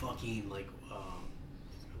fucking like.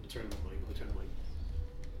 Turn the mic.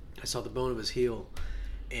 I saw the bone of his heel,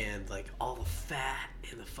 and like all the fat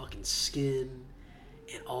and the fucking skin,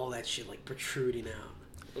 and all that shit like protruding out,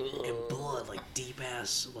 and blood like deep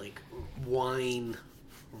ass like wine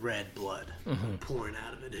red blood pouring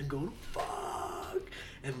out of it, and going fuck,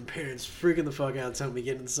 and my parents freaking the fuck out, telling me to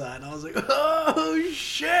get inside, and I was like, oh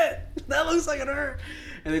shit, that looks like it hurt,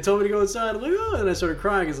 and they told me to go inside. I'm like, oh, and I started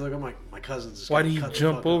crying because like, I'm like, my cousin's just why did he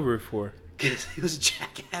jump over it for? Because he was a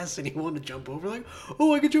jackass and he wanted to jump over. Like,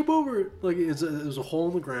 oh, I could jump over it. Like, it was a hole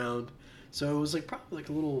in the ground. So it was like probably like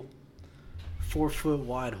a little 4 foot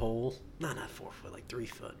wide hole. No, not 4 foot, like 3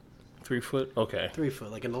 foot. 3 foot? Okay. 3 foot,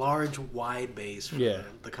 like a large, wide base for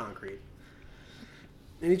the concrete.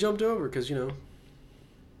 And he jumped over because, you know,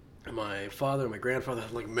 my father and my grandfather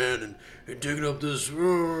had like, man, and digging up this,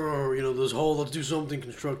 this hole, let's do something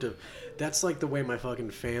constructive. That's like the way my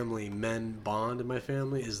fucking family, men bond in my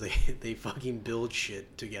family, is they fucking build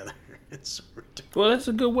shit together. It's so ridiculous. Well, that's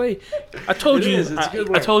a good way. I told you. It's a good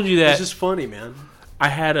way. I told you that. It's just funny, man. I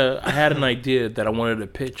had an idea that I wanted to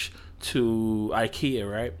pitch to IKEA,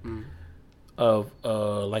 right? Of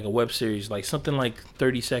like a web series, like something like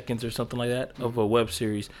 30 seconds or something like that of a web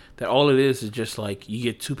series. That all it is just like you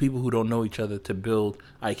get two people who don't know each other to build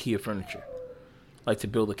IKEA furniture. Like to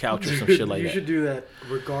build a couch or some shit like that. You should do that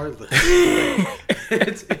regardless.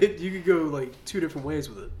 You could go like two different ways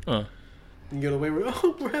with it. You can go the way where,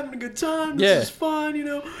 we're having a good time. This is fun, you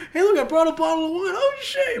know. Hey, look, I brought a bottle of wine. Oh,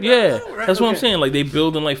 shit. Yeah, that's what I'm saying. Like they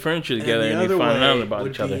building like furniture together and they find out about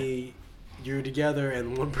each other. You're together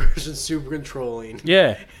and one person's super controlling.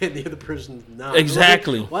 Yeah. And the other person's not.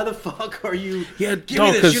 Exactly. Like, why the fuck are you? Yeah, give me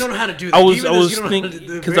this. You don't know how to do that.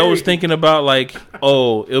 I was thinking about like,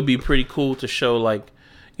 it'll be pretty cool to show like,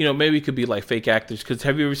 you know, maybe it could be like fake actors. Because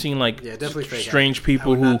have you ever seen like strange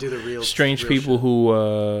people who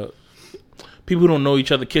people who don't know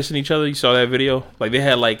each other kissing each other? You saw that video? Like they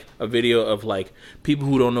had like a video of like people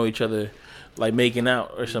who don't know each other like making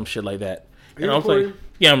out or some shit like that. Are you recording? Like,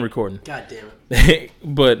 yeah, I'm recording. God damn it.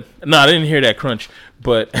 But no, I didn't hear that crunch.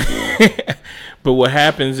 But but what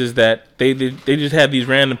happens is that they just have these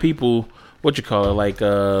random people, like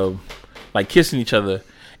kissing each other,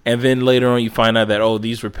 and then later on you find out that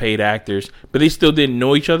these were paid actors, but they still didn't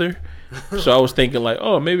know each other. So I was thinking like,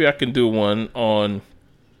 maybe I can do one on.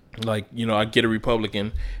 Like, you know, I get a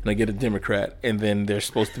Republican and I get a Democrat, and then they're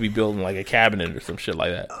supposed to be building like a cabinet or some shit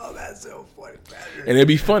like that. Oh, that's so funny, Patrick. And it'd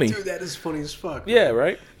be funny. Dude, that is funny as fuck. Yeah, man.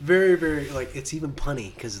 right? Very, very, like, it's even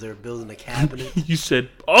punny because they're building a cabinet. You said,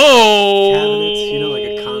 cabinets, you know, like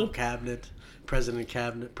a cabinet,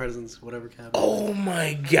 president's whatever cabinet. Oh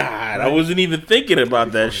my God. Right? I wasn't even thinking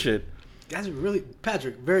about that shit. That's really,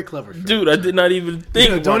 Patrick, very clever. Dude, I did not even think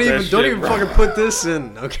about that shit. Don't even fucking put this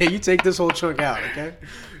in, okay? You take this whole chunk out, okay?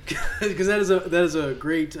 Because that is a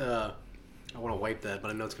great. I want to wipe that, but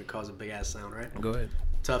I know it's gonna cause a big ass sound, right? Go ahead.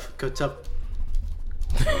 Tough.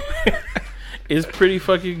 It's pretty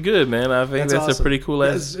fucking good, man. I think that's awesome. A pretty cool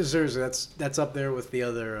ass. Seriously, that's up there with the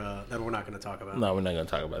other that we're not gonna talk about. No, we're not gonna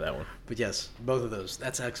talk about that one. But yes, both of those.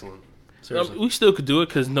 That's excellent. We still could do it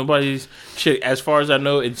because nobody's shit. As far as I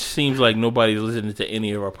know, it seems like nobody's listening to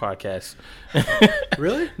any of our podcasts.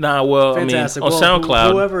 Really? Nah. Well, fantastic. I mean, on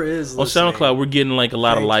SoundCloud, whoever is listening, on SoundCloud, we're getting like a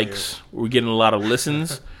lot of likes. We're getting a lot of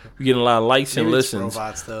listens. We're getting a lot of likes and listens.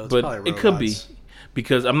 Robots, though. But it could be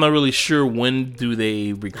because I'm not really sure when do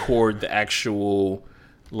they record the actual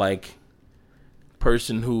like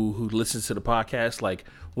person who listens to the podcast. Like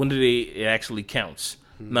when it actually counts.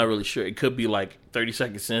 Not really sure. It could be like 30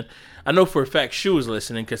 seconds in. I know for a fact Shu is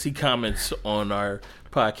listening because he comments on our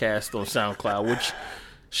podcast on SoundCloud, which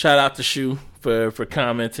shout out to Shu for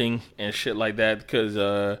commenting and shit like that because,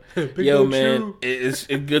 yo, man, it's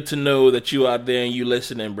good to know that you out there and you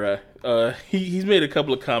listening, bruh. He's made a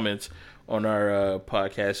couple of comments on our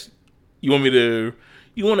podcast. You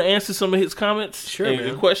want to answer some of his comments? Sure, and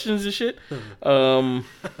man. Questions and shit? Now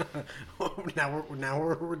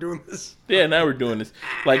we're doing this. Yeah, now we're doing this.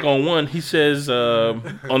 Like on one, he says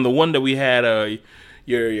on the one that we had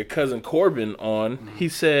your cousin Corbin on, he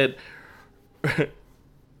said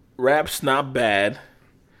rap's not bad.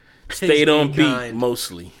 Stayed on beat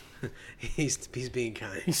mostly. He's being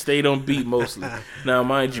kind. He stayed on beat mostly. Now,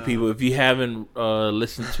 mind you, people, if you haven't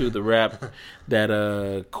listened to the rap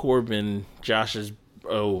that Corbin, Josh's,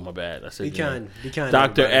 my bad, I said be kind.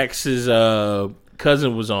 Dr. X's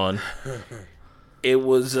cousin was on. It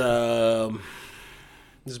was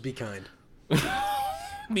just be kind.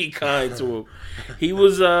 Be kind to him. He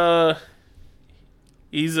was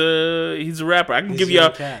He's a rapper. I can He's give a young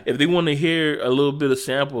y'all cat. if they want to hear a little bit of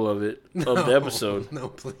sample of it of the episode. No,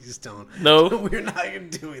 please don't. No? We're not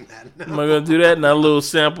doing that. No. Am I gonna do that? Not a little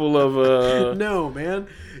sample of No, man.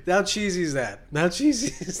 How cheesy is that? How cheesy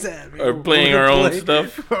is that? Or playing our own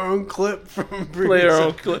stuff. Our own clip from play our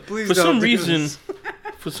own clip. Please For don't some do reason, this.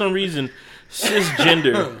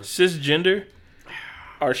 cisgender.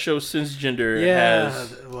 Our show Cisgender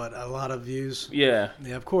has what, a lot of views. yeah.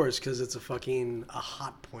 Yeah, of course, because it's a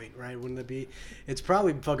hot point, right? Wouldn't it be? It's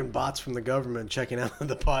probably fucking bots from the government checking out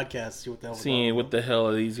the podcast, see what the hell. Seeing what the hell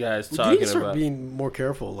are these guys You talking need to start about? being more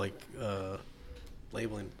careful, like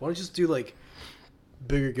labeling. Why don't you just do like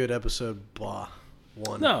bigger good episode blah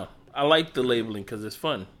one? No, I like the labeling because it's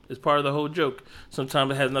fun. It's part of the whole joke.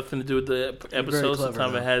 Sometimes it has nothing to do with the episode. clever,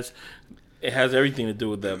 Sometimes it has everything to do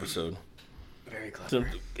with the episode. Very clever.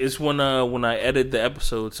 So it's when I edit the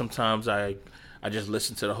episode. Sometimes I just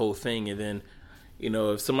listen to the whole thing, and then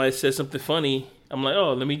if somebody says something funny, I'm like,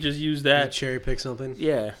 oh, let me just use You that. cherry pick something.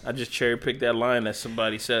 Yeah, I just cherry pick that line that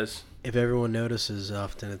somebody says. If everyone notices,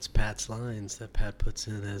 often it's Pat's lines that Pat puts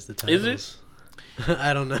in as the titles. Is it?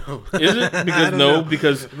 I don't know. Is it? I Because don't no, know.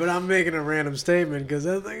 because But I'm making a random statement because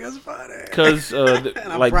I think it's funny. because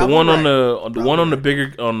I'm like the probably one on right. the one on the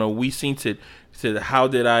bigger on the We Seen It said, "How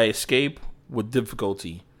did I escape with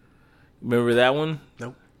difficulty?" Remember that one?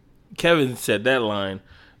 Nope. Kevin said that line.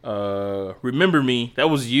 Remember me? That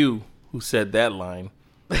was you who said that line.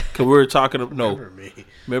 Cause we were talking. No, Remember me.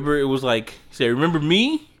 remember it was like he said, "Remember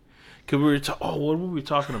me?" Cause we were. What were we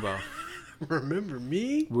talking about? Remember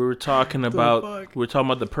me? We were talking fuck? about. We were talking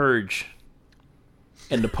about the purge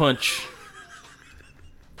and the punch.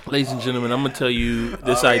 Ladies and gentlemen, I'm gonna tell you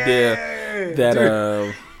this idea yeah.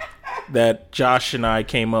 that that Josh and I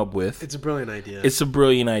came up with. It's a brilliant idea. It's a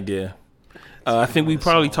brilliant idea. I think we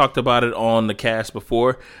probably talked about it on the cast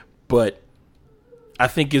before, but I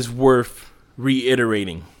think it's worth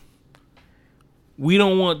reiterating. We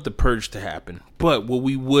don't want the purge to happen, but what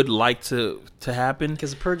we would like to happen.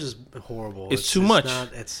 Because the purge is horrible. It's too much.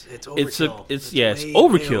 It's overkill. It's way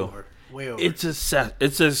overkill. Way over. It's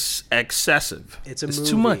excessive. It's a it's movie.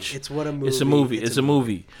 too much. It's what a movie. It's a movie. It's a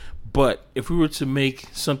movie. But if we were to make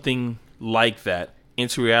something like that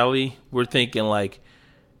into reality, we're thinking like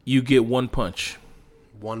you get one punch.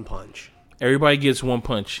 One punch. Everybody gets one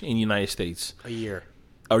punch in the United States A year.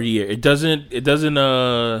 a year. It doesn't.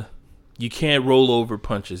 You can't roll over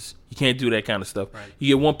punches. You can't do that kind of stuff. Right. You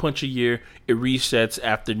get one punch a year. It resets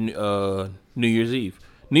after New Year's Eve.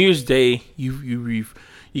 New Year's Day,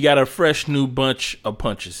 you got a fresh new bunch of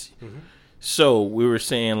punches. Mm-hmm. So we were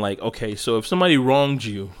saying like, okay, so if somebody wronged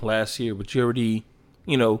you last year, but you already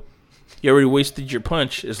wasted your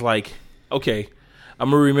punch, it's like, okay, I'm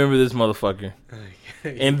gonna remember this motherfucker.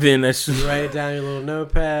 And then that's You write it down in your little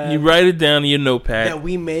notepad. you write it down in your notepad. that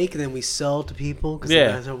we make, and then we sell to people. Because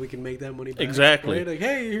Yeah. that's how we can make that money back. Exactly. Right? Like,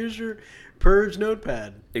 hey, here's your purge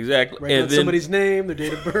notepad. Exactly. Write And down then somebody's name, their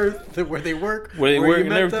date of birth, where they work, Where they work you and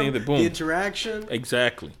met everything, them, the boom. the interaction.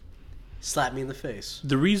 exactly. Slap me in the face.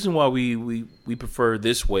 The reason why we prefer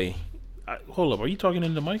this way. Hold up, are you talking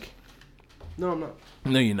into the mic? No, I'm not.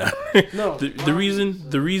 No, you're not. No.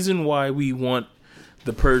 the reason why we want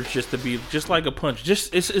the purge just to be just like a punch,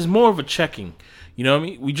 just it's more of a checking. You know what I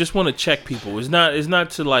mean? We just want to check people. It's not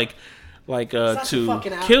to like to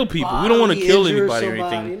kill people. We don't want to kill anybody or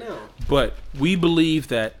anything. No. But we believe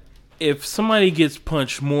that if somebody gets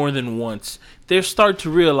punched more than once, they start to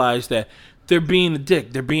realize that they're being a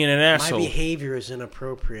dick. They're being an asshole. My behavior is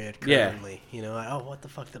inappropriate Yeah. currently. You know, what the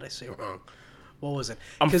fuck did I say wrong? What was it?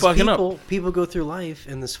 I'm 'Cause fucking up. People go through life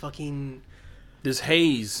in this fucking... This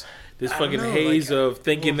haze, this I don't fucking know, haze like, of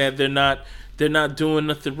thinking that they're not doing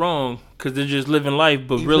nothing wrong because they're just living life,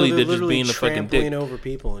 but really they're just being a fucking dick. trampling over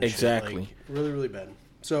people and Exactly. shit. Like, really, really bad.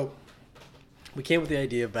 So we came with the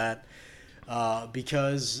idea of that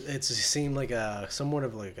because it seemed like somewhat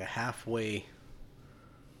of like a halfway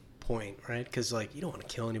point, right? Because like you don't want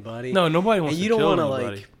to kill anybody. No, nobody wants and to you don't kill wanna,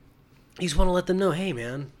 anybody. like, you just want to let them know, hey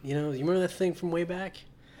man, you remember that thing from way back?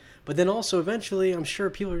 But then also eventually, I'm sure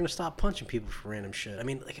people are gonna stop punching people for random shit. I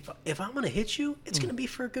mean, like if I'm gonna hit you, it's gonna be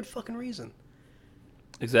for a good fucking reason.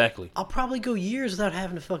 Exactly. I'll probably go years without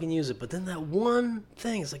having to fucking use it, but then that one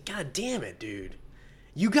thing is like, god damn it, dude,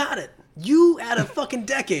 you got it. You out of fucking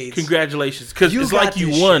decades. Congratulations, because You it's got like you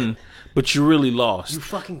this won, but you really lost. You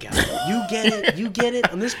fucking got it. You get it. You get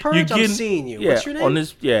it. On this purge, I'm seeing you. Yeah, What's your name? on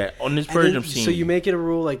this And purge, then- I'm seeing So you you. make it a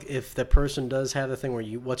rule, like if the person does have the thing where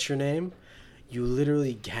what's your name? You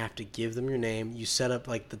literally have to give them your name. You set up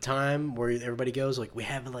like the time where everybody goes. Like we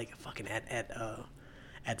have it like fucking at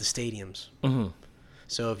the stadiums. Mm-hmm.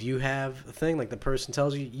 So if you have a thing like the person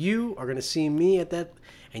tells you, you are going to see me at that,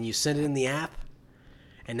 and you send it in the app,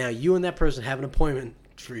 and now you and that person have an appointment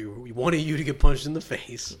for one of you to get punched in the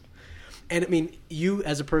face. And I mean, you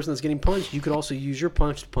as a person that's getting punched, you could also use your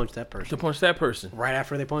punch to punch that person. Right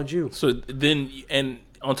after they punch you. So then, and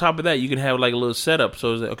on top of that, you can have like a little setup.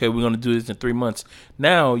 So it's like, okay, we're going to do this in 3 months.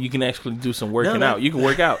 Now you can actually do some working out. You can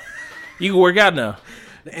work out. You can work out now.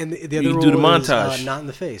 And the other rule do the montage. Is not in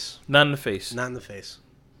the face. Not in the face. Not in the face.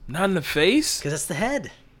 Not in the face? Because that's the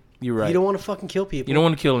head. You're right. You don't want to fucking kill people. You don't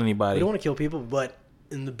want to kill anybody. You don't want to kill people, but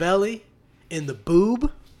in the belly, in the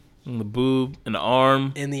boob. In the boob, in the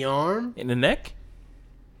arm. In the arm. In the neck?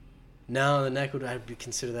 No, the neck I'd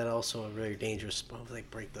consider that also a very dangerous,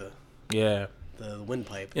 like break the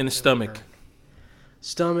windpipe. In the stomach.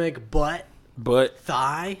 Stomach, butt,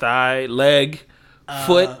 thigh, leg,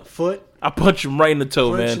 foot. I punch him right in the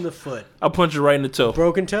toe, man. Punch in the foot. I punch you right in the toe.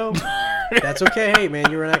 Broken toe? That's okay. Hey,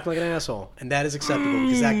 man, you were acting like an asshole. And that is acceptable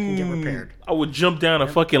because that can get repaired. I would jump down a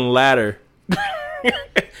fucking ladder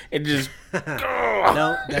and just...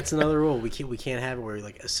 No, that's another rule. We can't have it where you're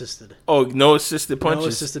like assisted. Oh, no assisted punches? No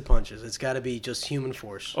assisted punches. It's got to be just human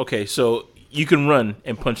force. Okay, so you can run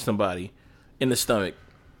and punch somebody in the stomach.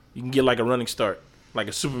 You can get like a running start, like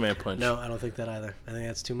a Superman punch. No, I don't think that either. I think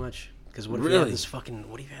that's too much. Because what if you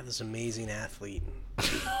have this amazing athlete?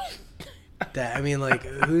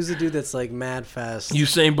 Who's the dude that's like mad fast?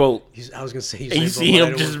 Usain Bolt. I was gonna say Usain Bolt. And you see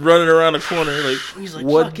him just running around the corner, like, he's like,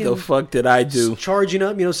 what the fuck did I do? Charging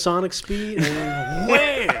up, Sonic speed, and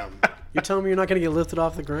wham! You're telling me you're not gonna get lifted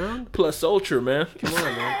off the ground? Plus ultra, man. Come on,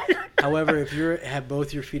 man. However, if you have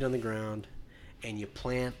both your feet on the ground and you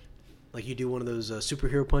plant, like you do one of those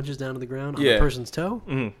superhero punches down to the ground on the person's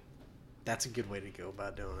toe, that's a good way to go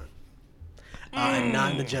about doing it. And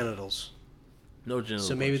not in the genitals. No genitals.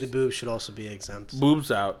 So maybe the boobs should also be exempt. Boobs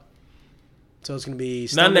out. So it's going to be...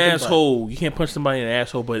 Not in the asshole. You can't punch somebody in the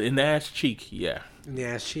asshole, but in the ass cheek, yeah. In the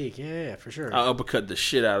ass cheek, yeah, for sure. I'll uppercut the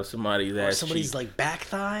shit out of somebody's ass somebody's cheek. like back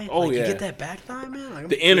thigh? Oh, like, yeah. You get that back thigh, man? Like,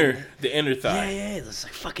 the inner thigh. Yeah. Let's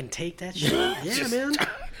like fucking take that shit. Yeah, man.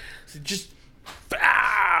 Just...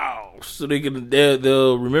 Ow! So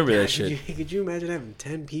they'll remember that shit. Could you imagine having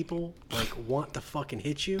 10 people like want to fucking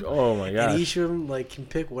hit you? Oh my god! And each of them like can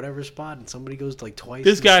pick whatever spot, and somebody goes like twice.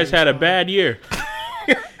 This guy's had a bad year.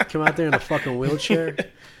 Come out there in a fucking wheelchair.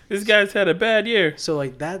 This guy's had a bad year. So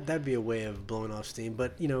like that'd be a way of blowing off steam.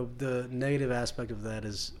 But the negative aspect of that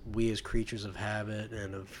is we as creatures of habit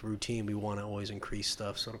and of routine, we want to always increase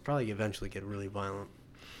stuff. So it'll probably eventually get really violent.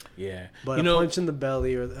 Yeah, but a punch in the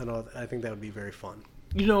belly, I think that would be very fun.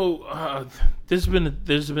 There's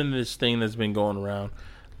been this thing that's been going around,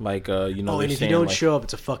 like and if you don't show up,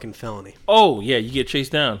 it's a fucking felony. Oh yeah, you get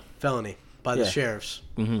chased down. Felony by the sheriffs.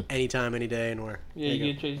 Mm-hmm. Anytime, any day, anywhere. Yeah,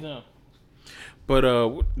 you get chased down. But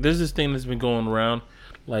there's this thing that's been going around,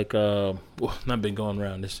 like not been going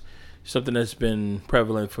around. It's something that's been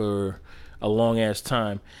prevalent for a long ass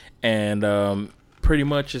time, and pretty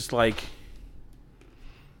much it's like.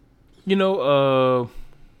 It's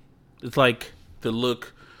like the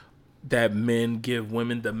look that men give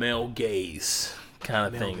women, the male gaze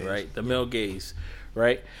kind of thing, gaze. Right? The male gaze,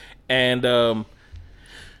 right? And to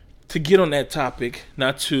get on that topic,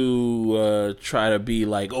 not to try to be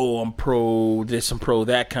like, oh, I'm pro this, I'm pro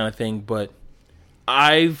that kind of thing, but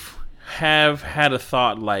have had a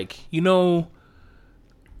thought like,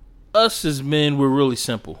 us as men, we're really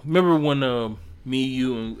simple. Remember when me,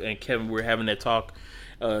 you, and Kevin were having that talk,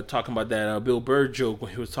 talking about that Bill Burr joke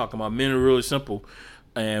when he was talking about men are really simple,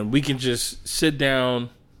 and we can just sit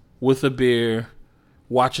down with a beer,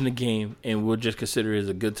 watching the game, and we'll just consider it as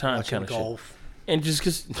a good time watching kind of golf. Shit. And just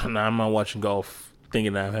because, I'm not watching golf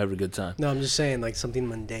thinking I'm having a good time. No, I'm just saying like something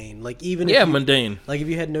mundane. Like even mundane. Like if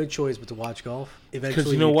you had no choice but to watch golf,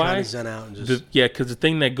 eventually you kind of zen out and just because the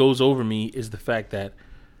thing that goes over me is the fact that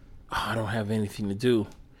I don't have anything to do.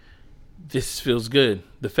 This feels good.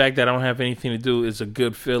 The fact that I don't have anything to do is a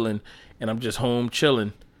good feeling, and I'm just home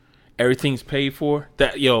chilling. Everything's paid for.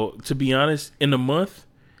 To be honest, in a month,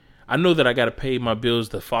 I know that I got to pay my bills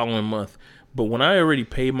the following month. But when I already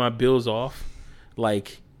paid my bills off,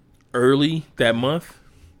 like early that month,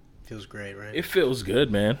 feels great, right? It feels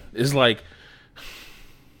good, man. It's like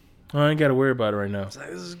I ain't got to worry about it right now. It's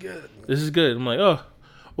like, this is good. This is good. I'm like, oh,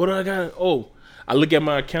 what do I got? Oh, I look at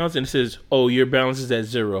my accounts and it says, oh, your balance is at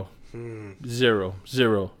 0. 0,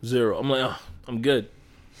 0, 0. I'm like, oh, I'm good.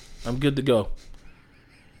 I'm good to go.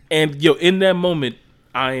 And in that moment,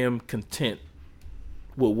 I am content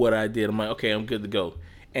with what I did. I'm like, okay, I'm good to go.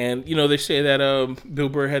 And they say that Bill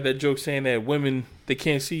Burr had that joke saying that women, they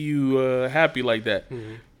can't see you happy like that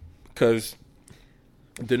because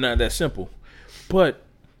they're not that simple. But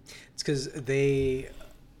It's because it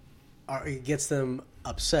gets them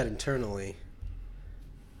upset internally,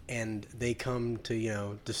 and they come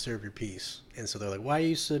to disturb your peace, and so they're like, "Why are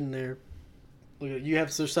you sitting there? Look, you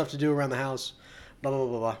have some stuff to do around the house." Blah blah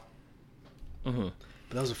blah blah. Mm-hmm.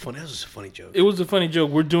 But that was just a funny joke. It was a funny joke.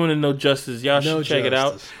 We're doing it no justice. Y'all should check it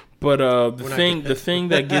out. But the thing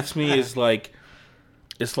that gets me is like,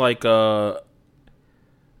 it's like I'm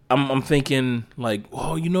thinking like,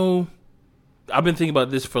 oh, I've been thinking about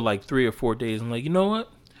this for like 3 or 4 days. I'm like, you know what?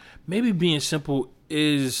 Maybe being simple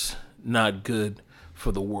is not good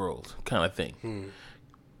for the world, kind of thing.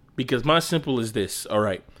 Because my simple is this. All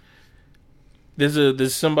right,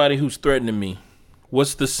 there's somebody who's threatening me.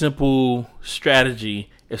 What's the simple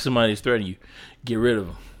strategy if somebody's threatening you? Get rid of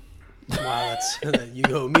them. Wow, you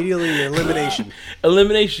go immediately elimination.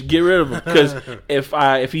 Elimination. Get rid of him. Because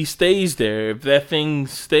if he stays there, if that thing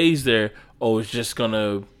stays there, it's just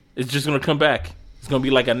gonna come back. It's gonna be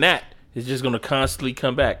like a gnat. It's just gonna constantly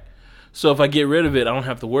come back. So if I get rid of it, I don't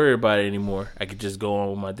have to worry about it anymore. I could just go on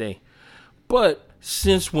with my day. But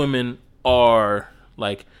since women are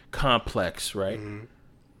like complex, right? Mm-hmm.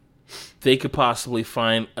 They could possibly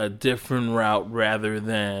find a different route rather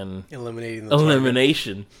than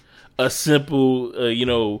elimination. A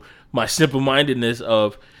simple, my simple-mindedness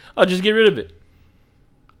of, I'll just get rid of it.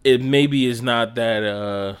 It maybe is not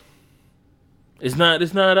that, it's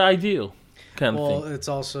not ideal kind of thing. Well, it's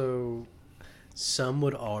also, some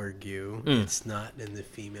would argue it's not in the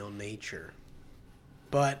female nature.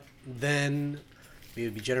 But then we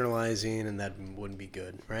would be generalizing, and that wouldn't be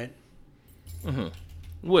good, right? Mm-hmm.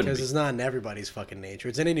 Because it's not in everybody's fucking nature.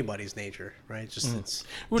 It's in anybody's nature, right? Just it's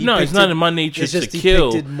not in my nature to kill. It's just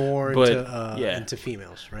depicted more into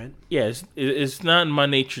females, right? Yeah, it's not in my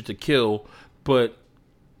nature to kill. But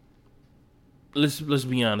let's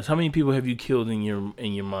be honest. How many people have you killed in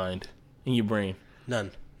your mind, in your brain?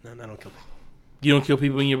 None. I don't kill people. You don't kill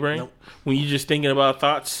people in your brain? Nope. When you're just thinking about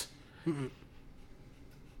thoughts? Mm-mm.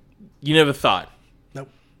 You never thought? Nope.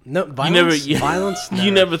 No, violence? Violence?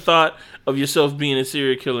 You never thought of yourself being a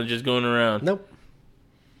serial killer just going around? Nope.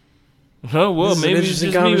 Oh, well, maybe it's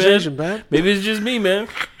just me, man. Maybe it's just me, man.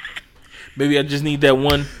 Maybe I just need that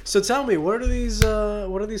one. So tell me, what are these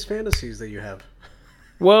fantasies that you have?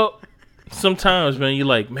 Well, sometimes, man, you're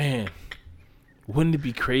like, man, wouldn't it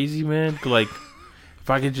be crazy, man? Like, if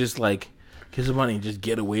I could just, like, get somebody and just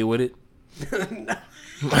get away with it. If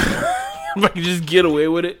I could just get away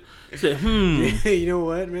with it. Say, You know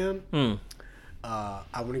what, man?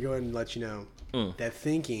 I want to go ahead and let you know that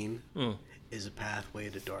thinking is a pathway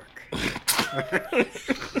to dark.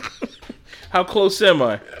 How close am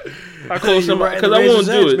I? How close am I? Because I won't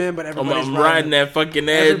do it. Man, but I'm riding that fucking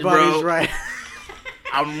edge, everybody's bro. Right.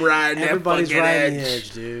 I'm riding that fucking edge. Everybody's riding the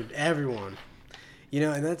edge, dude. Everyone.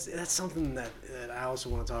 And that's something that I also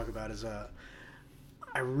want to talk about is I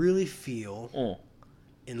really feel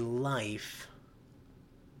in life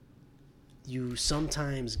you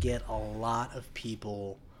sometimes get a lot of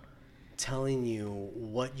people telling you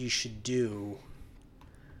what you should do,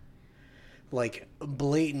 like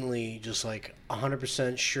blatantly, just like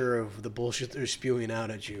 100% sure of the bullshit they're spewing out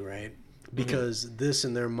at you, right? Because this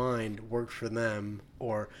in their mind worked for them,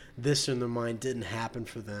 or this in their mind didn't happen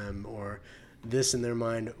for them, or this in their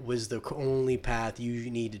mind was the only path you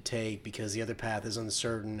need to take because the other path is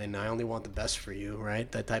uncertain and I only want the best for you,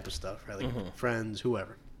 right? That type of stuff, right? Like friends,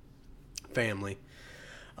 whoever. Family.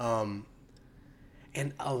 And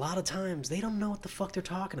a lot of times they don't know what the fuck they're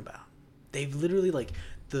talking about. They've literally, like,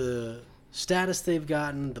 the status they've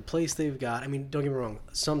gotten, the place they've got. I mean, don't get me wrong.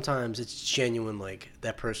 Sometimes it's genuine, like,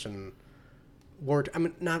 that person worked.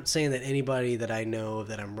 I'm not saying that anybody that I know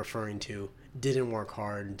that I'm referring to didn't work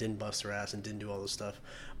hard and didn't bust their ass and didn't do all this stuff.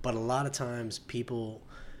 But a lot of times people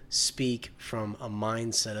speak from a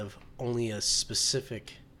mindset of only a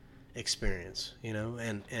specific experience,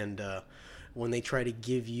 and when they try to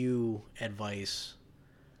give you advice,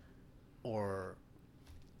 or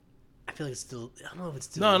I feel like it's still, I don't know if it's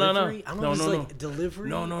delivery. I don't know if it's like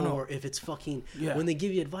delivery or if it's fucking, when they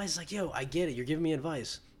give you advice, it's like, yo, I get it, you're giving me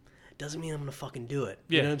advice. Doesn't mean I'm gonna fucking do it.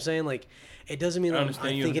 You know what I'm saying? Like, it doesn't mean I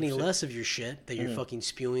think any less of your shit that you're fucking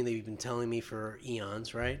spewing that you've been telling me for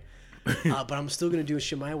eons, right? But I'm still gonna do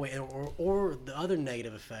shit my way. Or the other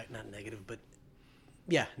negative effect, not negative, but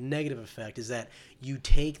negative effect is that you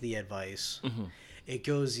take the advice, it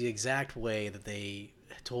goes the exact way that they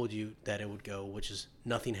told you that it would go, which is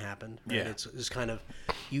nothing happened. Right? Yeah. It's just kind of,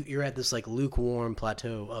 you're at this like lukewarm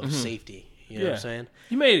plateau of safety. You know what I'm saying?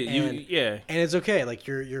 You made it. And it's okay. Like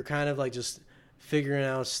you're kind of like just figuring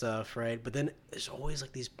out stuff, right? But then there's always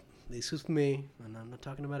like these least with me, and I'm not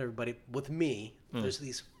talking about everybody, with me, there's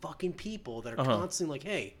these fucking people that are constantly like,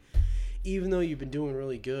 hey, even though you've been doing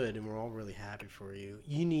really good and we're all really happy for you,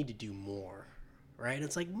 you need to do more, right? And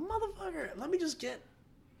it's like, motherfucker, let me just get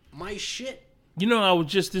my shit. You know, I was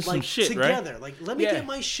just in some shit, together. right? Like, let me get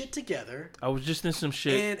my shit together. I was just in some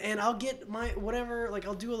shit. And I'll get my whatever, like,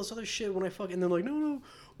 I'll do all this other shit when I fuck. And they're like, no.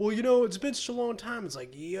 Well, you know, it's been such a long time. It's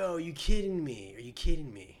like, yo, you kidding me? Are you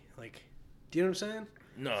kidding me? Like, do you know what I'm saying?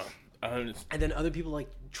 No. And then other people, like,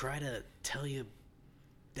 try to tell you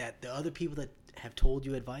that the other people that have told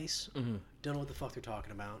you advice don't know what the fuck they're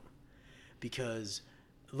talking about. Because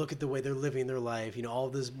look at the way they're living their life, you know, all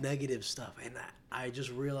this negative stuff. And I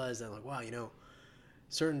just realized that, like, wow, you know,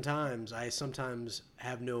 certain times I sometimes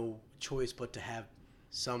have no choice but to have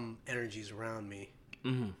some energies around me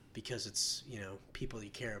because it's, you know, people you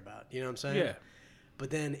care about. You know what I'm saying? Yeah. But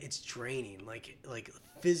then it's draining, like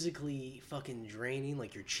physically fucking draining,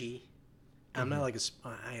 like your chi. I'm not like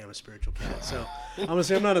I am a spiritual cat, so I'm gonna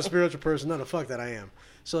say I'm not a spiritual person. No, the fuck that I am.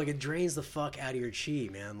 So like it drains the fuck out of your chi,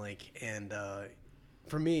 man. Like, and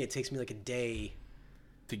for me, it takes me like a day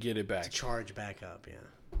to get it back, to charge back up. Yeah.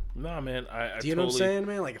 Nah, man. Do you know what I'm saying,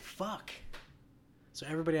 man? Like, fuck. So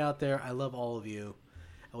everybody out there, I love all of you.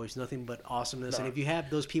 I wish nothing but awesomeness. And if you have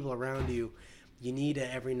those people around you, you need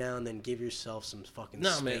to every now and then give yourself some fucking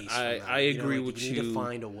space. Man, I agree with you. You need to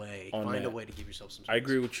find a way. Find a way to give yourself some space. I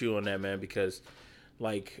agree with you on that, man, because,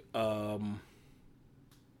 like, because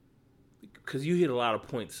you hit a lot of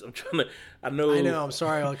points. I'm trying to. I know. I'm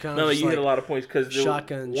sorry. I'll kind of you hit a lot of points because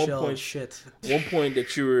shotgun shell shit. One point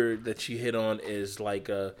that you hit on is like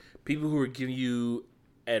people who are giving you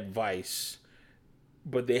advice,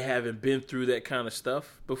 but they haven't been through that kind of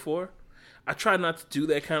stuff before. I try not to do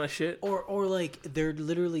that kind of shit. Or like they're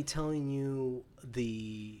literally telling you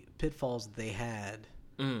the pitfalls that they had.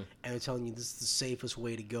 And they're telling you this is the safest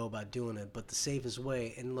way to go about doing it. But the safest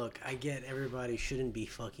way, and look, I get everybody shouldn't be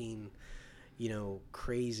fucking, you know,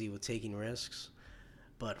 crazy with taking risks.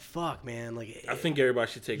 But fuck, man, like I think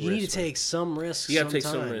everybody should take risks. You need to take some risks. You gotta take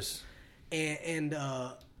some risks. And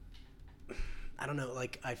I don't know,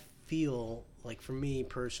 like I feel like for me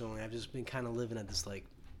personally, I've just been kind of living at this like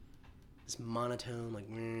this monotone, like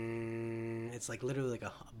it's like literally like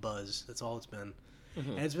a buzz. That's all it's been.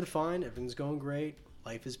 And it's been fine. Everything's going great.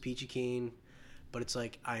 Life is peachy keen, but it's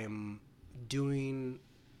like I am doing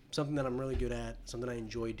something that I'm really good at, something I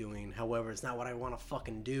enjoy doing. However, it's not what I want to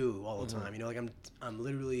fucking do all the time. You know, like I'm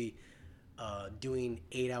literally doing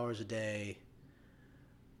 8 hours a day.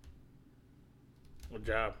 A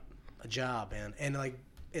job, man, and like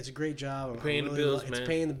it's a great job. Paying the bills, man. It's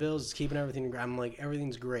paying the bills. It's keeping everything. I'm like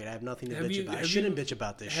everything's great. I have nothing to bitch about. I shouldn't bitch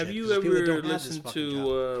about this shit. Have you ever listened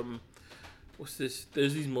to? What's this?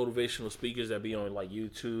 There's these motivational speakers that be on like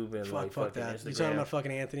YouTube and like fuck fucking that. Instagram. You talking about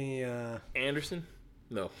fucking Anthony Anderson?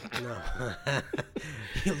 No.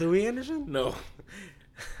 Louis Anderson? No.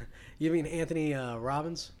 You mean Anthony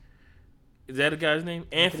Robbins? Is that a guy's name?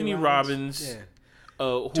 Anthony Robbins. Yeah.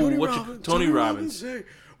 Tony Robbins. Hey,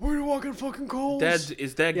 where you walking fucking cold?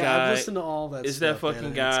 Is that guy? I've listened to all that. Is that fucking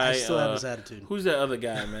man, guy? I still have his attitude. Who's that other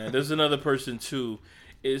guy, man? There's another person too.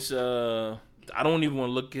 It's I don't even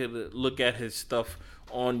want to look at his stuff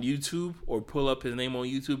on YouTube or pull up his name on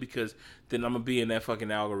YouTube because then I'm gonna be in that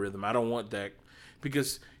fucking algorithm. I don't want that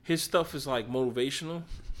because his stuff is like motivational.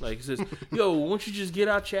 Like it says, "Yo, won't you just get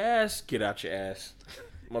out your ass? Get out your ass.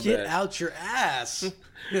 Get out your ass.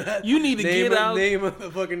 You need to get out. Name of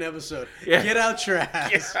the fucking episode. Yeah. Get out your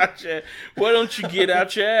ass. Get out your, why don't you get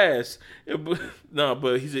out your ass? No,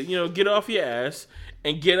 but he said, get off your ass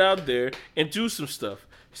and get out there and do some stuff.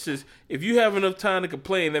 He says, if you have enough time to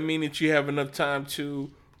complain, that means that you have enough time to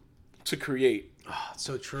create. Oh, it's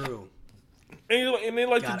so true. And they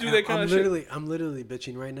like to do that kind of shit. I'm literally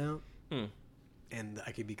bitching right now, and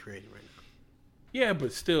I could be creating right now. Yeah,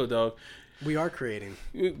 but still, dog. We are creating.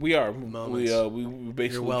 We are. Moments. We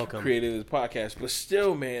basically created this podcast. But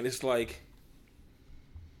still, man, it's like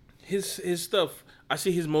his stuff. I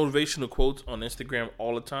see his motivational quotes on Instagram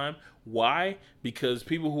all the time. Why? Because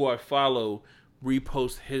people who I follow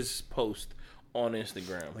repost his post on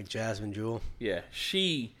Instagram. Like Jasmine Jewel. Yeah.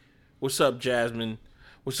 What's up, Jasmine?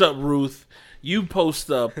 What's up, Ruth? You post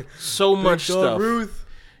up so much stuff. Ruth.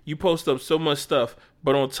 You post up so much stuff.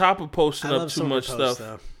 But on top of posting up too much stuff.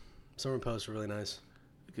 Though. Summer posts are really nice.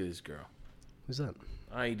 Look at this girl. Who's that?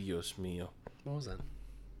 Ay, Dios mío. What was that?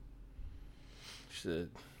 She said,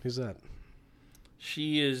 who's that?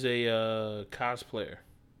 She is a cosplayer.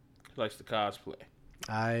 She likes to cosplay.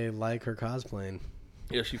 I like her cosplaying.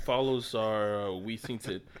 Yeah, she follows our We Think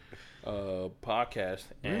It podcast.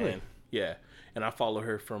 And, really? Yeah. And I follow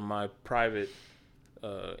her from my private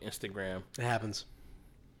Instagram. It happens.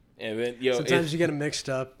 And then, sometimes you get them mixed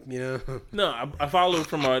up, you know. No, I follow her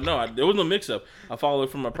from there was no mix up. I follow her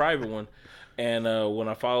from my private one, and when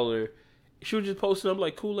I follow her, she was just posting up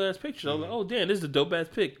like cool ass pictures. I was like, oh damn, this is a dope ass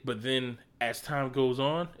pic. But then as time goes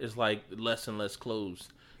on, it's like less and less clothes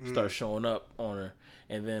start showing up on her,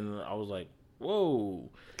 and then I was like, whoa,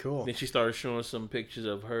 cool. Then she started showing some pictures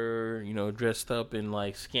of her, dressed up in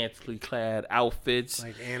like scantily clad outfits,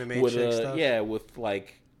 like anime with chick stuff. Yeah, with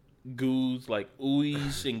like goos, like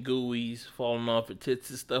ooies and gooies falling off her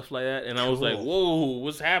tits and stuff like that. And I was like, whoa,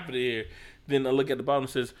 what's happening here? Then I look at the bottom,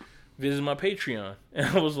 it says, visit my Patreon. And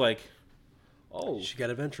I was like, oh. She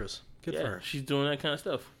got adventurous. Good for her. She's doing that kind of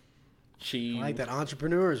stuff. I like that.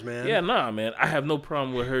 Entrepreneurs, man. Yeah, nah, man. I have no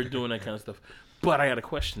problem with her doing that kind of stuff. But I got a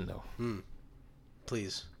question, though.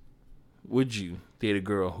 Please. Would you date a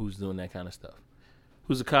girl who's doing that kind of stuff?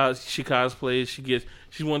 She cosplays,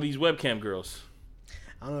 she's one of these webcam girls.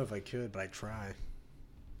 I don't know if I could, but I'd try.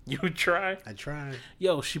 You would try? I'd try.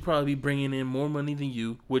 Yo, she'd probably be bringing in more money than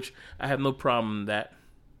you, which I have no problem with that.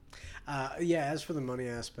 Yeah, as for the money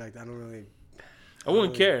aspect, I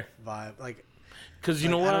wouldn't care. Vibe. Like, because you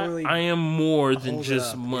know what? I am more than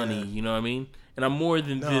just money, yeah. You know what I mean? And I'm more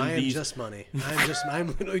than I am these. just money. I'm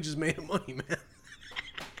literally just made of money, man.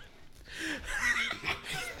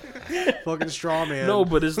 Fucking straw man. No,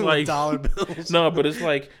 but it's like dollar bills. No, but it's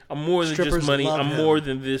like I'm more than Strippers just money. love I'm him. more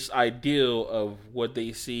than this ideal of what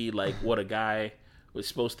they see, like what a guy was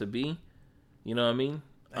supposed to be. You know what I mean?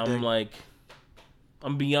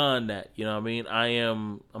 I'm beyond that. You know what I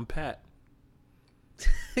mean? I'm Pat.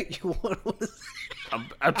 You want to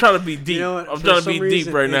I'm trying to be deep. You know what? I'm trying to be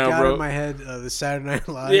deep right now, bro. In my head, the Saturday Night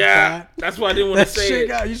Live. Yeah, Pat. that's why I didn't want to say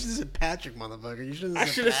it. You should have said Patrick, motherfucker. You should. I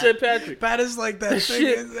should have said Patrick. Pat is like that thing.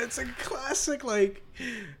 Shit. That's a classic. Like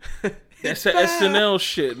that's the SNL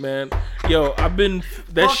shit, man. Yo, I've been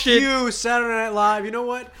that Fuck shit. You, Saturday Night Live. You know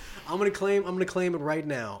what? I'm gonna claim it right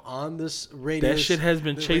now on this radio. That shit has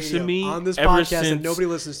been chasing me on this ever podcast that since nobody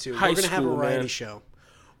listens to. high We're gonna have a school, variety man. show.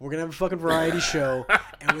 We're gonna have a fucking variety show,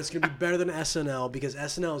 and it's gonna be better than SNL because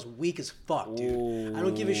SNL is weak as fuck, dude. Ooh, I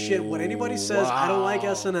don't give a shit what anybody says. I don't like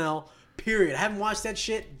wow. SNL. Period. I haven't watched that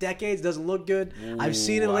shit decades. Doesn't look good. I've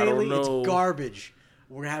seen it I don't lately. It's know. garbage.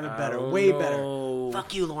 We're gonna have it better, don't way know. better.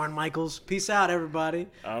 Fuck you, Lauren Michaels. Peace out, everybody.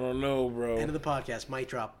 I don't know, bro. End of the podcast. Mic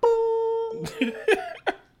drop. Boom.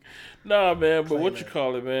 Nah, man. But Claim what it. you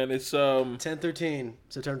call it, man? It's 10/13,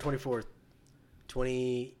 September 24th,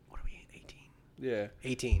 20. What are we in? 18. Yeah.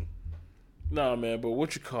 18. Nah, man. But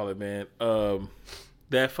what you call it, man?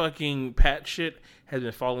 That fucking Pat shit has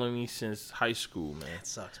been following me since high school, man. That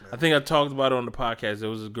sucks, man. I think I talked about it on the podcast. There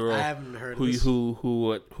was a girl I haven't heard who of this.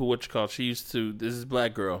 who what you call it? She used to. This is a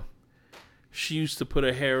black girl. She used to put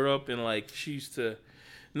her hair up and like she used to.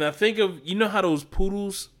 Now think of how those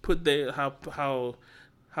poodles put their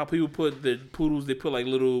how people put the poodles. They put like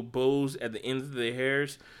little bows at the ends of their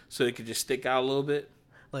hairs so they could just stick out a little bit.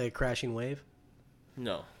 Like a crashing wave?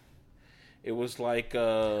 No, it was like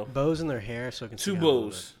Bows in their hair so it can two stick out a little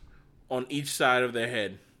bows on each side of their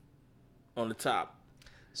head, on the top. bit.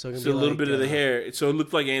 So it can So be a little like, bit of the hair, so it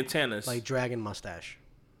looked like antennas. like dragon mustache.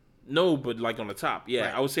 No, but like on the top. Yeah,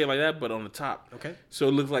 Right. I would say it like that, but on the top. Okay. So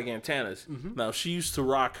it looked like antennas. Mm-hmm. Now, she used to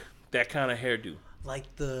rock that kind of hairdo.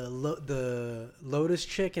 Like the Lotus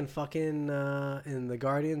chick in fucking in the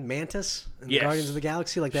Guardian Mantis in the Yes. Guardians of the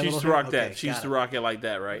Galaxy, like that. She used little to hair? rock that. Okay, She used got to it. rock it like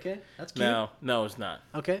that, right? Okay, that's cute. Now, no, it's not.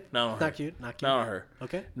 Okay, Not on her. not cute. Not cute. Not on her.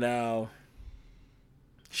 Okay. Now,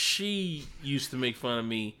 she used to make fun of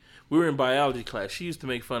me. We were in biology class. She used to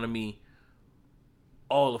make fun of me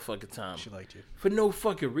all the fucking time. She liked you. For no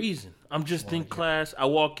fucking reason. I'm just in class. I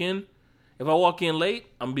walk in. If I walk in late,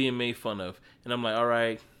 I'm being made fun of. And I'm like, all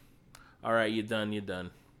right, you're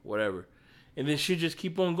done. Whatever. And then she'd just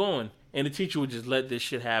keep on going. And the teacher would just let this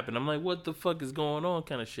shit happen. I'm like, what the fuck is going on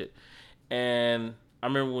kind of shit. And I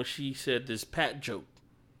remember when she said this Pat joke.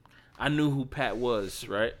 I knew who Pat was,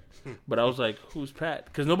 right? But I was like, who's Pat?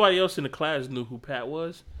 Because nobody else in the class knew who Pat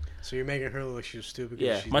was. So you're making her look like she was stupid. 'cause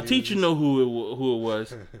Yeah, she my knew teacher this. knew who it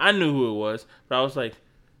was. I knew who it was, but I was like,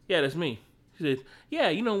 "Yeah, that's me." She said,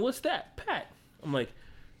 "Yeah, what's that, Pat?" I'm like,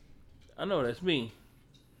 "I know that's me."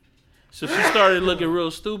 So she started looking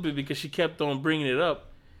real stupid because she kept on bringing it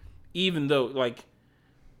up, even though like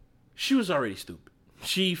she was already stupid.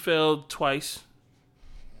 She failed twice.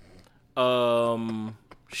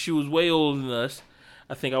 She was way older than us.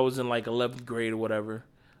 I think I was in like 11th grade or whatever.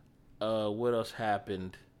 What else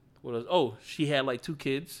happened? What else? Oh, she had like 2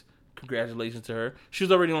 kids. Congratulations to her. She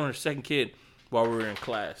was already on her second kid while we were in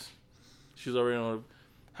class. She was already on her.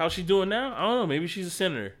 How's she doing now? I don't know. Maybe she's a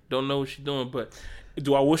senator. Don't know what she's doing, but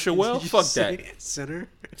do I wish her well? Fuck that. Senator.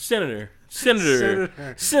 Senator.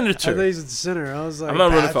 I thought he said senator. I was like, I'm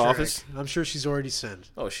not running for office. I'm sure she's already sent.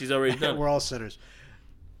 Oh, she's already done. We're all senators.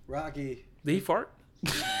 Rocky. Did he fart?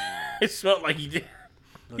 It smelled like he did.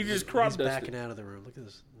 He just crop He's dusted. backing out of the room. Look at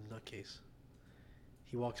this nutcase.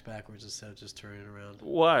 He walks backwards instead of just turning around.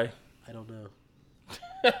 Why? I don't know.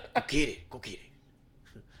 Go get it. Go get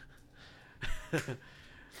it.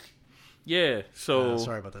 Yeah. So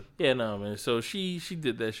sorry about that. Yeah, no, man. So she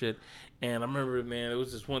did that shit, and I remember, man. It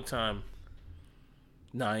was this one time.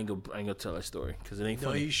 No, I ain't gonna tell that story because it ain't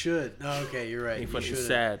funny. No, you should. No, okay, you're right. It ain't funny. It's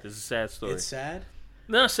sad. It's a sad story. It's sad?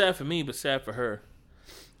 Not sad for me, but sad for her.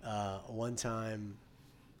 One time,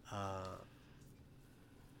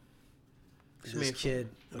 this kid.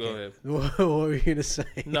 Okay. Go ahead. What were you gonna say?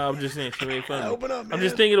 No, I'm just saying she made fun of me. Open up, man. I'm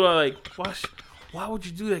just thinking about like, why would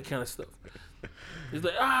you do that kind of stuff? It's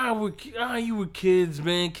like, you were kids,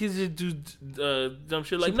 man. Kids that do dumb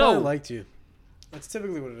shit. Like, she no, liked you. That's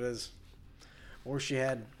typically what it is. Or she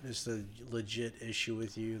had just a legit issue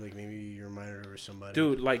with you, like maybe you reminded her of somebody.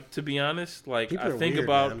 Dude, like, to be honest, like, People I are think weird,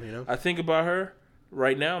 about, man, you know? I think about her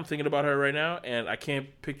right now. I'm thinking about her right now, and I can't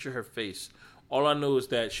picture her face. All I know is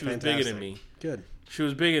that she was bigger than me. Good. She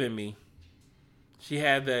was bigger than me. She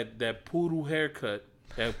had that poodle haircut,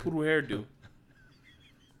 that poodle hairdo.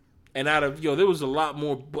 And there was a lot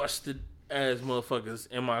more busted ass motherfuckers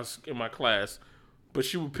in my class, but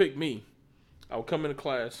she would pick me. I would come into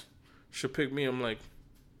class, she'll pick me. I'm like,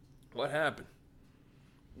 what happened?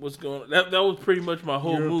 What's going on? That was pretty much my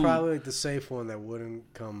whole mood. You're probably like the safe one that wouldn't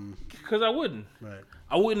come. Because I wouldn't. Right.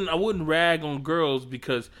 I wouldn't rag on girls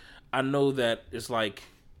because I know that it's like,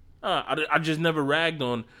 I just never ragged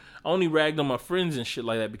on. I only ragged on my friends and shit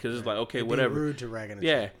like that because it's like, okay, It'd whatever. Be rude to rag on a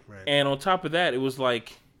Yeah. chick. Right. And on top of that, it was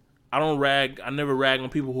like, I never rag on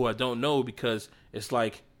people who I don't know because it's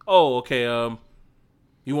like, oh, okay,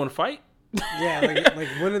 you want to fight? Yeah, like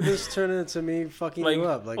when did this turn into me fucking Like, you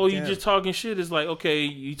up? Like, oh, damn. you just talking shit? It's like, okay,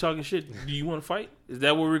 you talking shit. Do you want to fight? Is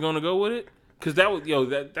that where we're gonna go with it? Because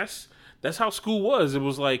that's how school was. It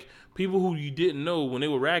was like people who you didn't know when they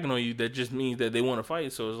were ragging on you. That just means that they want to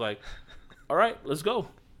fight. So it's like, all right, let's go,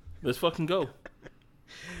 let's fucking go.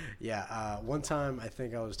 Yeah, one time I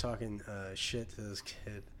think I was talking shit to this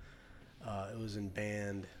kid. It was in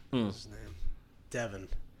band. What's his name? Devin.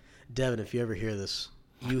 Devin, if you ever hear this,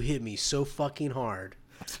 you hit me so fucking hard.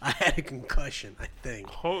 I had a concussion, I think.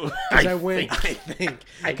 I went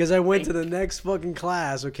to the next fucking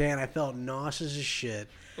class, okay, and I felt nauseous as shit.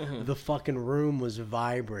 Mm-hmm. The fucking room was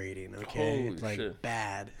vibrating, okay? Holy like, shit.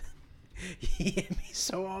 bad. He hit me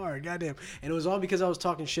so hard, goddamn. And it was all because I was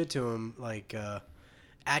talking shit to him, like,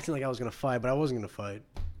 acting like I was going to fight, but I wasn't going to fight.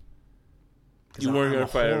 You weren't going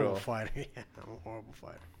to fight at all. Fighter. Yeah, I'm a horrible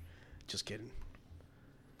fighter. Just kidding.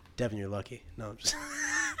 Devin, you're lucky. No, I'm just...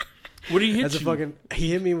 What did he hit you?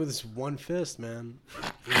 He hit me with this one fist, man.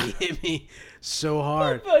 He hit me so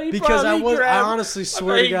hard. I honestly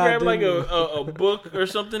swear to God. He grabbed like a book or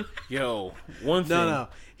something. Yo, one thing. No.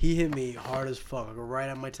 He hit me hard as fuck. Like right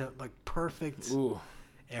on my temple. Like perfect. Ooh.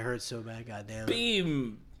 It hurt so bad, goddamn.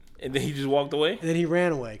 Beam. And then he just walked away? And then he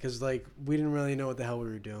ran away because, like, we didn't really know what the hell we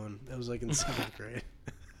were doing. It was, like, in 7th grade.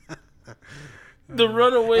 The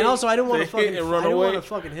runaway. And also, I didn't want to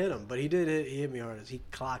fucking hit him, but he did he hit me hard. He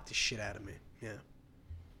clocked the shit out of me. Yeah.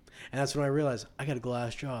 And that's when I realized I got a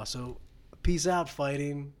glass jaw. So, peace out,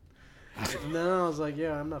 fighting. No, I was like,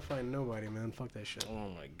 yeah, I'm not fighting nobody, man. Fuck that shit. Oh,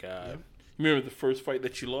 my God. Yep. You remember the first fight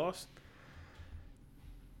that you lost?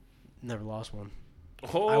 Never lost one.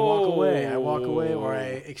 Oh. I walk away, or I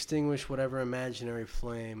extinguish whatever imaginary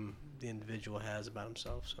flame the individual has about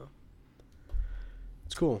himself. So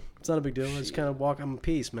it's cool. It's not a big deal. I just kind of walk. I'm a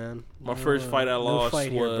peace, man. My first fight I lost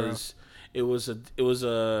was it was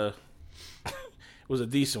a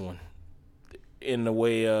decent one in the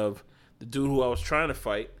way of the dude who I was trying to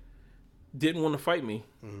fight didn't want to fight me,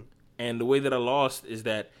 and the way that I lost is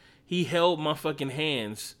that he held my fucking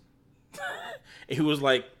hands. He was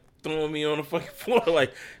like throwing me on the fucking floor,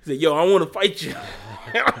 like, he said, yo, I want to fight you.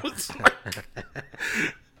 I was like,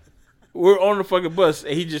 we're on the fucking bus,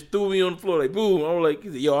 and he just threw me on the floor, like, boom. I was like,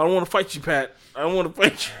 he said, yo, I don't want to fight you, Pat. I don't want to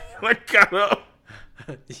fight you. I got up.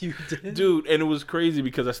 You did? Dude, and it was crazy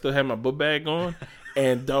because I still had my book bag on,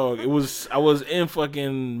 and dog, I was in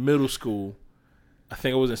fucking middle school. I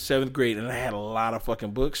think I was in 7th grade, and I had a lot of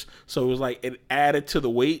fucking books, so it was like, it added to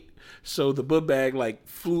the weight. So the book bag like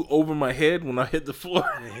flew over my head when I hit the floor.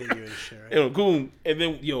 And it hit you and shit, right? And boom. And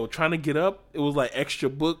then trying to get up, it was like extra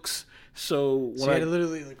books. So when I had to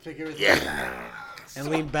literally like pick everything. Yeah. And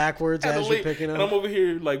lean backwards as you're picking up. And I'm over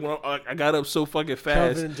here like when I got up so fucking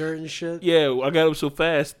fast, covered in dirt and shit. Yeah, I got up so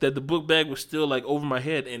fast that the book bag was still like over my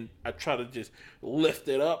head, and I tried to just lift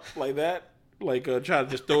it up like that, like try to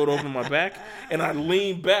just throw it over my back, and I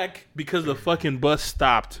leaned back because the fucking bus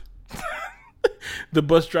stopped. The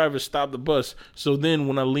bus driver stopped the bus, so then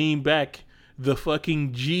when I leaned back, the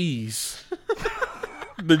fucking G's,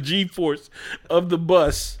 the G-force of the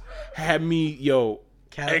bus had me,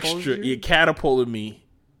 catapulted me.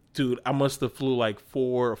 Dude, I must have flew like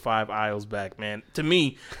 4 or 5 aisles back, man. To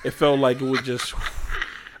me, it felt like it was just,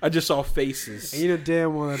 I just saw faces. And you know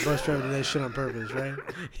damn well that bus driver did that shit on purpose, right?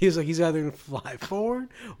 He was like, he's either going to fly forward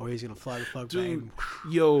or he's going to fly the fuck Dude, back.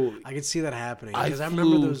 Yo. I could see that happening. Because I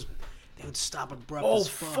remember those, they would stop abrupt as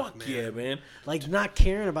fuck, man. Yeah, man. Like not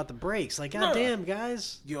caring about the brakes. Like, goddamn,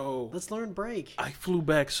 guys. Yo. Let's learn brake. I flew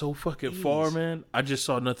back so fucking far, man. I just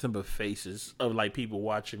saw nothing but faces of like people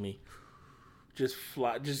watching me. Just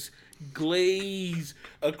glaze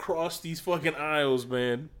across these fucking aisles,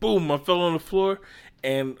 man. Boom, I fell on the floor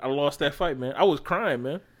and I lost that fight, man. I was crying,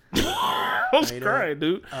 man. I was crying,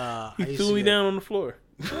 dude. He threw me down on the floor.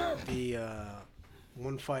 The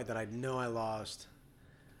one fight that I know I lost,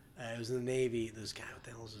 it was in the Navy. This guy, what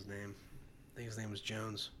the hell is his name? I think his name was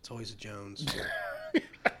Jones. It's always a Jones.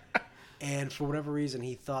 And for whatever reason,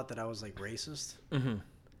 he thought that I was like racist. Mm-hmm.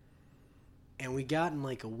 And we got in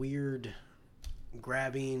like a weird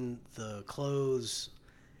grabbing the clothes,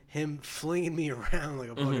 him flinging me around like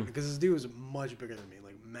a fucking, because this dude was much bigger than me,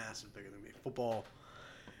 like massive bigger than me, football.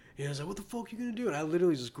 And I was like, what the fuck are you gonna do? And I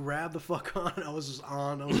literally just grabbed the fuck on. I was just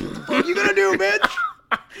on. I was like, what the fuck you gonna do, bitch?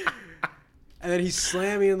 And then he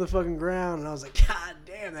slammed me in the fucking ground, and I was like, God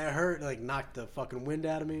damn, that hurt. Like knocked the fucking wind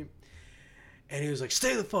out of me. And he was like,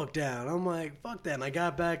 stay the fuck down. I'm like, fuck that. And I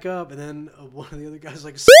got back up, and then one of the other guys was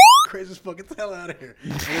like, crazy fucking hell out of here.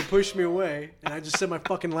 And they pushed me away, and I just said my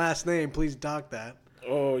fucking last name. Please dock that.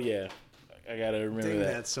 Oh, yeah. I gotta remember Ding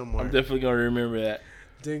that somewhere. I'm definitely gonna remember that.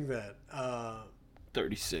 Ding that.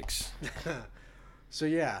 36. So,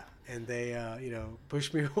 yeah. And they,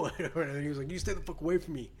 pushed me away. And he was like, you stay the fuck away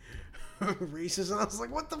from me. Racist. And I was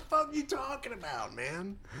like, what the fuck are you talking about,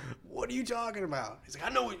 man? What are you talking about? He's like,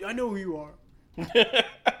 I know who you are. And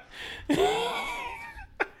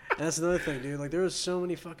that's another thing, dude. Like, there was so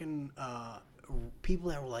many fucking people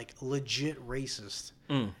that were like legit racist,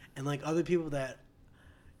 and like other people that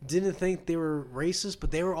didn't think they were racist,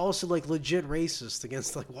 but they were also like legit racist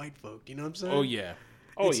against like white folk. You know what I'm saying? Oh yeah.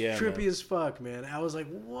 It's trippy as fuck, man. I was like,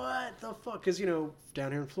 what the fuck? Because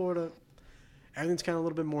down here in Florida, everything's kind of a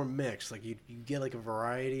little bit more mixed. Like you get like a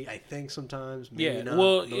variety. I think sometimes. Maybe not.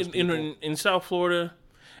 Well, in South Florida.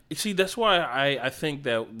 See, that's why I think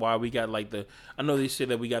that why we got like I know they say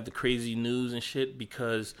that we got the crazy news and shit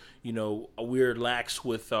because, we're lax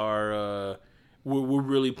with our, we're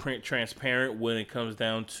really transparent when it comes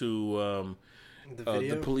down to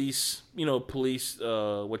the police,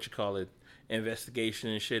 investigation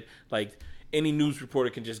and shit. Like any news reporter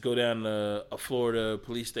can just go down to a Florida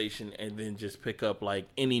police station and then just pick up like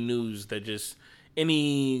any news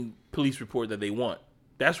any police report that they want.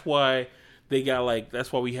 That's why they got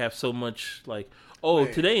that's why we have so much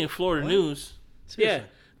today in Florida news. Seriously? Yeah.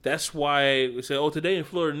 That's why we say, today in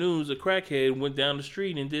Florida news, a crackhead went down the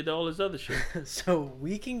street and did all this other shit. So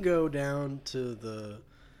we can go down to the...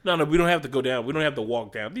 No, we don't have to go down. We don't have to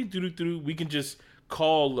walk down. We can just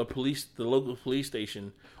call the local police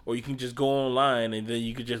station, or you can just go online and then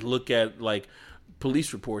you can just look at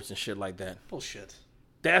police reports and shit like that. Bullshit.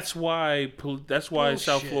 That's why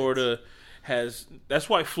South Florida that's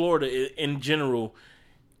why Florida in general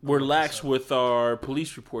we're lax with our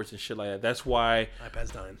police reports and shit like that. That's why iPad's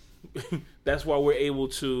dying. That's why we're able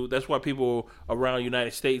to. That's why people around the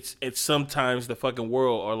United States and sometimes the fucking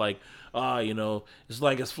world are like, it's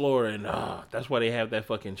like it's Florida, and that's why they have that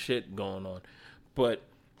fucking shit going on. But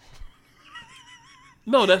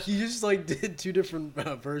no, that's you just did two different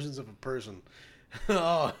versions of a person.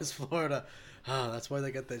 Oh, it's Florida. That's why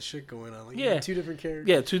they got that shit going on. Two different characters.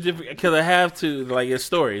 Yeah, two different. Because I have to it's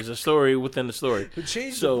story. It's a story within the story. But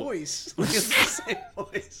change the voice. It's the same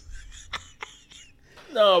voice.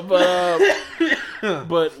 No, but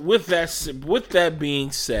with that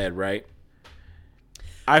being said, right?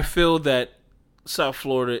 I feel that South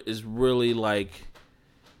Florida is really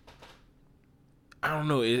I don't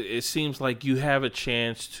know. It seems like you have a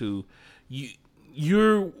chance to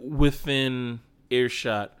you're within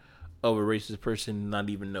earshot of a racist person and not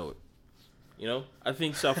even know it. I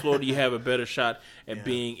think South Florida, you have a better shot at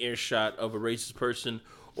being earshot of a racist person,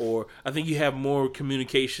 or I think you have more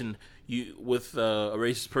communication with a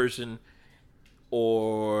racist person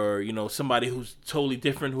or somebody who's totally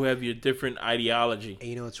different, who have your different ideology. And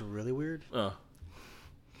you know what's really weird?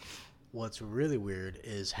 What's really weird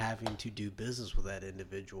is having to do business with that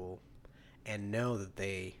individual and know that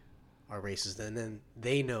they are racist, and then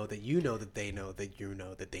they know that you know that they know that you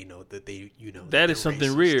know that they know that they that is something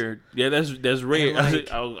racist. Weird. Yeah, that's rare.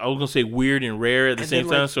 Like, I was gonna say weird and rare at the same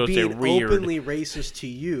time. So it's weird. Openly racist to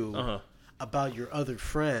you about your other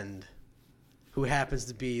friend, who happens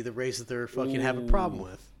to be the race that they're fucking have a problem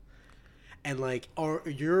with, and like, or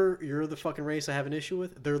you're the fucking race I have an issue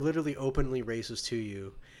with. They're literally openly racist to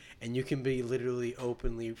you, and you can be literally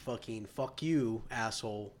openly fucking fuck you,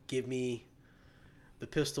 asshole. Give me the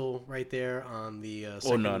pistol right there on the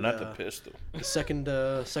second, not the pistol.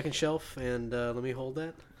 The second shelf, and let me hold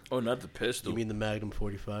that. Oh, not the pistol. You mean the Magnum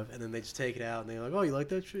 45? And then they just take it out, and they're like, "Oh, you like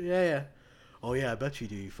that shit? Yeah. Oh yeah, I bet you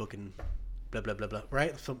do. You fucking blah blah blah blah."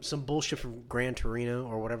 Right? Some bullshit from Gran Torino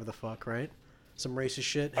or whatever the fuck. Right? Some racist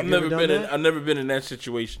shit. I've never been in that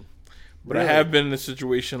situation, but really? I have been in a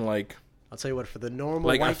situation like. I'll tell you what. For the normal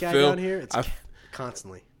white guy down here, it's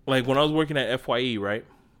constantly. Like when I was working at FYE, right?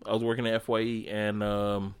 I was working at FYE, and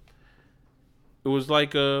it was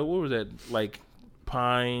like what was that? Like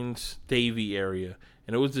Pines, Davie area,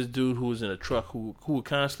 and it was this dude who was in a truck who would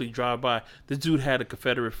constantly drive by. This dude had a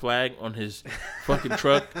Confederate flag on his fucking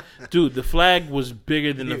truck. Dude, the flag was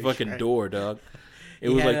bigger than the fucking door, dog. It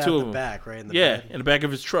was like two of them. Back, right? In the back of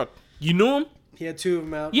his truck. You knew him? He had two of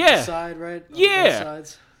them out the side, right? On both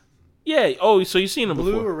sides. Yeah. Oh, so you've seen him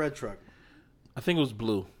before? Blue or red truck? I think it was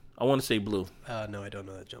blue. I want to say blue. No, I don't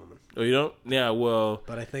know that gentleman. Oh, you don't? Yeah, well.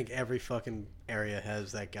 But I think every fucking area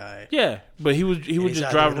has that guy. Yeah, but he would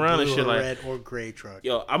just drive around and shit like red or gray truck.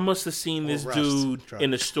 Yo, I must have seen this dude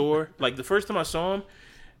in the store. Like the first time I saw him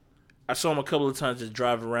a couple of times just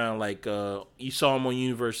drive around. Like you saw him on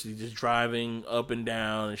University, just driving up and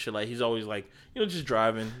down and shit. Like he's always like just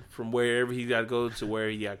driving from wherever he got to go to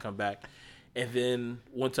where he got to come back. And then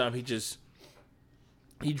one time he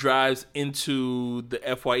drives into the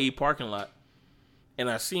FYE parking lot, and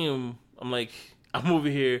I see him. I'm like, I'm over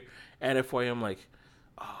here at FYE. I'm like,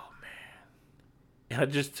 oh man. And I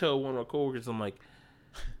just tell one of my coworkers, I'm like,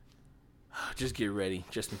 just get ready,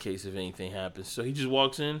 just in case if anything happens. So he just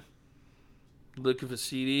walks in, looking for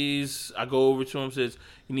CDs. I go over to him, says,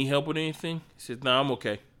 you need help with anything? He says, nah, I'm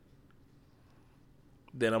okay.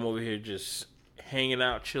 Then I'm over here just hanging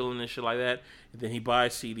out, chilling and shit like that. And then he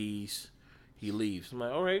buys CDs. He leaves. I'm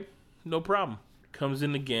like, all right, no problem. Comes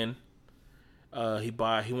in again. He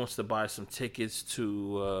wants to buy some tickets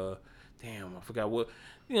to, I forgot what,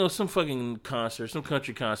 some fucking concert, some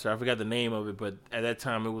country concert. I forgot the name of it, but at that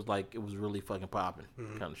time it was really fucking popping,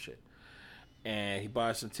 kind of shit. And he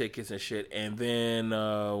buys some tickets and shit. And then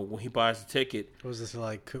when he buys the ticket, what was this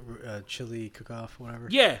like chili cook-off, whatever?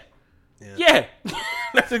 Yeah.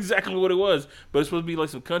 That's exactly what it was. But it's supposed to be like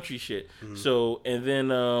some country shit. So and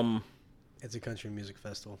then. It's a country music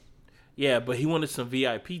festival. Yeah, but he wanted some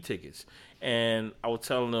VIP tickets. And I was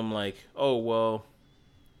telling him, like, oh, well,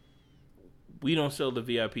 we don't sell the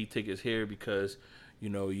VIP tickets here because,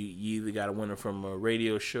 you either got to win them from a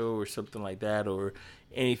radio show or something like that or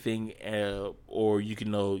anything. Or you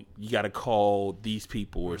got to call these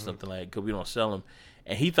people or something like that because we don't sell them.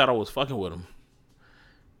 And he thought I was fucking with him.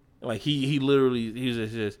 Like, he literally, he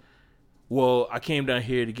just says, well, I came down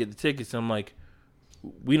here to get the tickets. And I'm like,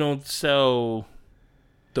 we don't sell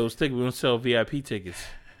those tickets. We don't sell VIP tickets.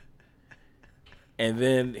 And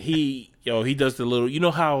then he does the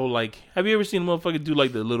little, how, like, have you ever seen a motherfucker do,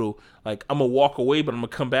 like, the little, like, I'm going to walk away, but I'm going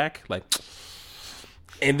to come back? Like,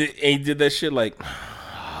 and he did that shit, like,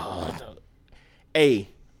 hey,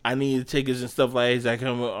 I need the tickets and stuff like that.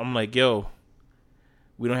 I'm like, yo,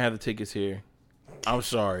 we don't have the tickets here. I'm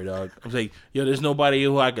sorry, dog. I'm like, yo, there's nobody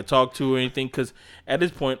who I could talk to or anything, because at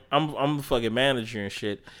this point, I'm the fucking manager and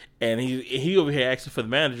shit, and he over here asking for the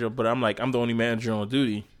manager, but I'm like, I'm the only manager on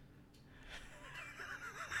duty.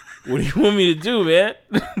 What do you want me to do, man?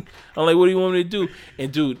 I'm like, what do you want me to do?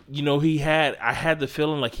 And dude, I had the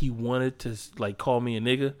feeling like he wanted to like call me a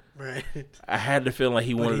nigga. Right. I had the feeling like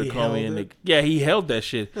he wanted to call me a nigga. Yeah, he held that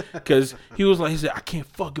shit because he said, I can't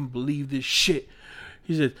fucking believe this shit.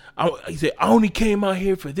 He said, I only came out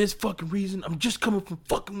here for this fucking reason. I'm just coming from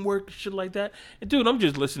fucking work and shit like that. And dude, I'm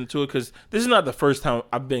just listening to it because this is not the first time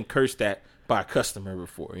I've been cursed at by a customer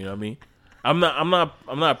before. You know what I mean? I'm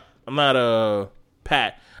not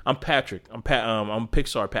Pat. I'm Patrick. I'm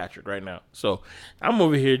Pixar Patrick right now. So I'm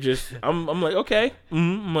over here just I'm like, okay.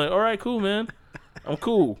 I'm like, all right, cool, man. I'm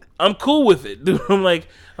cool. I'm cool with it, dude. I'm like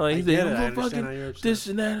he's like, get it. I I'm understand how fucking you're upset. this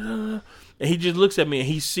and that. And he just looks at me and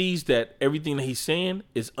he sees that everything that he's saying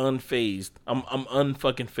is unfazed. I'm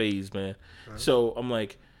unfucking phased, man. Right. So I'm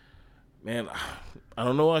like, man, I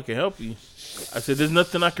don't know how I can help you. I said, there's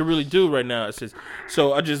nothing I can really do right now. I said,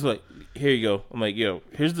 so I just like, here you go. I'm like, yo,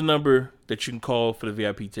 here's the number that you can call for the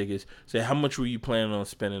VIP tickets. Say, how much were you planning on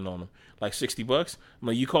spending on them? Like $60? I'm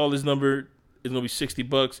like, you call this number, it's gonna be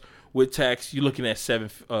 $60 with tax. You're looking at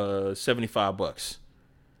 $75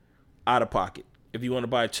 out of pocket. If you want to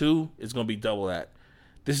buy 2, it's gonna be double that.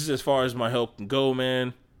 This is as far as my help can go,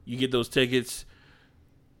 man. You get those tickets.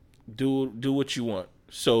 Do what you want.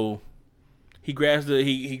 So he grabs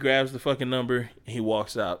the fucking number and he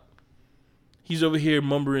walks out. He's over here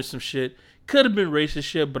mumbling some shit. Could have been racist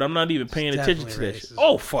shit, but I'm not even paying attention to that shit.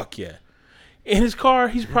 Oh fuck yeah! In his car,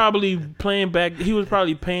 he's probably playing back. He was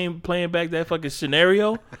probably playing back that fucking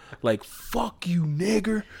scenario, like "fuck you,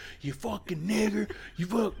 nigger, you fucking nigger, you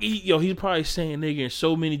fuck." Yo, he's probably saying nigger in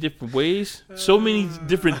so many different ways, so many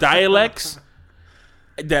different dialects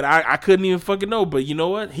that I couldn't even fucking know. But you know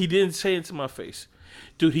what? He didn't say it to my face,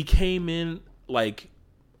 dude. He came in like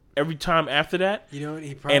every time after that. You know what?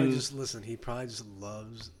 He probably He probably just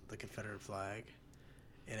loves the Confederate flag,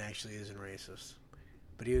 and actually isn't racist.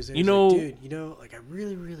 But he was there, like, dude, like I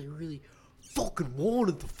really, really, really fucking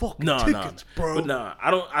wanted the fucking tickets, bro. But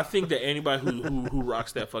I don't. I think that anybody who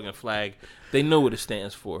rocks that fucking flag, they know what it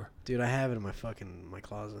stands for. Dude, I have it in my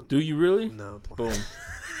closet. Do you really? No. Boom.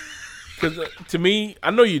 Because to me,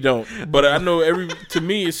 I know you don't, but I know to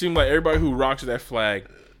me, it seems like everybody who rocks that flag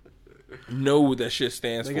know what that shit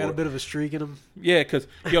stands for. They got a bit of a streak in them. Yeah, because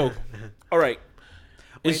all right.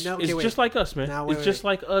 It's just like us, man. It's just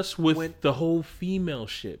like us with the whole female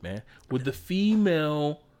shit, man. With the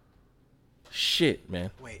female shit,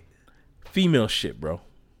 man. Female shit, bro.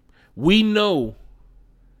 We know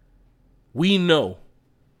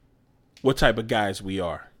what type of guys we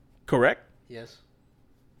are. Correct? Yes.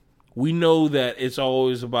 We know that it's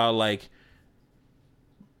always about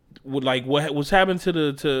what's happened to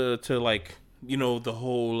the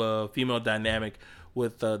whole female dynamic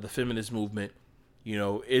with the feminist movement.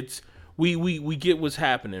 It's we get what's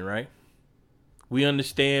happening, right? We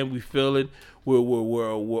understand, we feel it. We're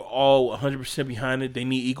all 100% behind it. They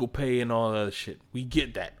need equal pay and all that other shit. We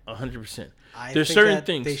get that 100%. There's certain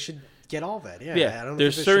things they should get all that. Yeah. Yeah. I don't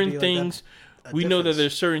there's think certain things we know that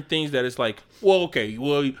there's certain things that it's like, well, okay,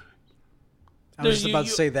 well. I was just about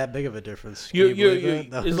to say that big of a difference.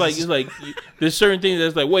 It's like there's certain things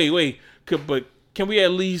that's like, wait, but can we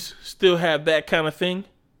at least still have that kind of thing?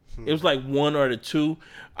 It was like 1 or 2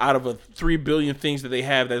 out of 3 billion things that they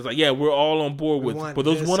have. That's like, yeah, we're all on board with. But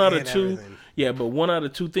those 1 out of 2, everything. Yeah, but 1 out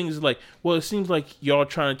of 2 things is like, well, it seems like y'all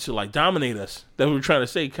trying to like dominate us. That we're trying to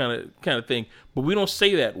say kind of thing. But we don't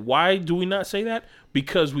say that. Why do we not say that?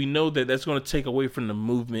 Because we know that that's going to take away from the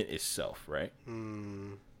movement itself, right?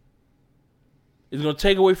 It's going to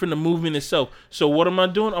take away from the movement itself. So what am I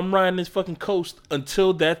doing? I'm riding this fucking coast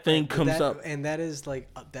until that thing comes up. And that is like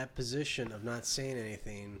that position of not saying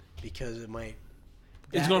anything because it might.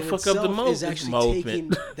 It's going to fuck up the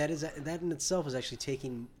movement. That in itself is actually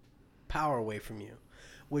taking power away from you,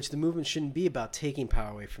 which the movement shouldn't be about taking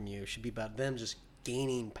power away from you. It should be about them just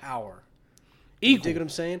gaining power. Equal. You dig what I'm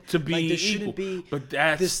saying? To be there equal. Be but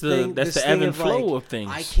that's the ebb and flow of things.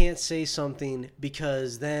 I can't say something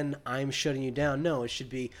because then I'm shutting you down. No, it should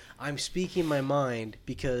be I'm speaking my mind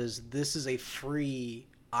because this is a free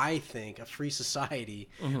society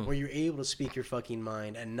where you're able to speak your fucking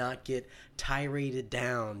mind and not get tiraded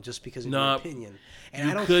down just because of your opinion. And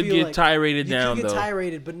I don't could feel get like tiraded down, You could get though.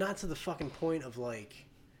 tiraded, but not to the fucking point of like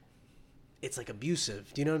it's like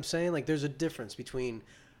abusive. Do you know what I'm saying? Like there's a difference between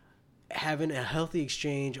having a healthy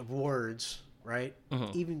exchange of words, right?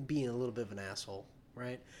 Even being a little bit of an asshole,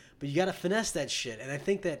 right? But you got to finesse that shit. And I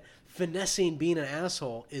think that finessing being an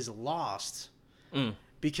asshole is lost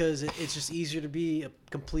because it's just easier to be a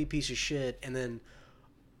complete piece of shit and then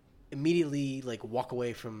immediately like walk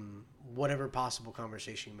away from whatever possible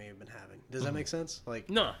conversation you may have been having. Does that make sense? Like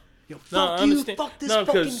no. Yo, fuck you, fuck this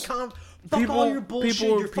fucking fuck all your bullshit,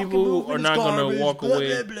 your fucking movement is garbage, going to walk blah,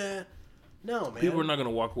 away. blah, blah. No, man. People are not going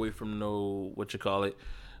to walk away from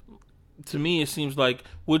to me, it seems like,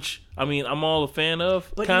 which, I mean, I'm all a fan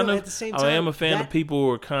of, but kind of. At the same time, I am a fan of people who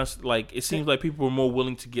are constant, like, it seems like people are more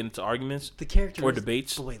willing to get into arguments or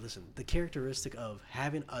debates. But wait, listen, the characteristic of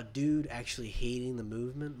having a dude actually hating the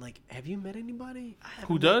movement, like, have you met anybody?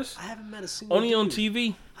 Who does? I haven't met a single Only dude. on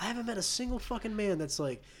TV? I haven't met a single fucking man that's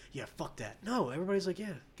like, yeah, fuck that. No, everybody's like,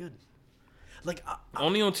 yeah, good. Like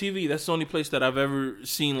only on TV. That's the only place that I've ever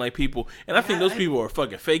seen like people, and I think those people are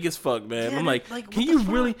fucking fake as fuck, man. Yeah, I'm like, like, can what you the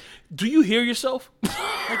fuck? really? Do you hear yourself?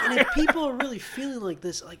 Like, and if people are really feeling like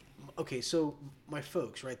this, like, okay, so my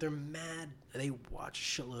folks, right? They're mad. They watch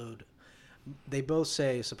a shitload. They both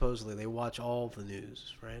say supposedly they watch all the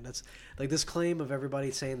news, right? That's like this claim of everybody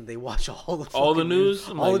saying that they watch all the fucking news.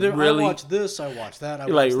 all Like, the different, really? I watch this, I watch that. I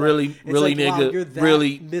You're watch like, that. really, It's really, like, wow, nigga, you're that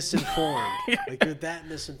really misinformed. Like you're that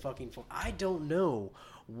misinformed. I don't know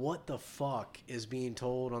what the fuck is being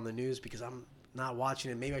told on the news because I'm not watching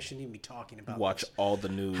it. Maybe I shouldn't even be talking about. Watch this. all the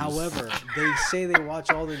news. However, they say they watch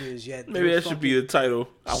all the news. Yet Maybe that should be the title.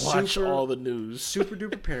 I watch super- all the news. super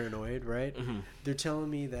duper paranoid, right? Mm-hmm. They're telling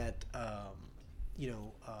me that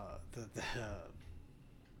the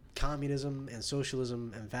communism and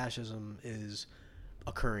socialism and fascism is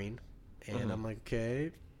occurring, and Mm-hmm. I'm like,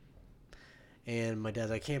 okay. And my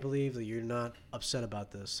dad's like, I can't believe that you're not upset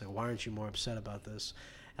about this. Like, why aren't you more upset about this?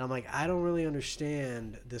 And I'm like, I don't really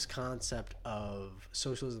understand this concept of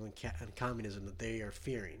socialism and communism that they are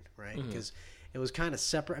fearing, right? Because it was kind of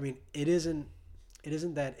separate. I mean, it isn't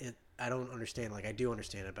that it. I don't understand. Like, I do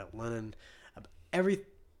understand about Lenin.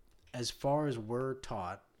 As far as we're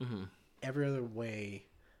taught, every other way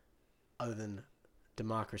other than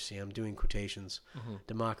democracy, I'm doing quotations,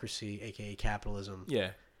 democracy, aka capitalism.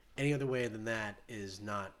 Yeah. Any other way than that is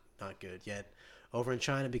not good. Yet over in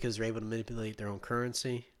China, because they're able to manipulate their own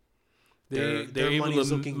currency, They're able money's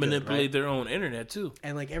to looking good, manipulate right? their own internet too.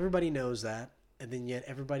 And like everybody knows that, and then yet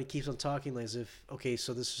everybody keeps on talking as if, okay,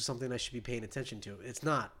 so this is something I should be paying attention to. It's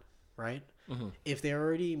not, right? If they're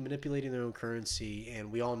already manipulating their own currency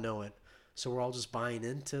and we all know it, so we're all just buying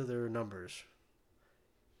into their numbers.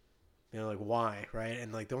 You know, like why, right?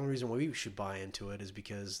 And like the only reason why we should buy into it is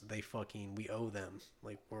because we owe them.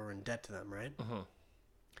 Like we're in debt to them, right?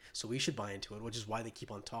 So we should buy into it, which is why they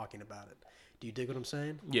keep on talking about it. Do you dig what I'm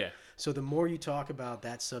saying? Yeah. So the more you talk about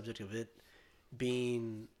that subject of it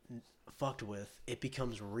being fucked with, it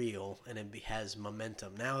becomes real and it has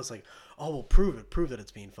momentum. Now it's like, oh, well, prove that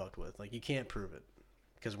it's being fucked with. Like you can't prove it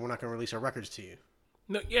because we're not going to release our records to you.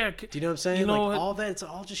 No, yeah. Do you know what I'm saying? You know like what? all that, it's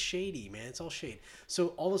all just shady, man. It's all shade. So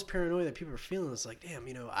all this paranoia that people are feeling, it's like, damn,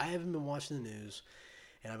 I haven't been watching the news,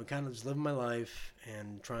 and I've been kind of just living my life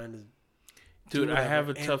and trying to. Dude, I have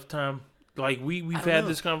a And tough time. Like we've don't had know.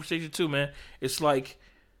 this conversation too, man. It's like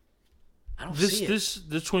I don't this see it. this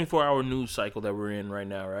 24-hour news cycle that we're in right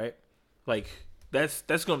now, right? Like that's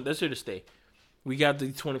here to stay. We got the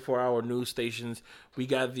 24-hour news stations. We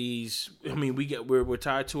got these. I mean, we're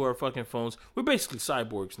tied to our fucking phones. We're basically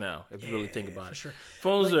cyborgs now, if you really think about for it. sure.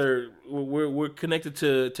 Phones we're connected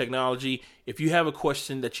to technology. If you have a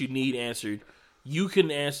question that you need answered, you can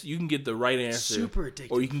get the right answer. Super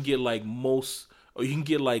addictive. Or you can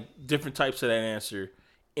get different types of that answer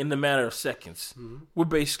in the matter of seconds. We're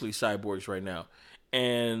basically cyborgs right now,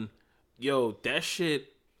 and that shit.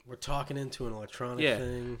 We're talking into an electronic Yeah.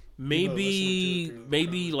 thing. Maybe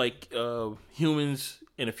People are humans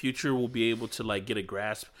in the future will be able to like get a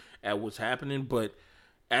grasp at what's happening, but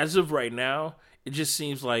as of right now, it just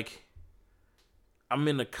seems like I'm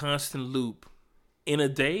in a constant loop. In a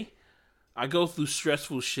day, I go through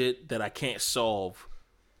stressful shit that I can't solve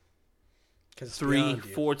 'Cause it's 3, beyond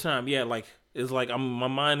you. 4 times. Yeah, like it's like my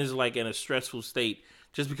mind is like in a stressful state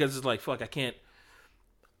just because it's like fuck, I can't.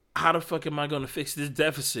 How the fuck am I going to fix this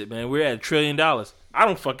deficit, man? We're at $1 trillion. I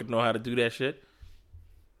don't fucking know how to do that shit.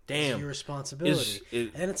 Damn. It's your responsibility.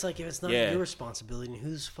 It- and it's like, if it's not Yeah. your responsibility,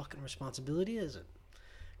 whose fucking responsibility is it?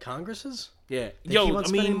 Congress's? Yeah, They keep on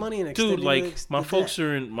spending money and dude, extending like the my debt. folks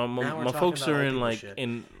are in Now we're my talking folks about are old in people like shit.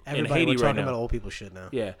 in Everybody, Haiti we're talking right now. about old people shit now.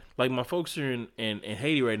 Yeah, like my folks are in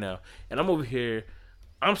Haiti right now, and I'm over here.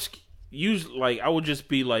 I'm usually like I would just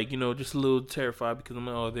be like just a little terrified because I'm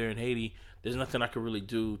like, oh, they're in Haiti. There's nothing I could really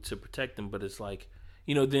do to protect them, but it's like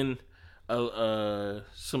then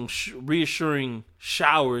some reassuring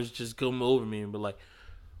showers just come over me and be like,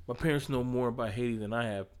 my parents know more about Haiti than I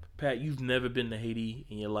have. Pat, you've never been to Haiti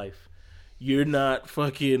in your life. You're not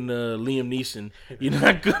fucking Liam Neeson. You're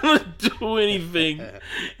not gonna do anything.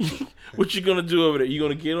 What you gonna do over there? You're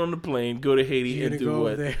gonna get on the plane, go to Haiti, You're and going to do go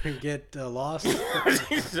what? over there and get lost?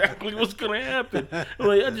 That's exactly what's gonna happen. I'm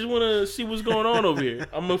like, I just want to see what's going on over here.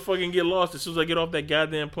 I'm gonna fucking get lost as soon as I get off that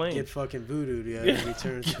goddamn plane. Get fucking voodooed, yeah. And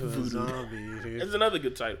return into a voodooed. zombie, dude. That's another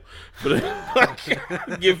good title. But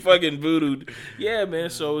get fucking voodooed. Yeah, man.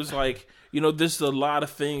 So it's like there's a lot of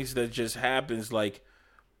things that just happens. Like,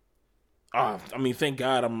 I mean, thank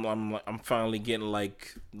God I'm finally getting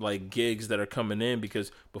like gigs that are coming in, because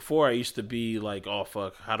before I used to be like, oh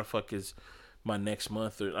fuck, how the fuck is my next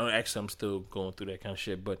month? Or actually, I'm still going through that kind of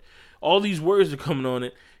shit. But all these words are coming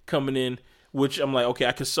in. which I'm like, okay,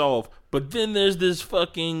 I could solve. But then there's this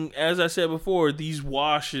fucking, as I said before, these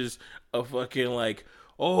washes of fucking like,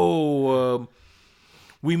 we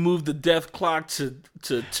moved the death clock to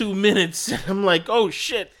 2 minutes. And I'm like, oh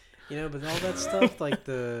shit. You know, but all that stuff like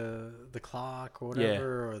the clock or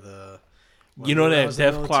whatever, or the. You know that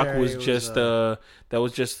death clock was just that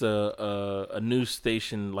was just a news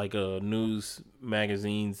station, like a news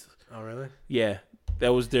magazines. Oh really? Yeah,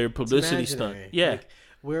 that was their publicity stunt. Yeah, like,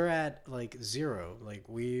 we're at like zero. Like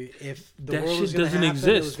if the that world shit was gonna doesn't happen,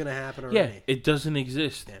 exist. it was gonna happen already. Yeah, it doesn't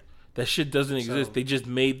exist. Yeah. That shit doesn't exist. They just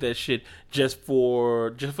made that shit just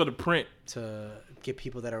for the print. To get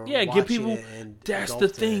people that are get people. And that's the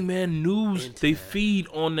thing, man. News they that. feed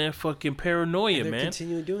on that fucking paranoia, and they're man.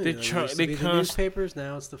 Continually doing they it. They the newspapers.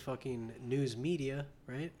 Now it's the fucking news media,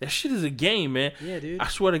 right? That shit is a game, man. Yeah, dude. I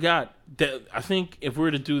swear to God, that I think if we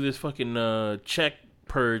were to do this fucking check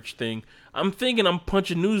purge thing, I'm thinking I'm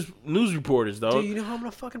punching news reporters, dog. Dude, you know how I'm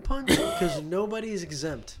gonna fucking punch? Because nobody's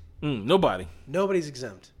exempt. Nobody. Nobody's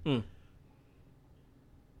exempt.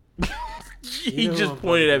 He just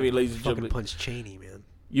pointed at me, ladies and gentlemen. Punch Cheney, man.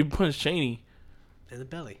 You punched Cheney in the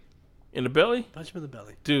belly. In the belly? Punch him in the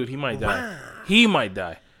belly, dude. He might die. He might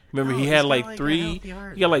die. Remember, he had like 3.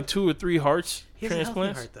 He got like 2 or 3 hearts transplants. He has a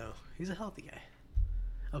healthy heart, though. He's a healthy guy.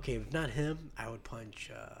 Okay, if not him, I would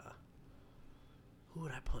punch. Who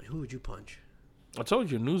would I punch? Who would you punch? I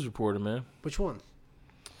told you, a news reporter, man. Which one?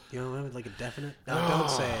 You don't have like a definite? No, don't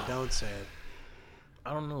say it. Don't say it.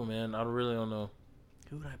 I don't know, man. I really don't know.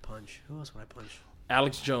 Who would I punch? Who else would I punch?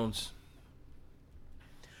 Alex Jones.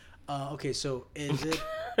 Okay, so is it?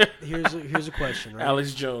 here's a question, right?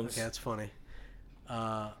 Alex Jones. Okay, that's funny.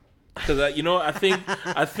 Because I think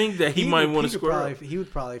that he might want to square up. He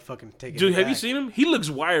would probably fucking take it. Dude, have you seen him? He looks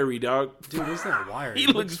wiry, dog. Dude, he's not wiry. He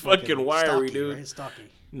looks fucking wiry, stocky, dude. Right? Stocky.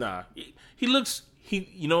 Nah, he looks.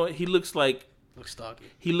 You know what? He looks like. Looks stocky.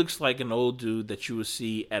 He looks like an old dude that you would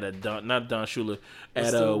see at a not Don Shula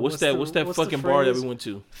at what's that fucking bar that we went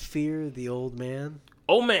to? Fear the old man.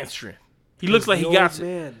 Old man strength. He looks like he got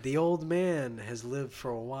it. The old man has lived for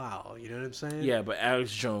a while. You know what I'm saying? Yeah, but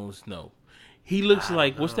Alex Jones, no. He looks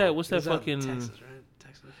like what's that fucking Texas, right?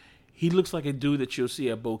 Texas. He looks like a dude that you'll see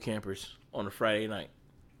at Bo Campers on a Friday night.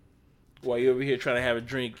 While you're over here trying to have a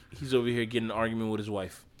drink, he's over here getting an argument with his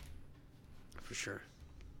wife. For sure.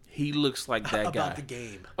 He looks like that guy. About the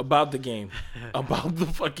game. About the game. About the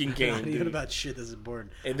fucking game, Not dude. even about shit that's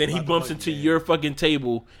important. And then he bumps into your fucking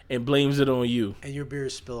table and blames it on you. And your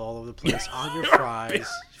beers spill all over the place on your fries.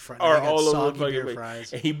 Or all over the fucking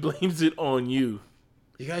fries. And he blames it on you.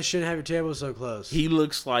 You guys shouldn't have your table so close. He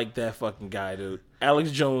looks like that fucking guy, dude.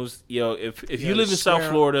 Alex Jones, if you live in South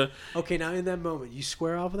Florida. Okay, now in that moment, you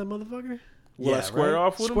square off with that motherfucker? Will I square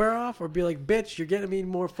off with him? Square off or be like, bitch, you're getting me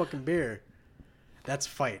more fucking beer. That's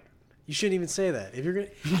fight. You shouldn't even say that. If you're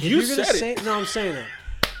gonna say it. No, I'm saying that.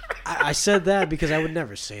 I said that because I would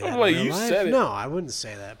never say that. Like you said it. No, I wouldn't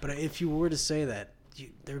say that. But if you were to say that,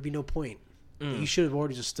 there would be no point. You should have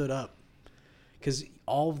already just stood up. Because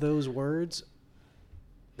all of those words,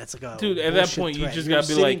 that's like a dude. At that point, threat. you just gotta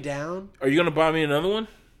be like, down. "Are you gonna buy me another one?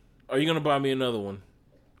 Are you gonna buy me another one?"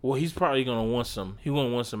 Well, he's probably gonna want some. He gonna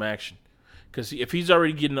want some action. Because if he's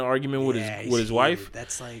already getting an argument with his wife,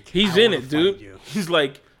 that's like he's in it, dude. He's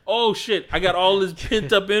like, oh shit, I got all this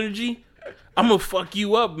pent up energy. I'm gonna fuck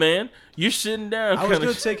you up, man. You're sitting down. I was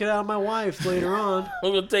gonna take it out on my wife later on.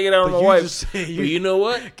 I'm gonna take it out on my wife. But you know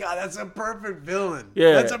what? God, that's a perfect villain.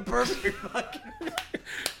 Yeah, that's a perfect fucking.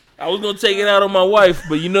 I was gonna take it out on my wife,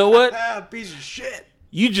 but you know what? Piece of shit.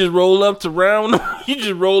 You just roll up to round. You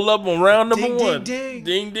just roll up on round number 1. Ding,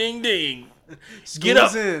 ding, ding, ding. Get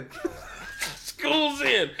up. In. School's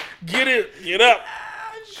in. Get it. Get up.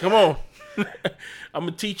 Come on. I'm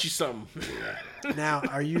gonna teach you something. Now,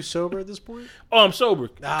 are you sober at this point? Oh, I'm sober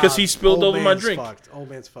because he spilled over my drink. Old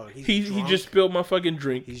man's fucked. He just spilled my fucking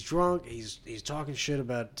drink. He's drunk. He's talking shit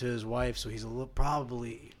to his wife, so he's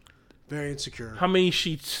probably very insecure. How many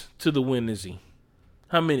sheets to the wind is he?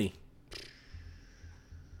 How many?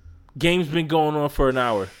 Game's been going on for an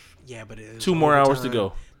hour. Yeah, but 2 more hours to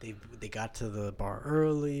go. They got to the bar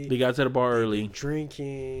early.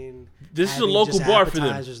 Drinking. This is a local bar for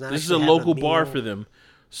them. This is a local bar for them.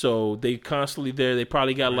 So they constantly there. They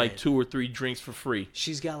probably got like 2 or 3 drinks for free.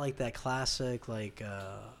 She's got like that classic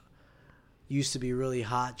used to be really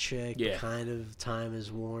hot chick. Yeah. But kind of time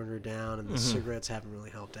has worn her down, and the cigarettes haven't really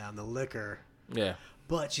helped out. And the liquor. Yeah.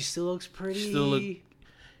 But she still looks pretty. Still look.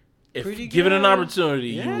 If pretty given good. an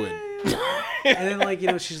opportunity, yeah, you would. And then, like, you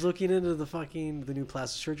know, she's looking into the new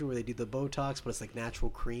plastic surgery where they do the Botox, but it's like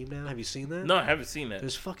natural cream now. Have you seen that? No, I haven't seen that.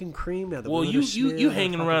 There's fucking cream now. Well, you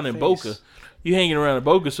hanging around in Boca. You hanging around in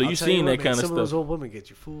Boca, so you seen that kind of stuff. Some of those old women get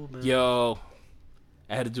you fooled, man. Yo,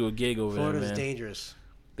 I had to do a gig over there, man. Florida's dangerous.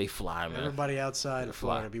 They fly, man. Everybody outside of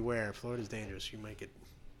Florida, beware. Florida's dangerous. You might get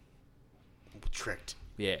tricked.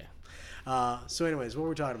 Yeah. So, anyways, what were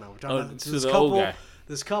we talking about? We're talking about this couple. Old guy.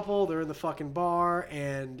 This couple, they're in the fucking bar,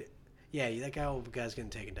 and yeah, that guy's getting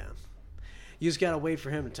taken down. You just gotta wait for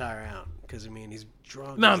him to tire out because I mean he's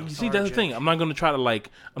drunk. No, you see that's the thing. I'm not gonna try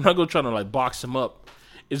to box him up.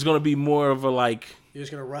 It's gonna be more of a like. You're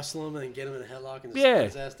just gonna wrestle him and get him in a headlock and put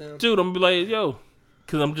his ass down. Dude, I'm gonna be like, yo,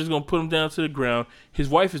 because I'm just gonna put him down to the ground. His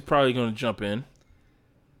wife is probably gonna jump in.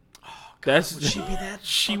 Oh, God, would she be that?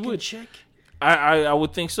 She would. Chick? I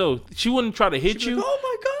would think so. She wouldn't try to hit you. Like, oh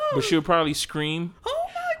my God! But she would probably scream. Oh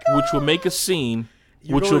my God! Which will make a scene.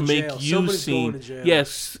 Which will make you seem.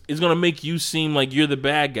 Yes, it's gonna make you seem like you're the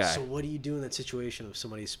bad guy. So what do you do in that situation if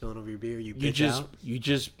somebody's spilling over your beer? You just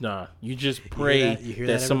pray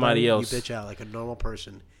that somebody else. You bitch out like a normal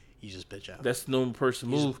person. You just bitch out. That's the normal person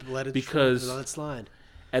move. Let it slide.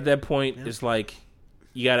 At that point, it's like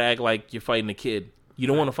you gotta act like you're fighting a kid. You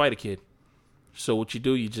don't want to fight a kid. So what you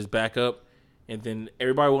do, you just back up, and then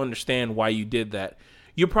everybody will understand why you did that.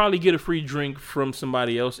 You'll probably get a free drink from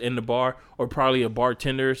somebody else in the bar, or probably a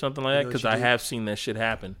bartender or something like that, because I have seen that shit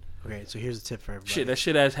happen. Okay, so here's a tip for everybody. That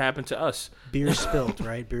shit has happened to us. Beer spilled,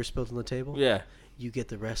 right? Beer spilled on the table? Yeah. You get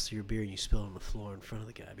the rest of your beer and you spill it on the floor in front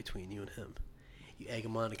of the guy between you and him. You egg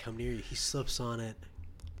him on to come near you. He slips on it.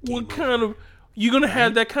 What kind of... You're going to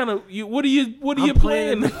have that kind of... What are you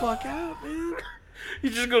playing? The fuck out, man.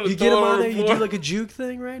 You're just going to get him on there, you do like a juke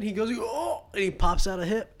thing, right? He goes, oh, and he pops out a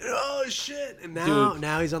hip. Oh, shit. And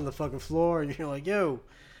now he's on the fucking floor, and you're like, yo,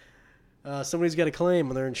 somebody's got a claim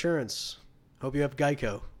on their insurance. Hope you have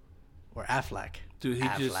Geico. Or Aflac. Dude,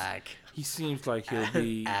 he seems like he'll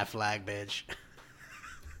be... Aflac, bitch.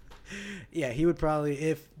 Yeah, he would probably,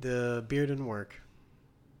 if the beer didn't work,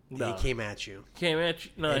 he came at you.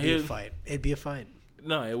 No, it'd be a fight. It'd be a fight.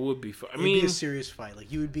 No, it would be fun. It'd be a serious fight.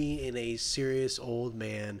 Like, you would be in a serious old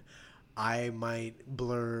man. I might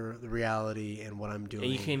blur the reality and what I'm doing.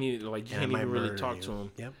 And you can't even really talk to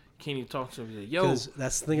him. Yep. Can't even talk to him. Like, yo, because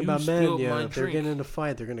that's the thing about men. Yeah, if they're getting into a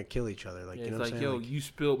fight, they're gonna kill each other. Like, you know what I'm saying? Yo, you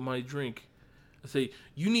spilled my drink. I say,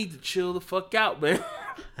 you need to chill the fuck out, man.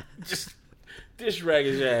 Just dish rag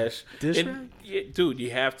his ass. Dish rag? Yeah, dude, you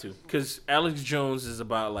have to, because Alex Jones is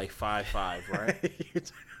about like 5'5", right?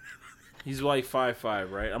 He's like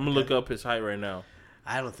 5'5", right? I'm gonna look up his height right now.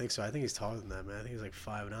 I don't think so. I think he's taller than that, man. I think he's like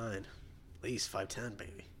 5'9", at least 5'10",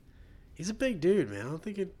 baby. He's a big dude, man. I don't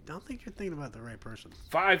think you're thinking about the right person.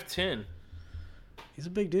 5'10". He's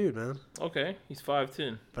a big dude, man. Okay, he's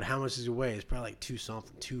 5'10". But how much does he weigh? It's probably like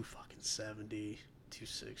 270,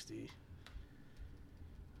 260.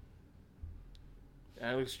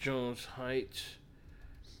 Alex Jones height.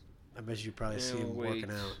 I bet you probably see him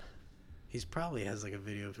working out. He's probably has like a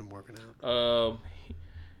video of him working out.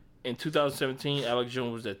 In 2017, Alex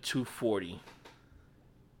Jones was at 240.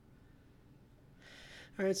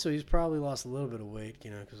 All right, so he's probably lost a little bit of weight,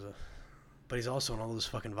 you know, but he's also on all those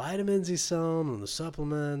fucking vitamins he's selling, and the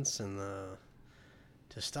supplements, and the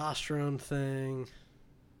testosterone thing.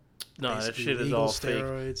 No, that shit is all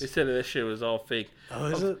steroids. Fake. They said that shit was all fake. Oh,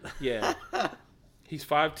 is it? Yeah. He's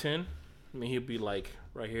 5'10". I mean, he'll be like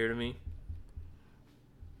right here to me.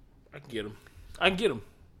 I can get him.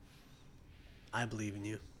 I believe in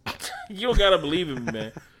you. You don't gotta believe in me,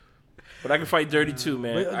 man. But I can fight dirty too,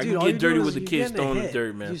 man. I can get dirty with the kids throwing the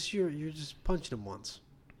dirt, man. You're just punching him once.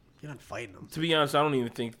 You're not fighting him. To be honest, I don't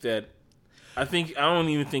even think that. I don't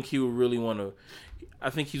even think he would really want to. I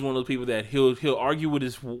think he's one of those people that he'll argue with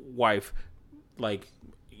his wife, like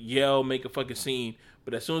yell, make a fucking scene.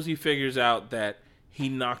 But as soon as he figures out that he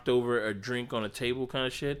knocked over a drink on a table, kind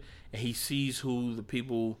of shit, and he sees who the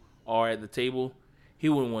people are at the table, he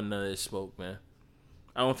wouldn't want none of this smoke, man.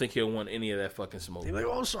 I don't think he'll want any of that fucking smoke. He's like,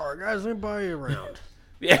 oh, sorry, guys, let me buy you around.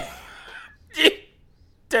 Yeah.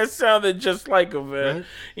 That sounded just like him, man. Right?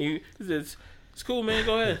 He says, it's cool, man,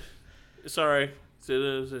 go ahead. It's all right.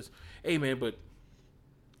 He says, hey, man, but...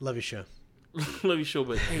 Love your show. Love your show,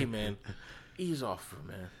 but hey, man, ease off,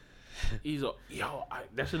 man. Ease off. Yo,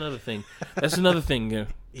 that's another thing. Yeah.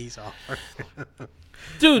 Ease off.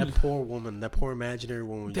 Dude. That poor woman, that poor imaginary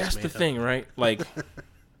woman. That's the thing, right? Like,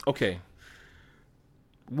 okay.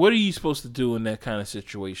 What are you supposed to do in that kind of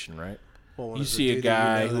situation, right? Well, you see a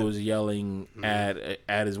guy who is yelling at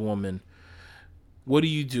his woman. What do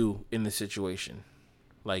you do in the situation?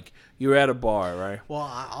 Like, you're at a bar, right? Well,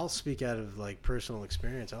 I'll speak out of like personal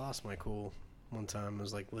experience. I lost my cool one time. I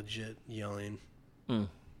was like legit yelling, and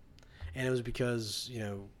it was because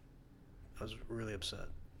I was really upset.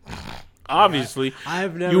 Obviously,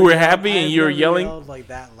 I've never. You were happy and you were yelling yelled like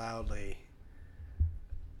that loudly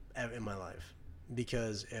in my life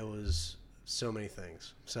because it was so many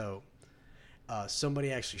things. So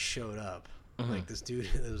somebody actually showed up. Like this dude,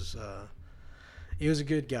 he was a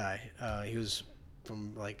good guy. He was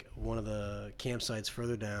from like one of the campsites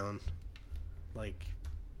further down, like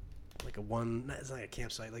a one. It's not a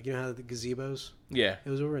campsite. Like, you know how the gazebos? Yeah. It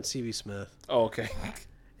was over at CB Smith. Oh, okay.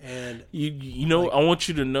 And you know, like, I want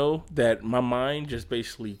you to know that my mind just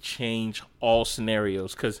basically changed all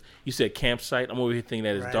scenarios because you said campsite. I'm over here thinking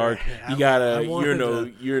that it's dark. Right. You got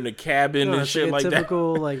you're in a cabin and shit like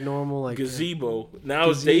typical, that. like normal, like gazebo. Now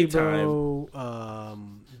it's daytime.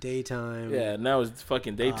 Daytime. Yeah, now it's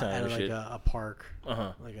fucking daytime. At shit. like a park,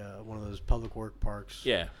 like one of those public work parks.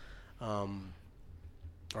 Yeah.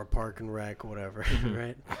 Or park and rec, whatever.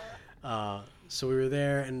 Right. So we were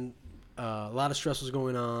there, and a lot of stress was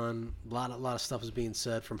going on. A lot of stuff was being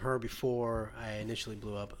said from her before I initially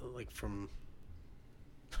blew up, like from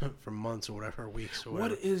months or whatever, weeks or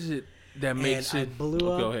whatever. What is it that makes and it? I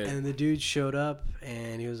blew up, go ahead. and the dude showed up,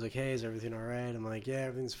 and he was like, "Hey, is everything all right?" I'm like, "Yeah,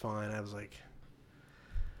 everything's fine." I was like,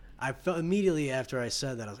 I felt immediately after I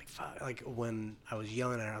said that, I was like, "Fuck!" Like when I was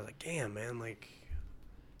yelling at her, I was like, "Damn, man! Like,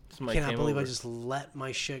 I cannot believe I just let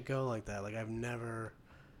my shit go like that. Like, I'm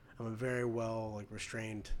a very well like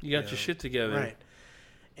restrained. You got your shit together, right?"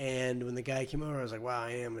 And when the guy came over, I was like, "Wow,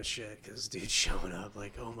 I am a shit," because this dude's showing up.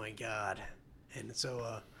 Like, oh my god! And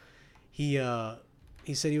so he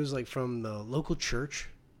said he was like from the local church.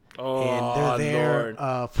 Oh, and they're there,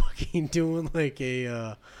 Lord. fucking doing like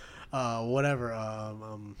a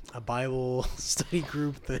a Bible study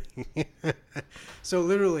group thing. So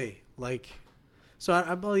literally, like, so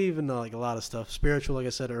I believe in like a lot of stuff, spiritual, like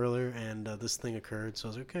I said earlier, and this thing occurred. So I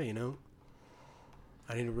was like, okay,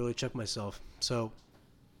 I need to really check myself. So,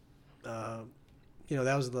 that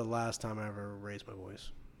was the last time I ever raised my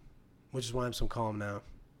voice, which is why I'm so calm now.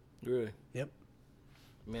 Really? Yep.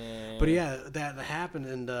 Man. But yeah, that happened,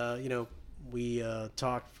 and we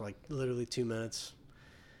talked for like literally 2 minutes,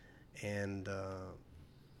 and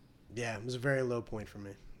it was a very low point for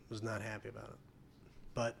me. Was not happy about it,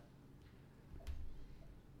 but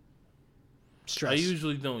stress. I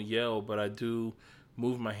usually don't yell, but I do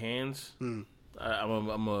move my hands. I'm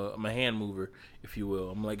a hand mover, if you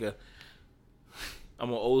will. I'm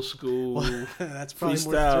an old school. Well, that's probably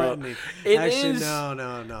freestyle. more threatening. It Actually, is.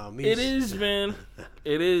 No. It is, man.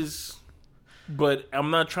 It is. But I'm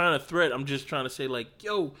not trying to threat. I'm just trying to say, like,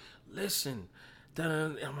 yo, listen.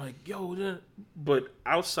 I'm like, yo. But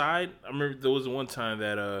outside, I remember there was one time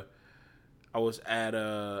that I was at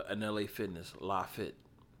an LA Fitness, La Fit,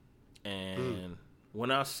 and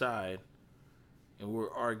went outside, and we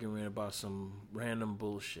were arguing about some random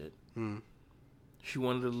bullshit. She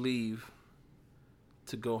wanted to leave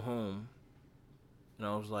to go home, and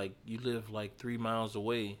I was like, you live like 3 miles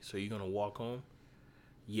away, so you're gonna walk home?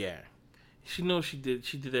 Yeah. She knows she did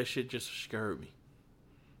that shit just so she could hurt me.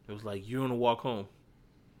 It was like, you're gonna walk home.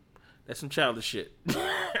 That's some childish shit.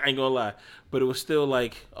 I ain't gonna lie. But it was still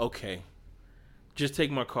like, okay, just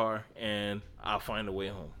take my car and I'll find a way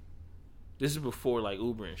home. This is before like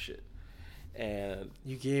Uber and shit. And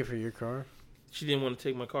You gave her your car? she didn't want to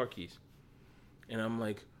take my car keys. And I'm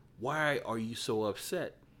like, why are you so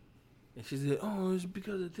upset? And she said, oh, it's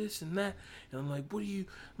because of this and that. And I'm like,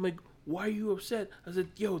 why are you upset? I said,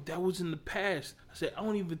 yo, that was in the past. I said, I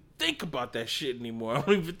don't even think about that shit anymore.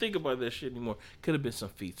 Could have been some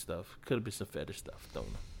feet stuff. Could have been some fetish stuff.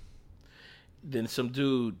 Don't know. Then some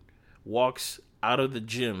dude walks out of the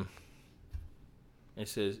gym and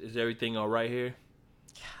says, is everything all right here?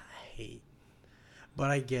 I hate.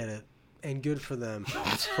 But I get it. And good for them.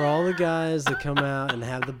 For all the guys that come out and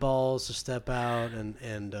have the balls to step out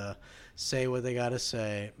and say what they got to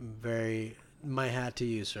say, my hat to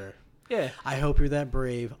you, sir. Yeah. I hope you're that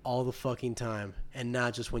brave all the fucking time, and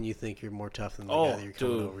not just when you think you're more tough than the guy that you're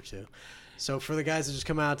coming over to. So for the guys that just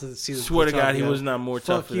come out to see the swear to God, he was not more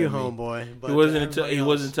tough than me. Fuck you, homeboy. But he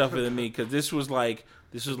wasn't tougher than me because this was like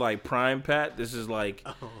prime Pat. This is like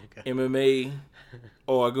MMA.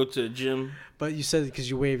 Oh, I go to the gym. But you said because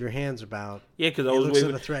you wave your hands about. Yeah, because I was waving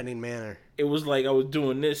in a threatening manner. It was like I was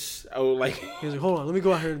doing this. I was like, he was like, hold on, let me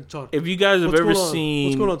go out here and talk. If you guys have ever seen,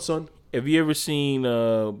 what's going on, son? Have you ever seen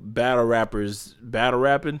battle rappers battle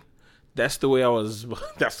rapping? That's the way I was.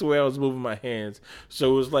 That's the way I was moving my hands.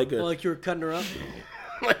 So it was like like you were cutting her up.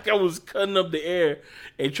 like I was cutting up the air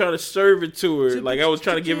and trying to serve it to her. Like I was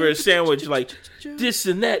trying to give her a sandwich, like this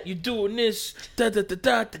and that. You doing this, da da da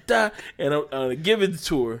da da da, and I'm giving it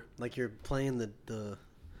to her. Like you're playing the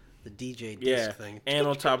DJ disc thing. And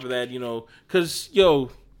on top of that, because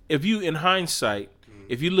if you in hindsight,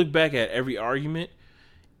 if you look back at every argument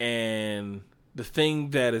and the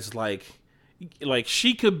thing that is like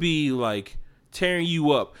she could be like tearing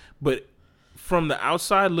you up, but from the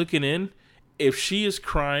outside looking in, if she is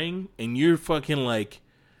crying and you're fucking like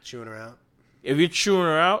chewing her out, if you're chewing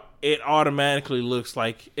her out, it automatically looks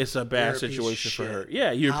like it's a bad situation for her.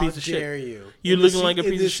 Yeah, you're a piece of shit. How dare you? You're looking like a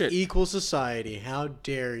piece of shit. In this equal society, how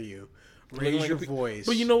dare you raise your voice?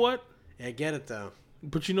 But you know what? Yeah, I get it though.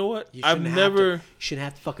 But you know what? You shouldn't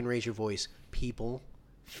have to fucking raise your voice, people.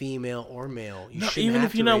 Female or male, even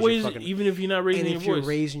if you're not raising your voice. And if you're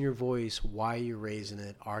raising your voice, why are you raising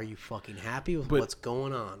it? Are you fucking happy with what's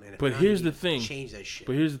going on? And but here's the thing. Change that shit.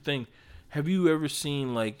 But here's the thing. Have you ever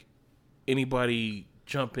seen like anybody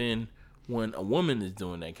jump in when a woman is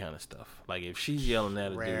doing that kind of stuff? Like if she's yelling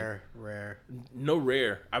at a rare. No,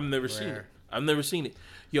 rare. I've never seen it. I've never seen it.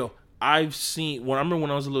 Yo, I've seen. I remember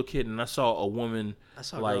when I was a little kid and I saw a woman. I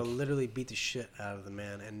saw a girl literally beat the shit out of the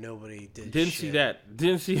man, and nobody didn't see that.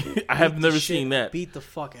 I have never seen that. Beat the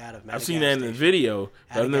fuck out of him. I've seen that in the video,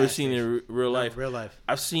 but I've never seen it in real life. Real life.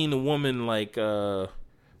 I've seen a woman like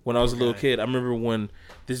when I was a little kid. I remember when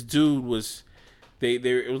this dude was.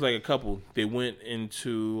 It was like a couple. They went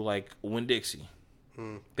into like Winn-Dixie.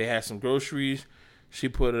 They had some groceries. She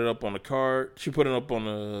put it up on the cart. She put it up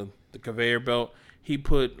on the conveyor belt. He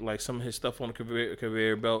put like some of his stuff on the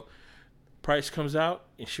conveyor belt. Price comes out,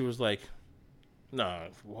 and she was like, "Nah,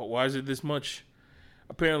 why is it this much?"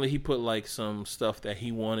 Apparently, he put like some stuff that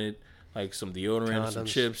he wanted, like some deodorant, some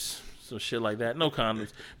chips, some shit like that. No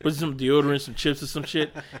condoms, but some deodorant, some chips, or some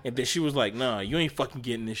shit. And then she was like, "Nah, you ain't fucking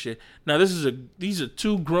getting this shit." Now these are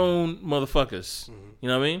two grown motherfuckers. Mm-hmm. You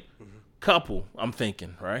know what I mean? Mm-hmm. Couple, I'm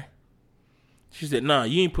thinking, right? She said, "Nah,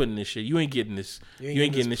 you ain't putting this shit. You ain't getting this. You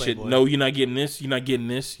ain't getting this shit. No, you're not getting this. You're not getting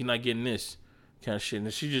this. You're not getting this." Kind of shit.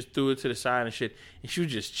 And she just threw it to the side and shit. And she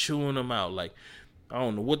was just chewing them out. Like, I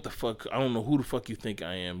don't know what the fuck. I don't know who the fuck you think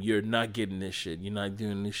I am. You're not getting this shit. You're not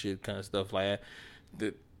doing this shit. Kind of stuff like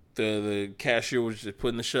that. The cashier was just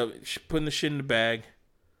putting the shit in the bag.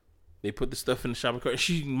 They put the stuff in the shopping cart. And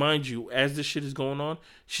she, mind you, as this shit is going on,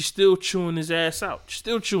 she's still chewing his ass out.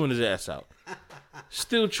 Still chewing his ass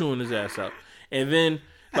out. And then,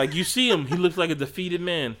 like, you see him. He looks like a defeated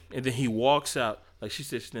man. And then he walks out. Like, she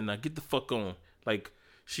said, "Now get the fuck on." Like,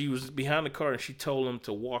 she was behind the car and she told him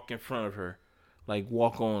to walk in front of her. Like,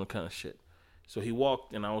 walk on kind of shit. So he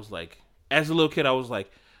walked and I was like, as a little kid, I was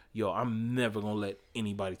like, yo, I'm never going to let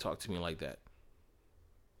anybody talk to me like that.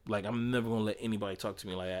 Like, I'm never going to let anybody talk to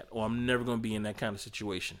me like that. Or I'm never going to be in that kind of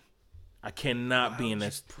situation. I cannot be in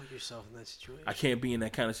that. Put yourself in that situation. I can't be in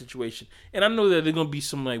that kind of situation. And I know that there are going to be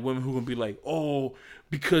some like women who are going to be like, oh,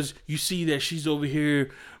 because you see that she's over here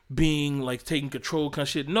being like taking control kind of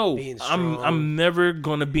shit. No, I'm never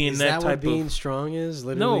gonna be in that type of. Is that what being strong is?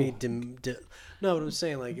 Literally, no. What I'm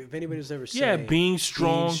saying, like, if anybody's ever said, being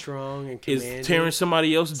strong and is tearing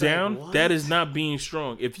somebody else down. Like, that is not being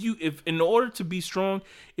strong. If in order to be strong,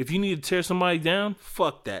 if you need to tear somebody down,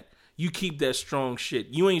 fuck that. You keep that strong shit.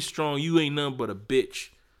 You ain't strong. You ain't nothing but a bitch.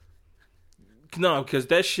 No, because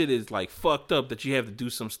that shit is like fucked up that you have to do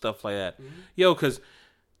some stuff like that. Mm-hmm. Yo, because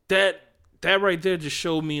that right there just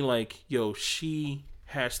showed me like, yo, she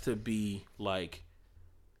has to be like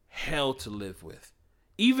hell to live with.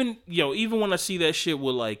 Even when I see that shit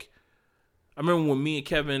with like, I remember when me and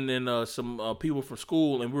Kevin and some people from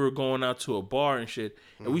school and we were going out to a bar and shit,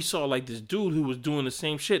 and we saw like this dude who was doing the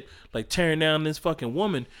same shit, like tearing down this fucking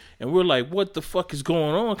woman, and we're like, what the fuck is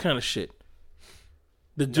going on kind of shit.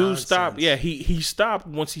 The dude stopped. Yeah, he stopped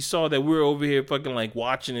once he saw that we were over here fucking like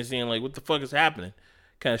watching and saying like, what the fuck is happening?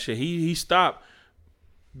 Kind of shit. He stopped,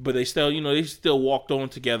 but they still walked on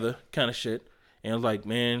together, kind of shit. And I was like,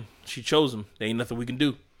 man, she chose him. There ain't nothing we can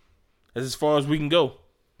do. That's as far as we can go.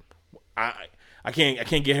 I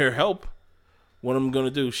can't get her help. What I'm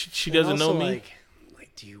gonna do? She doesn't know me. Like,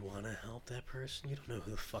 do you want to help that person? You don't know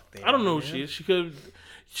who the fuck they are. I don't know who she is.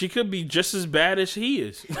 She could be just as bad as he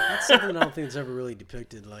is. That's something I don't think it's ever really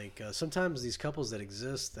depicted. Like, sometimes these couples that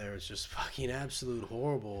exist, they're just fucking absolute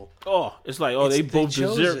horrible. Oh, it's like, they both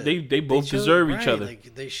deserve. They both deserve each other.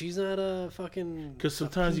 Like, she's not a fucking. Because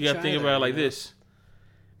sometimes you gotta think about it like this.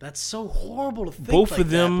 That's so horrible to think. Both like of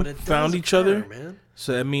them that, found each other, man.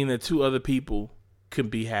 So that means that two other people could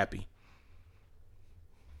be happy.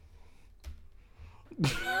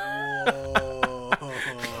 Whoa.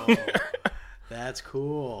 That's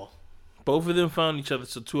cool. Both of them found each other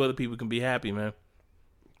so two other people can be happy, man.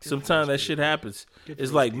 Sometimes that shit happens.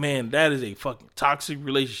 It's like, man, that is a fucking toxic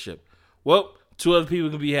relationship. Well, two other people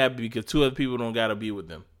can be happy because two other people don't gotta be with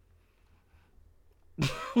them.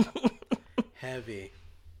 Heavy.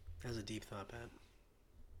 That's a deep thought, Pat.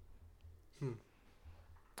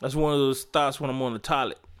 That's one of those thoughts when I'm on the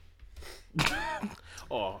toilet.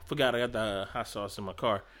 Oh, I forgot I got the hot sauce in my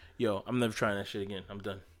car. Yo, I'm never trying that shit again. I'm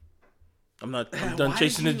done. I'm done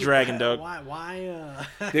chasing this dragon, dog. Why?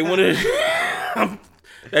 They wanted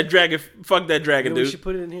that dragon. Fuck that dragon, dude. We should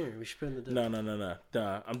put it in here. We should put it in the dip.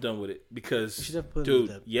 No. I'm done with it because, We should have put it in the dude,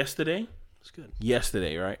 dip. yesterday, It's good.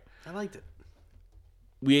 yesterday, right? I liked it.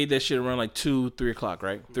 We ate that shit around like 2, 3 o'clock,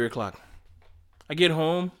 right? 3 o'clock. I get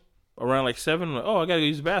home around like 7. I'm like, oh, I gotta go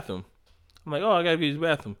use the bathroom. I'm like, oh, I gotta go use the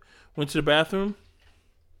bathroom. Went to the bathroom.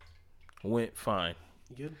 Went fine.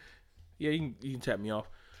 You good? Yeah, you can tap me off.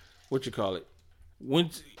 What you call it?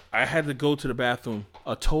 I had to go to the bathroom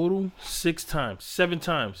a total 6 times, 7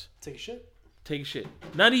 times. Take a shit? Take a shit.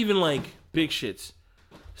 Not even like big shits.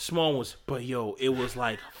 Small ones. But yo, it was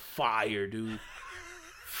like fire, dude.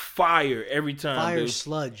 Fire every time, Fire dude.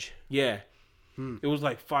 sludge. Yeah. It was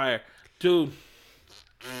like fire. Dude.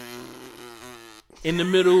 In the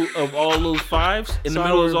middle of all those fives, in the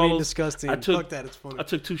middle of all those, disgusting. Fuck that, it's funny. I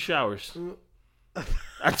took 2 showers.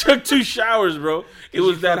 I took 2 showers, bro. It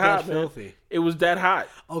was that hot, man. Filthy. It was that hot.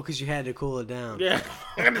 Oh, because you had to cool it down. Yeah,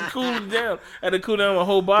 I had to cool it down. I had to cool down my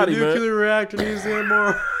whole body, the man. nuclear reactor needs to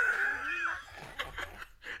more.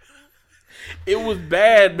 It was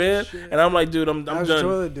bad, man. And I'm like, dude, I'm How's done. the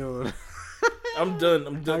toilet doing? I'm done.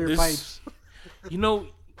 I'm How done. are your This, pipes? you know,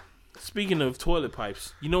 speaking of toilet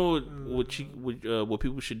pipes, you know what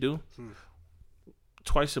people should do?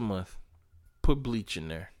 Twice a month, put bleach in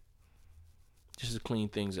there, just to clean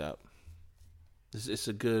things out. It's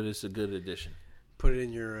a good addition. Put it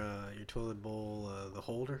in your toilet bowl, the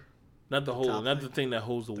holder. Not the hole, top not thing? the thing that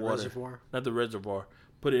holds the water. Reservoir. Not the reservoir.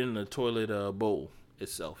 Put it in the toilet bowl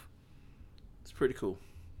itself. It's pretty cool.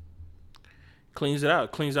 Cleans it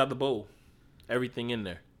out. Cleans out the bowl. Everything in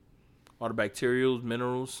there. All the bacterials,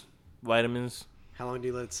 minerals, vitamins. How long do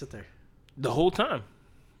you let it sit there? The whole time.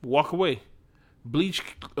 Walk away. Bleach.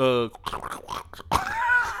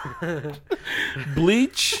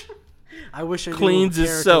 Bleach. I wish I knew Cleans what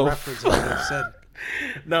character itself. reference I would have said.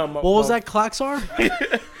 No, What was that, Klaxar?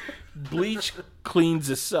 Bleach cleans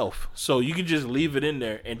itself. So you can just leave it in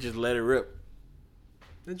there and just let it rip.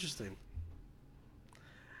 Interesting.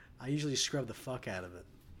 I usually scrub the fuck out of it.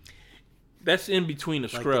 That's in between the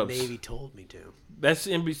Like scrubs. the Navy told me to. That's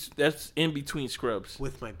in between scrubs.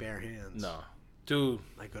 With my bare hands. No, dude.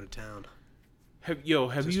 I go to town. Have you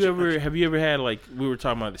ever had, like, we were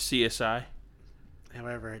talking about the CSI? Have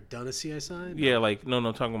I ever done a CSI? No. Yeah, like no,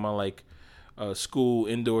 talking about like school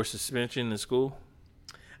indoor suspension in school.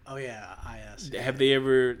 Oh yeah, IS. Have they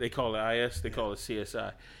ever? They call it IS. They call it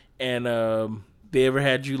CSI. And they ever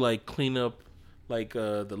had you like clean up like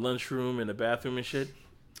the lunchroom and the bathroom and shit?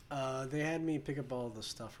 They had me pick up all the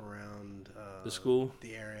stuff around The school?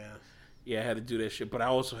 the area. Yeah, I had to do that shit. But I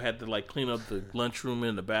also had to like clean up the lunchroom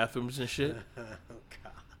and the bathrooms and shit. Oh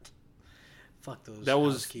God, fuck those. That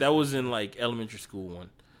was housekeepers. in like elementary school one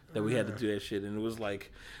that we had to do that shit, and it was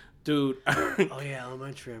like, dude. Oh yeah,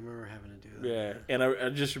 elementary. I remember having to do that. Yeah, and I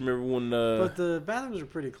just remember when. But the bathrooms are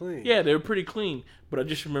pretty clean. Yeah, they were pretty clean, but I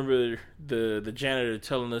just remember the janitor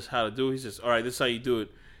telling us how to do it. He says, "All right, this is how you do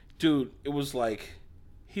it, dude." It was like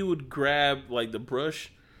he would grab like the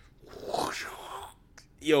brush,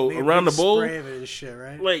 Make a around the big bowl, spray of it and shit,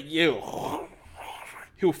 right? like he'll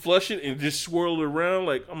flush it and just swirl it around.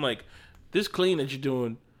 Like I'm like, this clean that you're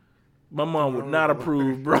doing, my mom would not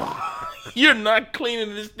approve, bro. You're not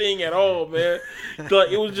cleaning this thing at all, man. Like,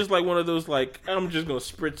 it was just like one of those, like, I'm just gonna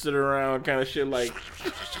spritz it around kind of shit, like,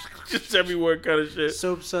 just everywhere kind of shit.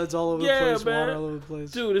 Soap suds all over Yeah, the place, man. water all over the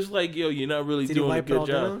place. Dude, it's like, yo, you're not really Did you doing a wipe it good all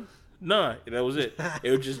job. down? Nah, that was it.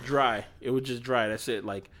 It would just dry. That's it.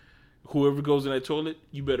 Like, whoever goes in that toilet,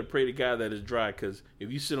 you better pray to God that it's dry, because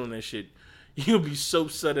if you sit on that shit, you'll be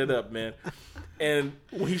soap sudded up, man. And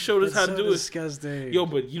when he showed us how to do disgusting. it, yo,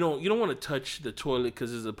 but you don't want to touch the toilet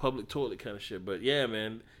because it's a public toilet kind of shit. But yeah,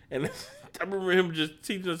 man. And I remember him just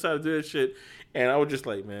teaching us how to do that shit, and I was just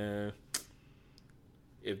like, man,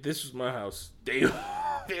 if this was my house, they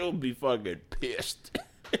would be fucking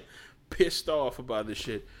pissed off about this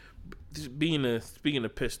shit. Speaking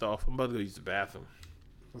of pissed off, I'm about to go use the bathroom.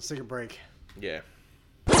 Let's take a break. Yeah.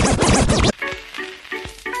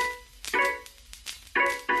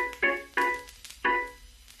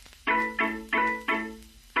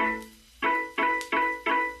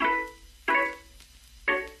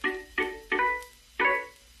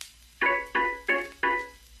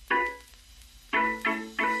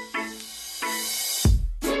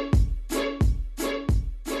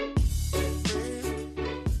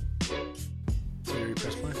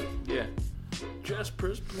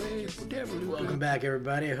 press play. Welcome back,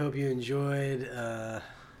 everybody. I hope you enjoyed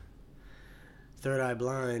Third Eye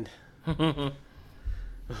Blind. What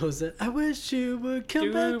was that? I wish you would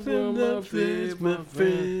come back from the place, my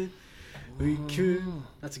friend. We could.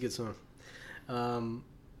 That's a good song.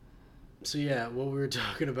 So yeah, what we were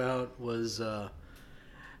talking about was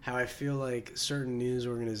how I feel like certain news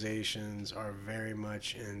organizations are very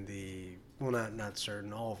much in the not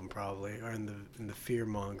certain, all of them probably are in the fear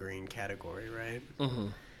mongering category, right? Mm-hmm.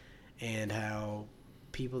 And how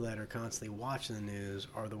people that are constantly watching the news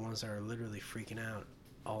are the ones that are literally freaking out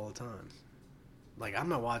all the time. Like, I'm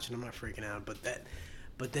not watching, I'm not freaking out,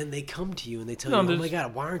 but then they come to you and they tell you, oh my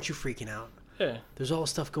God, why aren't you freaking out? Yeah. There's all this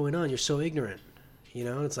stuff going on. You're so ignorant. You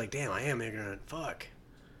know, it's like, damn, I am ignorant. Fuck.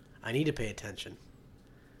 I need to pay attention.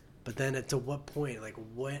 But then to what point, like,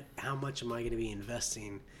 how much am I going to be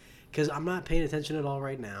investing? Because I'm not paying attention at all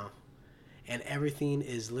right now. And everything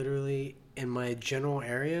is literally, in my general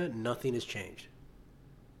area, nothing has changed.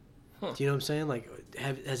 Huh. Do you know what I'm saying? Like,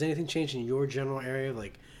 has anything changed in your general area?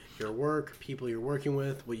 Like, your work, people you're working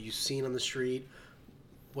with, what you've seen on the street,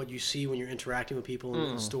 what you see when you're interacting with people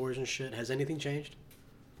in stores and shit? Has anything changed?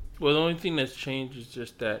 Well, the only thing that's changed is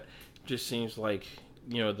just that it just seems like,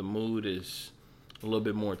 you know, the mood is a little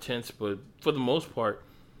bit more tense. But for the most part,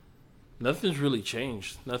 nothing's really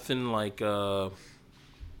changed. Nothing like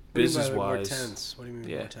business-wise. More tense? What do you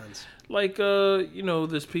mean more tense? Like, you know,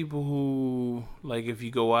 there's people who, like, if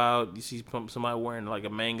you go out, you see somebody wearing, like,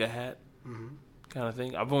 a manga hat kind of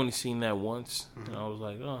thing. I've only seen that once. And I was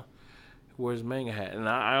like, oh, where's manga hat? And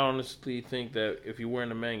I honestly think that if you're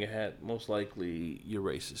wearing a manga hat, most likely you're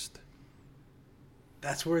racist.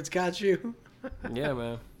 That's where it's got you? Yeah,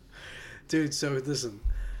 man. Dude, so listen.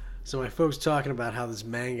 So my folks talking about how this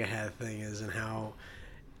manga hat thing is and how,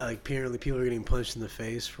 like, apparently people are getting punched in the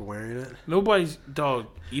face for wearing it. Nobody's, dog,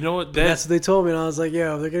 you know what? That's what they told me, and I was like,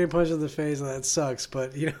 yo, they're getting punched in the face, and that sucks,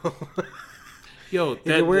 but, you know. Yo,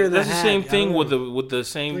 that's the same thing with the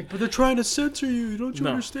same. Like, but they're trying to censor you. Don't you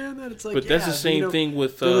understand that? It's like, but that's the same thing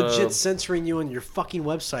with. They're legit censoring you on your fucking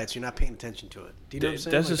website, so you're not paying attention to it. Do you know what I'm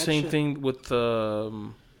saying? That's the same thing with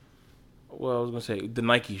well, I was gonna say the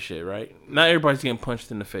Nike shit, right? Not everybody's getting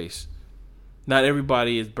punched in the face. Not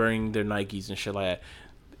everybody is burning their Nikes and shit like that.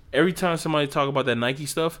 Every time somebody talk about that Nike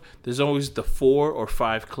stuff, there's always the 4 or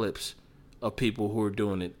 5 clips of people who are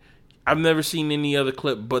doing it. I've never seen any other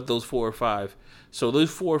clip but those 4 or 5. So those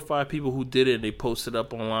 4 or 5 people who did it and they posted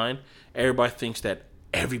up online, everybody thinks that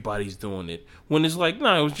everybody's doing it. When it's like,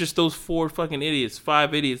 no, it was just those 4 fucking idiots,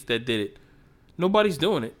 5 idiots that did it. Nobody's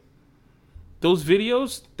doing it. Those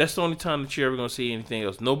videos, that's the only time that you're ever going to see anything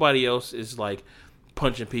else. Nobody else is like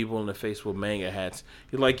punching people in the face with manga hats.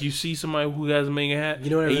 You're like, you see somebody who has a manga hat,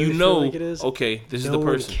 you know what and I really feel like it is? Okay, this is the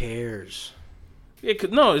person. No one cares. Yeah,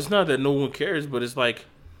 no, it's not that no one cares, but it's like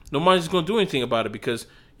nobody's going to do anything about it because,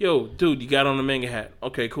 yo, dude, you got on a manga hat.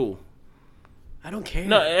 Okay, cool. I don't care.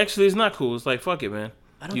 No, actually, it's not cool. It's like, fuck it, man.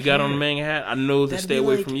 You got on a manga hat. I know to stay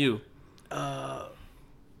away from you.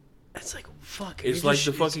 It's like, fuck. It's like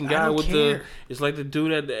the fucking guy with the. It's like the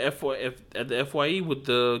dude at the FYE with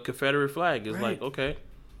the Confederate flag. It's like, okay,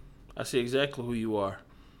 I see exactly who you are.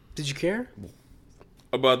 Did you care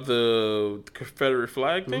about the Confederate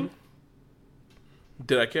flag thing?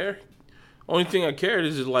 Did I care? Only thing I cared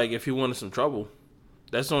is like if he wanted some trouble.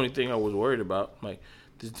 That's the only thing I was worried about. Like,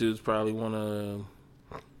 this dude's probably want to.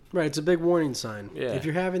 Right, it's a big warning sign. Yeah. If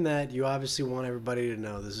you're having that, you obviously want everybody to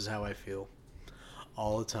know this is how I feel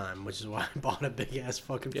all the time, which is why I bought a big ass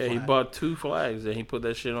fucking flag. Yeah, he bought 2 flags and he put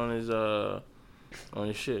that shit on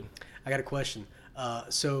his shit. I got a question.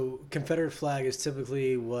 So Confederate flag is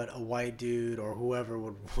typically what a white dude or whoever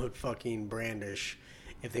would fucking brandish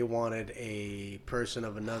if they wanted a person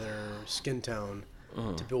of another skin tone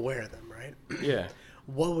to wear them, right? Yeah.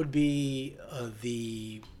 What would be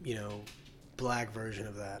the, you know, black version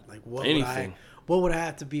of that? Like, what would I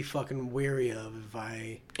have to be fucking wary of if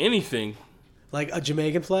I... Anything. Like a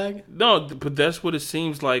Jamaican flag? No, but that's what it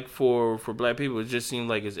seems like for black people. It just seems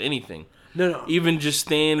like it's anything. No. Even just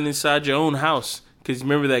staying inside your own house. Because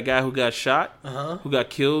remember that guy who got shot? Who got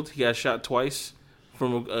killed? He got shot twice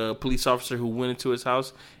from a police officer who went into his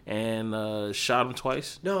house and shot him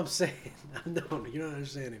twice. No, I'm saying... No, you're not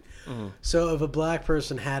understanding. So if a black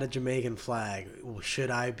person had a Jamaican flag, should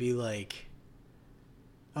I be like,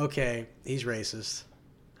 okay, he's racist?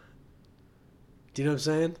 Do you know what I'm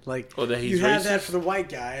saying? Like, that he's you have racist? that for the white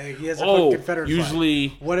guy. Like, he has a fucking Confederate usually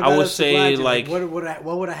flag. What about I would us, the say black like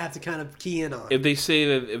what would I have to kind of key in on? If they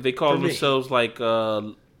say that if they call themselves like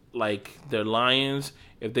they're lions,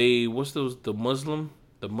 if they the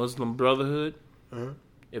Muslim Brotherhood,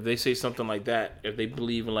 if they say something like that, if they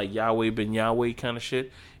believe in like Yahweh ben Yahweh kind of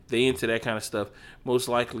shit, they into that kind of stuff, most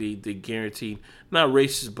likely they guaranteed not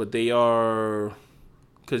racist, but they are,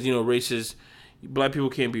 because racist. Black people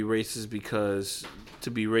can't be racist because to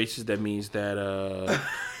be racist that means that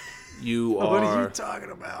you are. What are you talking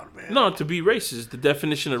about, man? No, to be racist, the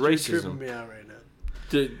definition of You're racism. tripping me out right now.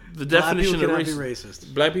 The definition of Black people cannot be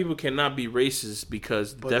racist. Black people cannot be racist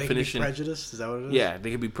because the definition. They can be prejudiced. Is that what it is? Yeah,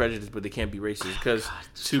 they can be prejudiced, but they can't be racist because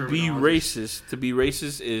to be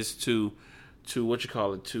racist is to what you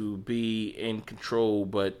call it, to be in control,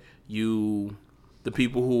 but the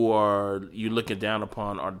people who are you looking down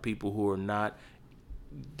upon are the people who are not,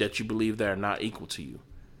 that you believe that are not equal to you.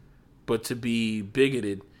 But to be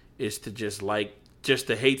bigoted is to just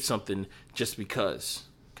to hate something just because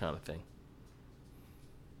kind of thing.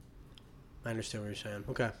 I understand what you're saying.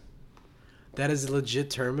 Okay. That is a legit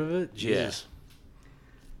term of it? Jesus. Yeah.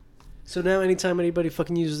 So now anytime anybody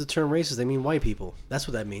fucking uses the term racist, they mean white people. That's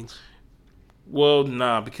what that means. Well,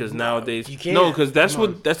 nah, because nowadays... You can't. No, because that's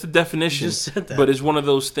the definition. You just said that. But it's one of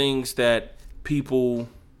those things that people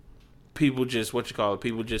just,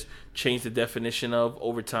 people just change the definition of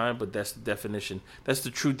over time, but that's the definition. That's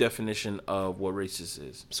the true definition of what racist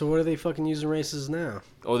is. So what are they fucking using racist now?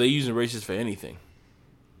 Oh, they're using racist for anything.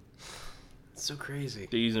 It's so crazy.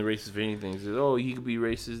 They're using racist for anything. Oh, he could be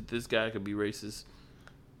racist. This guy could be racist.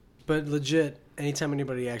 But legit, anytime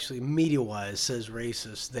anybody actually, media-wise, says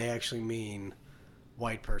racist, they actually mean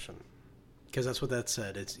white person. Because that's what that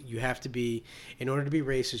said. It's you have to be, in order to be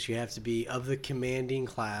racist, you have to be of the commanding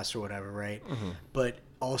class or whatever, right? Mm-hmm. But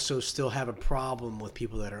also still have a problem with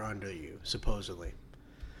people that are under you, supposedly.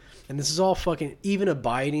 And this is all fucking, even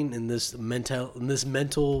abiding in this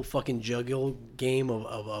mental fucking juggle game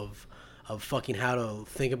of fucking how to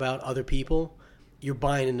think about other people, you're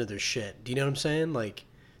buying into their shit. Do you know what I'm saying? Like,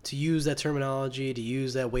 to use that terminology, to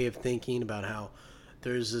use that way of thinking about how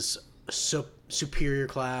there's this superior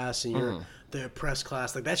class and you're the oppressed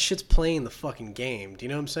class, like that shit's playing the fucking game. Do you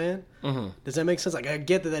know what I'm saying? Mm-hmm. Does that make sense? Like, I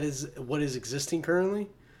get that is what is existing currently,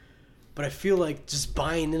 but I feel like just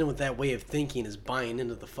buying in with that way of thinking is buying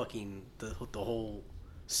into the fucking the whole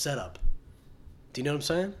setup. Do you know what I'm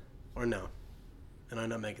saying? Or no? And I'm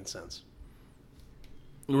not making sense.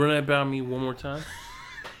 Run that by me one more time.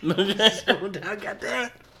 I got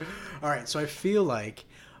that. All right, so I feel like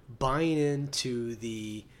buying into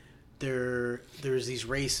there's these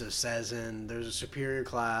racists, as in there's a superior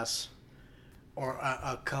class or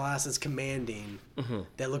a class that's commanding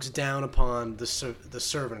that looks down upon the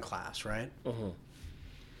servant class, right? Mm-hmm.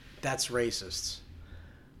 That's racists.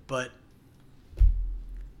 But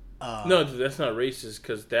no, that's not racist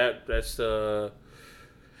because that's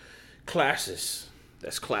classist.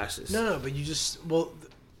 That's classist. No, but you just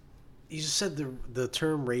said the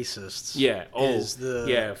term racists. Yeah. Is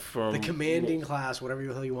from the commanding class, whatever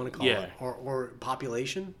the hell you want to call it, or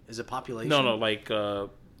population? Is it population? No, like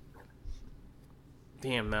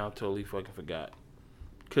damn, now I totally fucking forgot.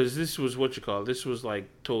 Because this was this was like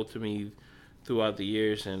told to me throughout the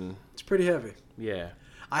years, and it's pretty heavy. Yeah,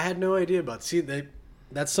 I had no idea about. See,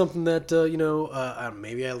 that's something that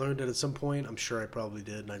maybe I learned it at some point. I'm sure I probably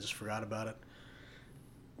did, and I just forgot about it.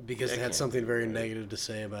 Because they had something very negative to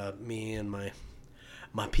say about me and my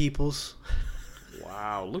peoples.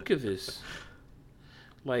 Wow, look at this.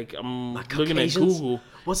 Like, I'm looking at Google.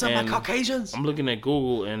 What's up, my Caucasians? I'm looking at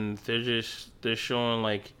Google, and they're showing,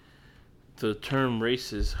 like, the term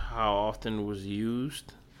racist, how often it was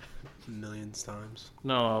used. Millions times.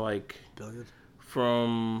 No, like... Billions?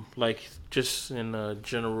 From, like, just in a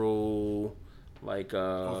general, like...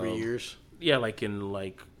 over years? Yeah, like in,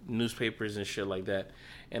 like, newspapers and shit like that.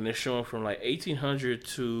 And they're showing from like 1800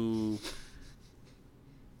 to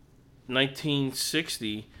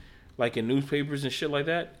 1960, like in newspapers and shit like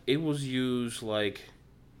that. It was used like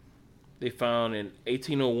they found in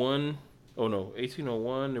 1801. Oh no,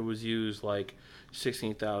 1801. It was used like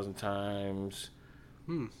 16,000 times.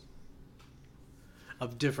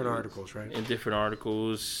 Of different articles, right? In different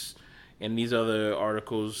articles, and these other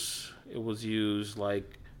articles, it was used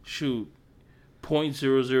like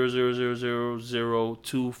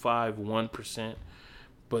 0.000000251%,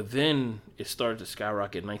 but then it started to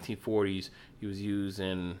skyrocket. 1940s, it was used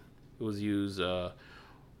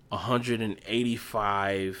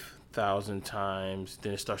 185,000 times.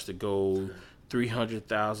 Then it starts to go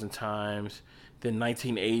 300,000 times. Then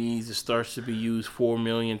 1980s, it starts to be used 4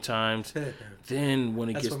 million times. Then when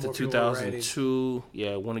it gets to 2002,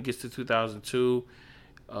 when it gets to 2002,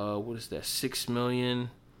 what is that? 6 million.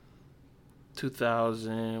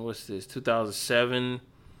 2007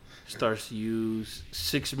 starts to use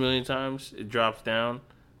 6 million times. It drops down.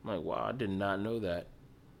 I'm like, wow, I did not know that.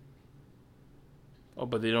 Oh,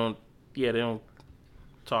 but they don't. Yeah, they don't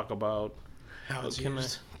talk about How it's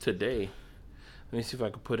used. Today. Let me see if I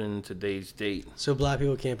can put in today's date. So black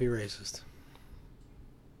people can't be racist.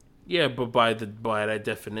 Yeah, but by that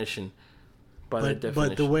definition. But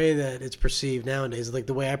the way that it's perceived nowadays, like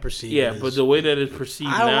the way I perceive it is, but the way that it's perceived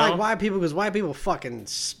now... I don't like white people because white people fucking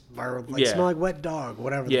smell like wet dog,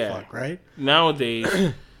 whatever the fuck, right? Nowadays,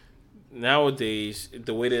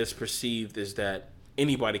 the way that it's perceived is that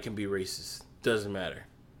anybody can be racist. Doesn't matter.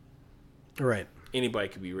 Right. Anybody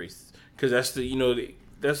can be racist. Because that's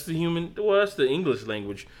that's the human... Well, that's the English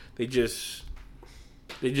language. They just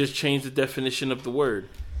changed the definition of the word.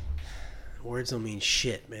 Words don't mean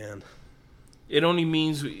shit, man. It only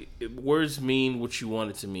means... Words mean what you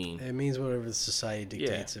want it to mean. It means whatever the society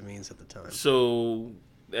dictates it means at the time. So,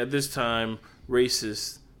 at this time,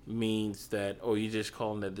 racist means that... Oh, you just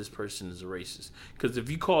calling that this person is a racist. Because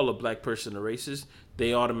if you call a black person a racist,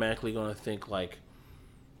 they automatically going to think like,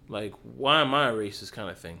 why am I a racist kind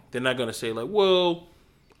of thing. They're not going to say like, well,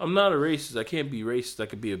 I'm not a racist. I can't be racist. I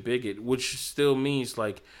could be a bigot. Which still means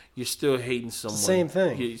like you're still hating someone. Same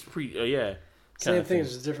thing. It's Same thing, it's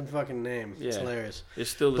just a different fucking name. Yeah. It's hilarious. It's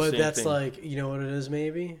still the same thing. But that's like, you know what it is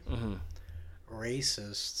maybe? Mm-hmm.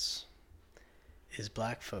 Racists is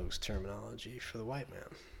black folks' terminology for the white man.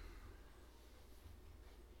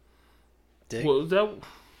 Dig? Well,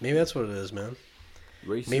 maybe that's what it is, man.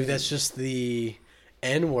 Racist. Maybe that's just the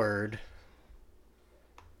N-word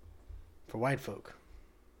for white folk.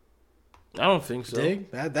 I don't think so. Dig?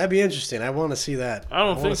 That'd be interesting. I want to see that. I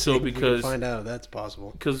don't think so because... find out if that's possible.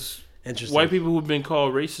 Because white people who've been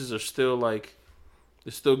called racist are still like...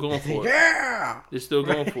 They're still going for it. Yeah! They're still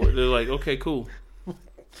going for it. They're like, okay, cool.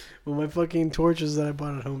 Well, my fucking torches that I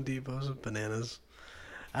bought at Home Depot are bananas.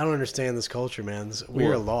 I don't understand this culture, man. We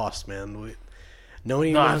are lost, man.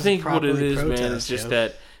 I think what it is, man, is just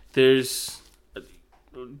that there's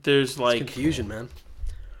like... It's confusion, man.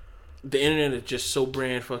 The internet is just so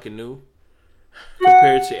brand fucking new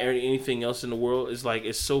compared to anything else in the world. It's like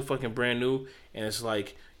it's so fucking brand new, and it's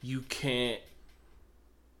like you can't.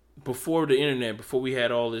 Before the internet, before we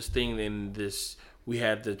had all this thing, and we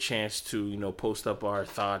had the chance to post up our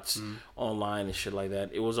thoughts online and shit like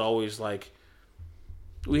that. It was always like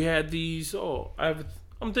we had these. I'm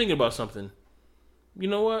thinking about something. You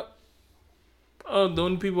know what? The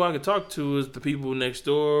only people I could talk to is the people next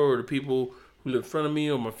door or the people who live in front of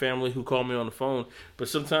me or my family who call me on the phone. But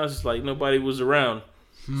sometimes it's like nobody was around.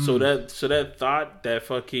 So that thought, that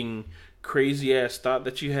fucking crazy ass thought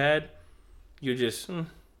that you had, you just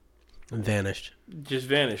vanished. Just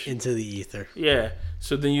vanished. Into the ether. Yeah.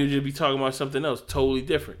 So then you'd just be talking about something else totally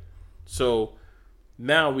different. So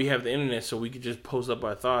now we have the internet so we could just post up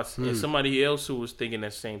our thoughts. And somebody else who was thinking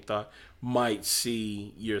that same thought might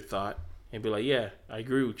see your thought and be like, yeah, I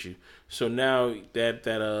agree with you. So now that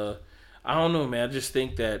I don't know, man. I just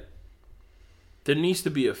think that there needs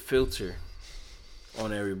to be a filter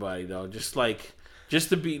on everybody, dog. Just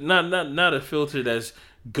to be not a filter that's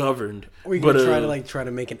governed. Or you can try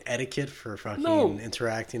to make an etiquette for fucking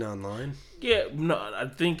interacting online. Yeah, no, I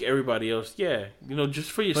think everybody else. Yeah,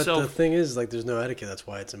 just for yourself. But the thing is, like, there's no etiquette. That's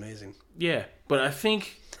why it's amazing. Yeah, but I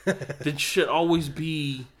think there should always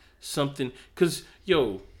be something because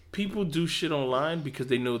people do shit online because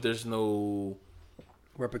they know there's no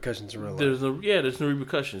repercussions in real life. There's no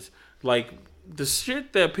repercussions. Like the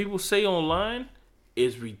shit that people say online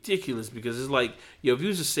is ridiculous because it's like, if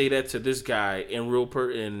you just say that to this guy in real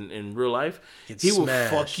life, he will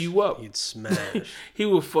fuck you up. You'd smash. He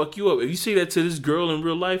will fuck you up. If you say that to this girl in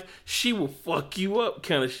real life, she will fuck you up,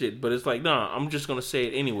 kind of shit. But it's like, nah, I'm just gonna say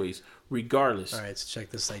it anyways, regardless. All right, so check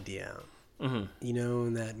this idea out. Mm-hmm. You know,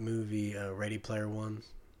 in that movie Ready Player One.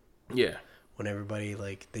 Yeah. When everybody,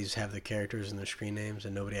 like, they just have their characters and their screen names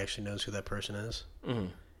and nobody actually knows who that person is. Mm-hmm.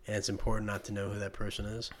 And it's important not to know who that person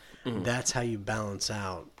is. Mm-hmm. That's how you balance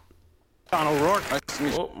out. Donald Rourke.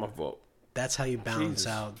 Oh, my fault. That's how you balance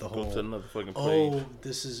out the whole,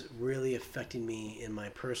 this is really affecting me in my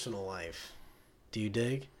personal life. Do you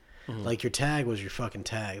dig? Mm-hmm. Like, your tag was your fucking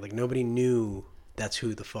tag. Like, nobody knew that's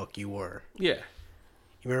who the fuck you were. Yeah.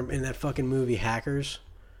 You remember in that fucking movie, Hackers?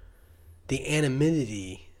 The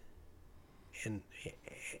anonymity...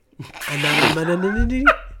 Anonymity.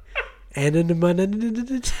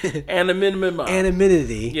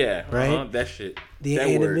 Yeah, right. That shit. The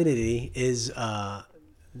anonymity is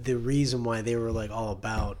the reason why they were like all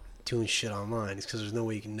about doing shit online. Is because there's no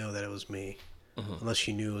way you can know that it was me, unless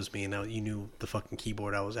you knew it was me and you knew the fucking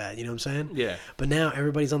keyboard I was at. You know what I'm saying? Yeah. But now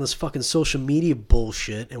everybody's on this fucking social media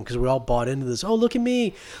bullshit, and because we're all bought into this. Oh, look at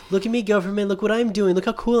me, government. Look what I'm doing. Look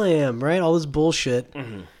how cool I am. Right? All this bullshit.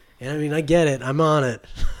 Mm-hmm. And I mean, I get it. I'm on it.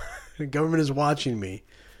 The government is watching me.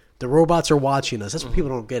 The robots are watching us. That's what people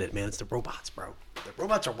don't get it, man. It's the robots, bro. The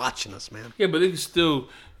robots are watching us, man. Yeah, but they can still.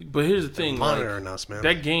 But here's the thing: monitoring us, man.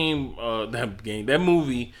 That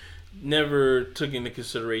movie never took into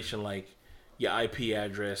consideration like your IP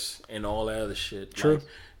address and all that other shit. True. Like,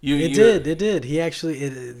 It did. He actually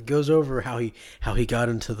it goes over how he got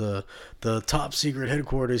into the top secret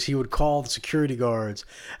headquarters. He would call the security guards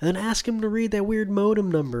and then ask him to read that weird modem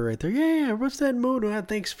number right there. Yeah, what's that modem?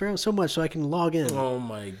 Thanks for so much, so I can log in. Oh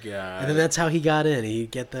my god! And then that's how he got in. He'd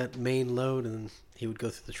get that main load and he would go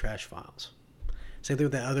through the trash files. Same thing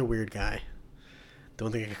with that other weird guy. The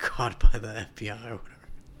one thing got caught by the FBI or whatever.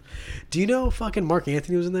 Do you know fucking Mark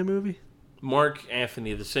Anthony was in that movie? Mark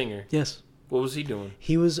Anthony, the singer. Yes. What was he doing?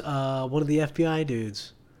 He was one of the FBI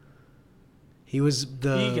dudes. He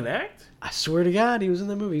can act? I swear to God, he was in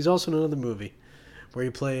the movie. He's also in another movie where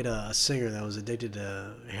he played a singer that was addicted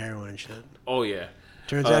to heroin and shit. Oh, yeah.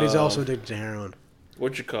 Turns out he's also addicted to heroin.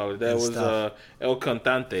 What you call it? That was El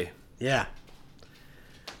Cantante. Yeah.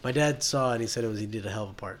 My dad saw it and he said he did a hell of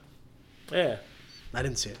a part. Yeah. I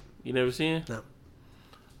didn't see it. You never seen it? No.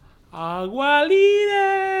 Agualide.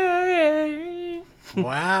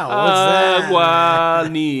 Wow, what's that?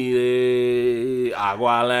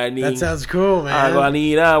 Agualide. That sounds cool, man.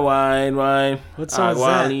 Aguanida, wine. What song is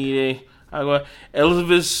that?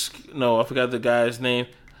 Elvis, no, I forgot the guy's name.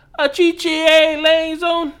 Achichie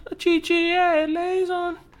Lazon.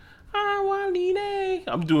 Aguanide.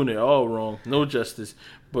 I'm doing it all wrong. No justice.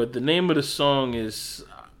 But the name of the song is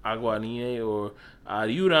Aguanide or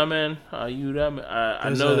Ayúdame. I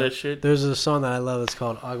know that shit. There's a song that I love. It's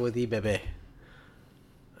called Agua di Bebe.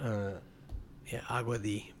 Agua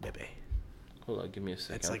di Bebe. Hold on, give me a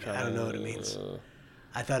second. It's like, I don't know what it means.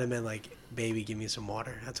 I thought it meant like, baby, give me some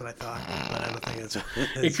water. That's what I thought. But I don't think that's what it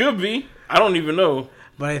is. It could be. I don't even know.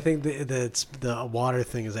 But I think the water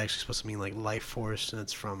thing is actually supposed to mean like life force, and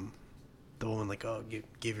it's from the woman like, oh,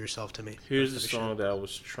 give yourself to me. Here's the song that I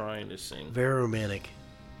was trying to sing. Very romantic.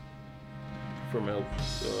 From El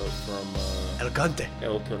Cante.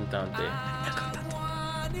 El Cantante.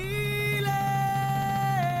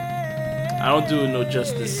 I don't do it no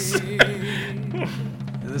justice. And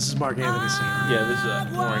this is Mark Anthony singing. Yeah, this is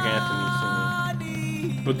Mark Anthony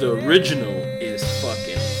singing. But the original is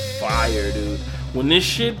fucking fire, dude. When this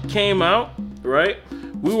shit came out, right?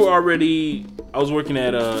 I was working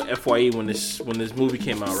at FYE when this movie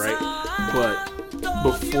came out, right? But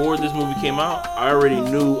before this movie came out, I already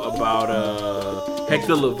knew about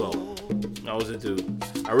Hector Lavoe. That was a dude.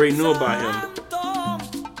 I already knew about him,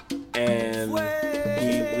 and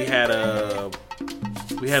we had a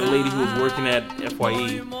lady who was working at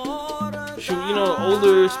FYE. She,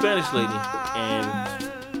 older Spanish lady, and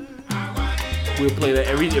we would play that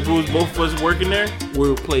if it was both of us working there, we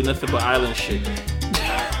would play nothing but island shit.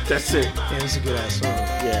 That's it. Yeah, it's a good ass song.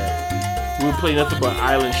 Yeah, we would play nothing but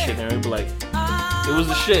island shit, and we'd be like, it was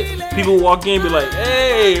the shit. People would walk in and be like,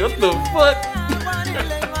 hey, what the fuck?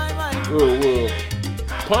 we're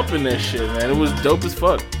pumping that shit, man. It was dope as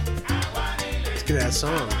fuck. It's a good ass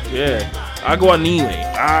song. Yeah. Aguanile.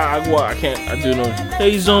 I do know.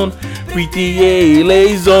 Lazon. Pretty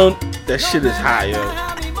Lazon. That shit is hot, yo.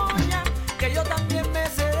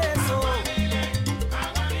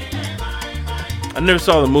 I never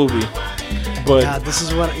saw the movie, but this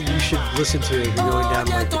is what you should listen to if you're going down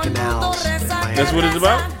like the canals in Miami. That's what it's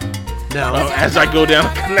about? No. As I go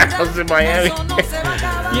down canals in Miami.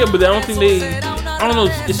 Yeah, but I don't think I don't know.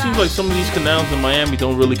 It seems like some of these canals in Miami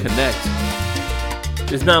don't really connect.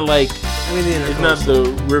 It's not like, it's not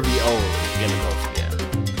the river. Oh, intercoastal, yeah.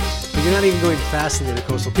 But you're not even going fast in the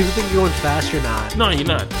intercoastal. People think you're going fast, you're not. No, you're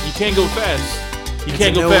not. You can't go fast. You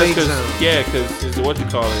can't go fast because it's what you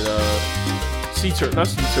call it, sea turtles, not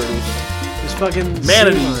sea turtles. There's fucking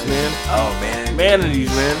manatees, man. Oh, man. Manatees,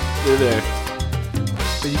 man. They're there.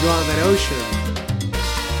 But you go out in that ocean,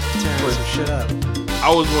 tearing some shit up. I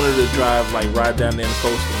always wanted to ride down the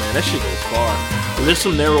intercoastal, man. That shit goes far. But there's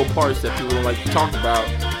some narrow parts that people don't like to talk about.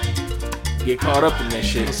 Get caught up in that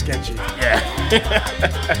shit. It's sketchy. Yeah.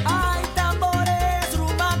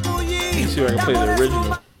 Let's see if I can play the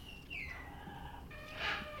original.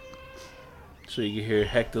 So you can hear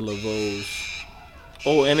Hector Lavoe's.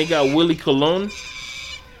 Oh, and they got Willie Colon.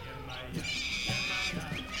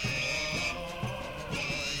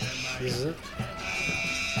 Is it?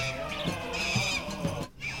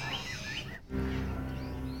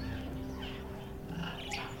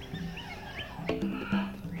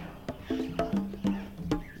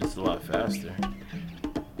 It's a lot faster.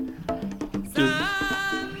 Dude.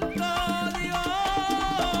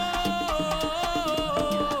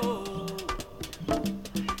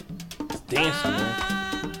 It's dancing, man.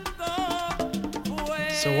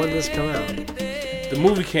 So when did this come out? The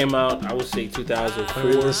movie came out, I would say 2004.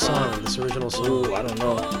 When did this song, this original song? Ooh, I don't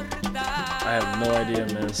know. I have no idea,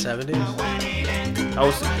 man. 70s?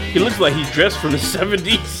 He looks like he's dressed from the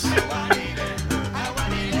 70s.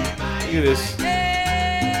 Look at this.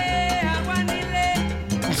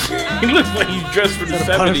 He looks like he's dressed from the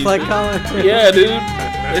 70s. Butterfly collar? Yeah, dude.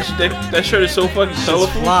 That shirt is so fucking colorful.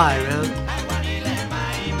 It's fly, man.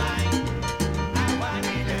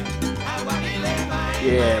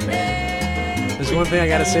 Yeah, man. There's one thing I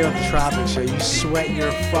gotta say about the tropics, yo. You sweat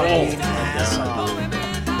your fucking ass off.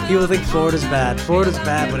 People think Florida's bad. Florida's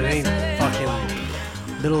bad, but it ain't fucking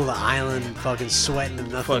middle of the island, fucking sweating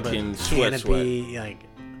and nothing Fucking but sweat, canopy, like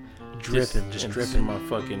dripping, just This dripping. is my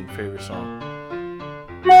fucking favorite song.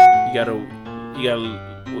 You gotta. Here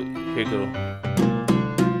you go.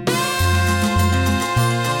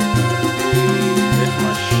 That's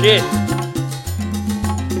my shit.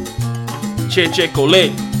 Che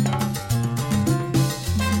Colette.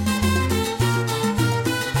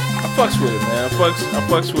 I fucks with it, man. I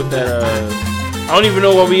fucks with that. I don't even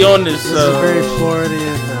know why we on this. This is a very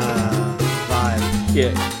Floridian vibe.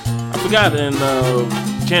 Yeah, I forgot. And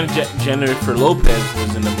Jennifer Lopez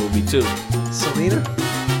was in the movie too. Selena?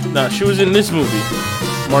 No, she was in this movie.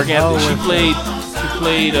 Mark Anthony. Oh, She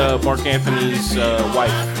played Mark Anthony's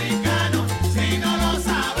wife.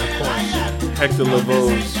 Hector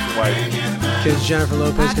Lavoe's wife. Because Jennifer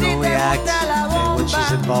Lopez can only act and when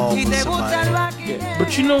she's involved with somebody. Yeah.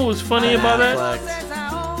 But you know what's funny about that?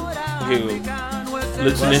 Here we go.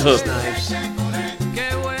 Listen to Wesley hook. Snipes.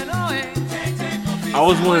 I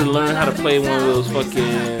always wanted to learn how to play one of those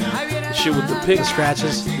fucking shit with the The picks.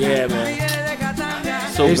 scratches. Yeah, man.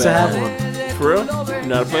 So I used to bad. have one. For real? You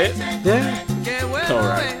know how to play it? Yeah. It's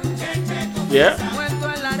alright. Yeah?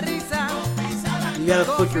 You gotta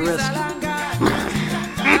flick your wrist.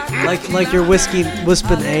 like you're wisping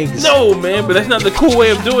eggs. No, man, but that's not the cool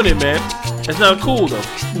way of doing it, man. That's not cool, though.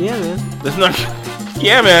 Yeah, man. That's not.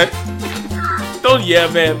 Yeah, man. Don't yeah,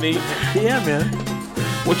 man, me. Yeah, man.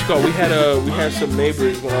 What you call? We had some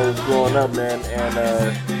neighbors when I was growing up, man, and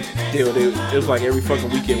it was like every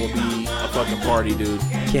fucking weekend would be a fucking party, dude.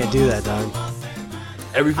 Can't do that, dog.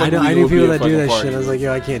 Every I fucking know. I weekend knew would be people a that do fucking that party. shit. I was like,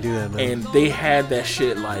 yo, I can't do that, man. And they had that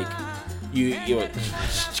shit like you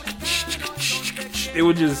they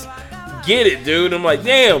would just get it, dude. I'm like,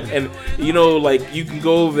 damn. And you know, like you can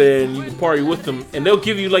go over there and you can party with them, and they'll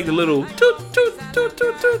give you like the little toot toot toot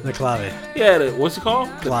toot toot. The clave. Yeah, what's it called?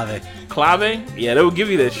 Clave. Clave? Yeah, they would give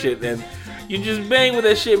you that shit, and you just bang with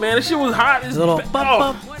that shit, man. That shit was hot as Little.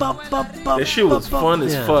 That shit was fun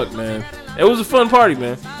as fuck, man. It was a fun party,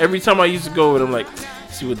 man. Every time I used to go with them, like,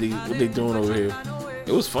 see what they doing over here.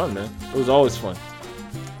 It was fun, man. It was always fun.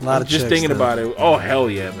 A lot of just chicks, thinking though. about it. Oh hell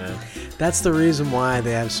yeah, man. That's the reason why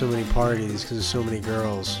they have so many parties, because there's so many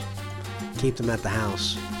girls. Keep them at the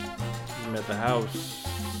house. Keep them at the house.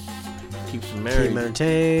 Keeps them Keep married. them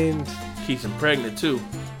entertained. Keeps them pregnant too.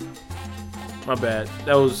 My bad.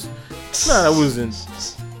 That was. Nah, that wasn't.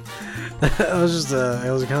 That was just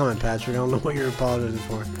it was a comment, Patrick. I don't know what you're apologizing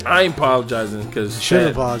for. I ain't apologizing because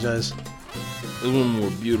Shouldn't apologize. those women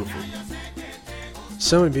were beautiful.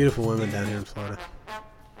 So many beautiful women down here in Florida.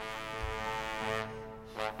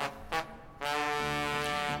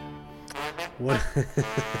 What?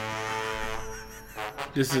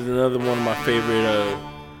 This is another one of my favorite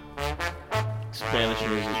Spanish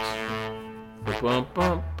musics. Bum,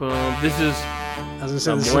 bum, bum. This is I was gonna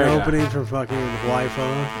say this is an Abuela. opening for fucking Hawaii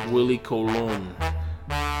Photo. Willie Colon.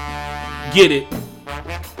 Get it. Damn,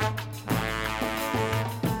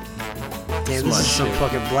 my this is some shit.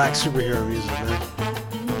 fucking black superhero music, man.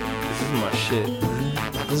 This is my shit.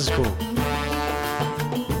 This is cool.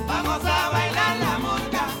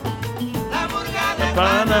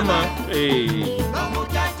 Panama. Hey.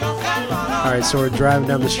 Alright, so we're driving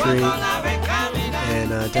down the street in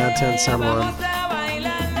downtown San Juan.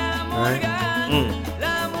 Alright?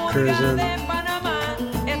 Cruising.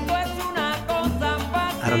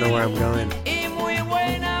 I don't know where I'm going.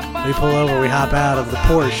 We pull over, we hop out of the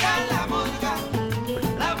Porsche.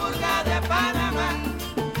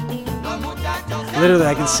 Literally,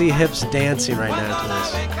 I can see hips dancing right now to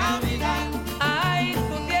this.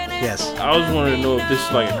 Yes. I was wanting to know if this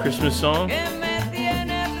is like a Christmas song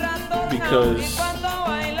because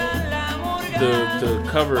the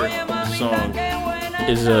cover of the song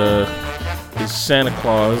is Santa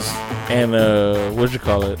Claus and what you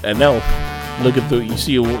call it, an elf looking through. You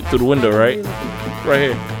see it through the window, right?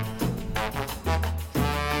 Right here.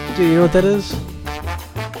 Dude, you know what that is?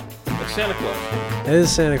 That's Santa Claus. It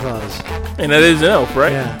is Santa Claus. And that is an elf,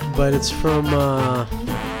 right? Yeah, but it's from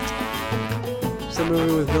it's the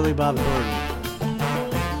movie with Billy Bob Thornton.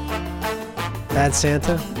 Bad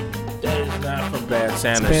Santa? That is not from Bad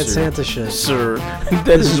Santa, Bad sir. Santa shit. Sir, that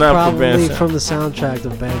This is is not from Bad probably Santa. from the soundtrack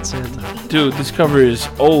of Bad Santa. Dude, this cover is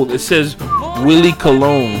old. It says Willie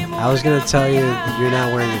Cologne. I was gonna tell you you're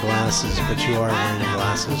not wearing your glasses, but you are wearing your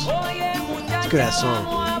glasses. It's a good ass song.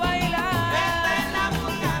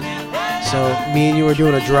 So me and you were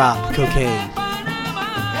doing a drop, cocaine.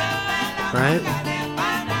 Right?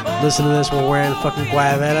 Listen to this, we're wearing fucking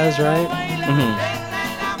guayaberas, right? Mm-hmm.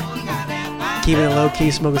 Keeping it low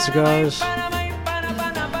key, smoking cigars. It's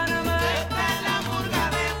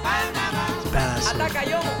a badass song.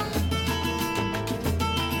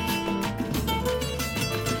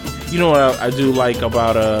 You know what I do like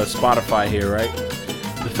about Spotify here, right?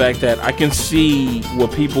 The fact that I can see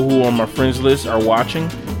what people who are on my friends list are watching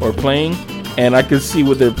or playing, and I can see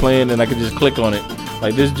what they're playing, and I can just click on it.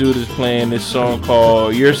 Like this dude is playing this song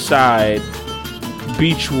called Your Side,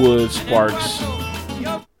 Beachwood Sparks.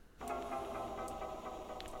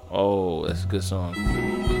 Oh, that's a good song.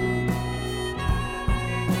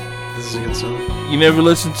 This is a good song.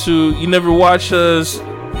 You never watch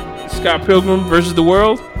Scott Pilgrim versus the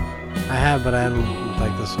World? I have, but I don't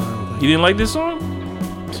like this song. I don't think. You didn't like this song?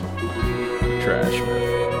 Trash,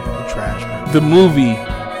 man. Trash, man. The movie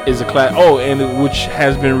is a class. Oh, and which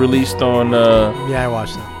has been released on. Yeah, I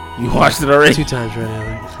watched it. You watched it already? 2 times right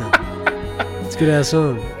now. It's a good ass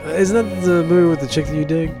song. Isn't that the movie with the chick that you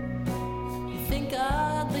dig?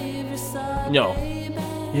 No.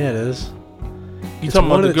 Yeah, it is. You It's talking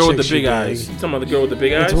one about the of the girl with the chicks you big eyes? dig. You talking about the girl with the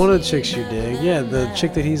big eyes? It's one of the chicks you dig. Yeah, the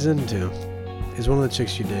chick that he's into is one of the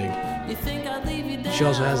chicks you dig. She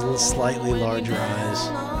also has slightly larger eyes.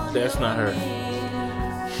 That's not her.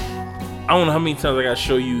 I don't know how many times I gotta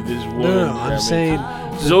show you this woman. No, I'm saying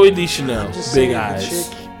Zoe Deschanel, I'm just big saying the eyes.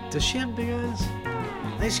 chick- does she have big eyes?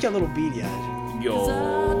 I think she's got little beady eyes.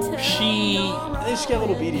 Yo, she. I think she's got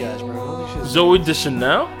little beady eyes, bro. I don't think she has- Zoe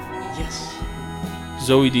Deschanel? Yes.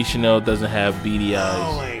 Zoe Deschanel doesn't have beady Oh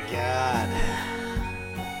eyes. my god.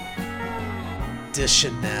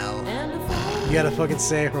 Deschanel. You gotta fucking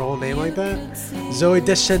say her whole name like that? Zoe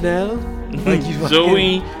Deschanel? Like you fucking-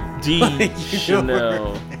 Zoe Like you know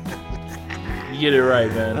Deschanel. You get it right,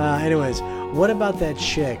 man. Anyways, what about that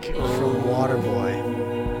chick from Waterboy?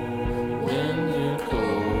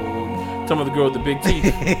 Talking about the girl with the big teeth.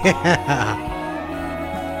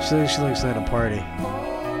 She looks at a party. I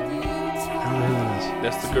don't know who that is.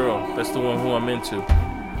 That's the girl. That's the one who I'm into.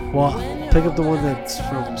 Well, pick up the one that's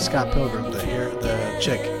from Scott Pilgrim, the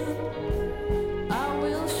chick.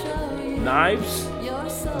 Knives?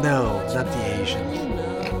 No, not the Asian.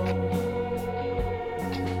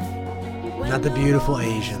 Not the beautiful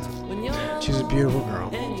Asian. She's a beautiful girl.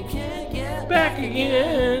 Back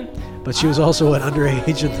again. But she was also an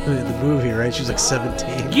underage in the movie, right? She was like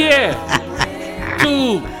 17. Yeah.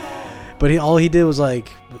 Dude. But all he did was like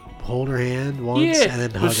hold her hand once Yeah. and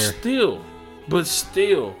then But hug her. still.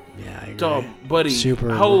 Yeah, I agree. Dog, buddy. Super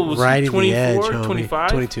How old was he? riding the edge, 24? homie. 25?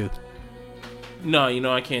 22. No, you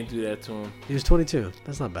know I can't do that to him. He was 22.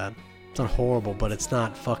 That's not bad. It's not horrible, but it's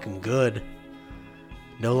not fucking good.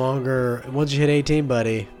 No longer. Once you hit 18,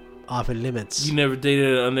 buddy, off in limits. You never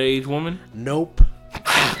dated an underage woman? Nope.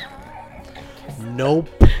 Nope.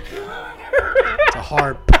 It's a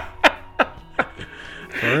hard.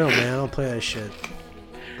 For real, man. I don't play that shit.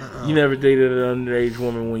 You never dated an underage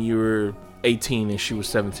woman when you were 18 and she was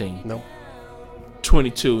 17? Nope.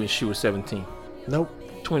 22 and she was 17? Nope.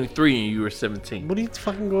 23 and you were 17? What are you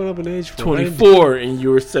fucking going up in age for? 24 and you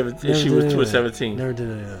were 17 and she Never did was any of that. 17? Never did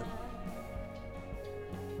any of that.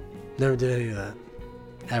 Never did any of that.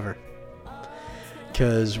 Ever.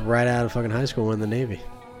 Because right out of fucking high school, I went in the Navy.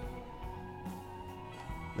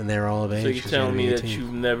 And they were all of age. So you're 'cause telling you me were that 18.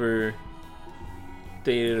 you've never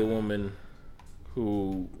dated a woman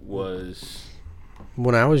who was...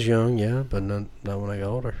 When I was young, yeah, but not when I got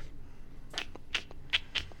older.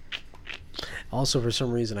 Also, for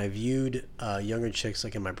some reason, I viewed younger chicks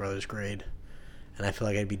like in my brother's grade. And I feel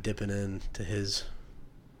like I'd be dipping into his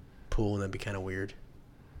pool, and that'd be kind of weird.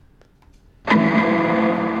 But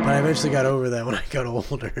I eventually got over that when I got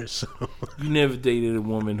older, so... You never dated a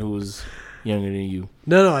woman who was younger than you?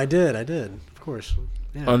 No, I did. Of course.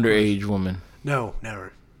 Yeah, Underage woman? No,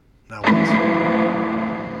 never. Not once.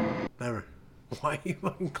 Never. Why are you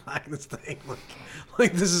fucking clacking this thing?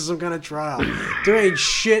 Like this is some kind of trial. There ain't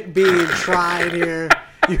shit being tried here.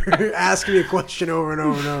 You're asking me a question over and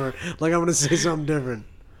over and over. Like I'm going to say something different.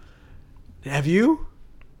 Have you?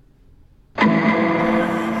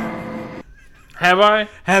 Have I?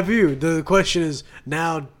 Have you? The question is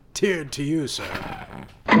now tiered to you, sir.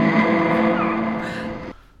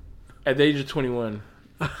 At the age of 21.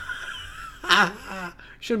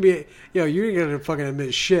 Shouldn't be. Yo, you ain't gonna fucking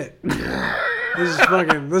admit shit.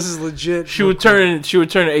 This is legit. She would turn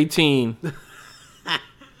 18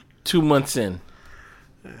 2 months in.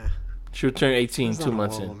 She would turn 18 2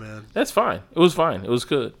 months in. Man. That's fine. It was fine. It was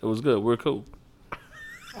good. It was good. We're cool.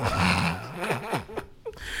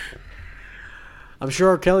 I'm sure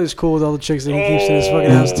R. Kelly's cool with all the chicks that he keeps in his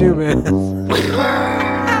fucking house too, man.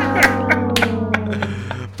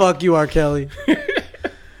 Fuck you, R. Kelly.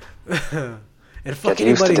 And fuck Get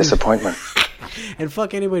used to disappointment. And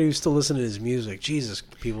fuck anybody who's still listening to his music. Jesus,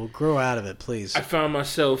 people, grow out of it, please. I found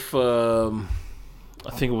myself, I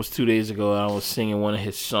think it was 2 days ago, I was singing one of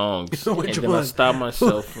his songs. Which and then one? I stopped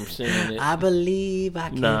myself from singing it. I believe I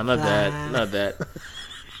can Nah, not fly. that. Not that.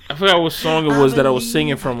 I forgot what song it was that I was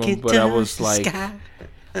singing from him, but I was like,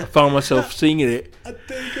 I found myself singing it. I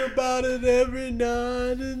think about it every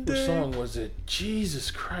night and day. What song was it?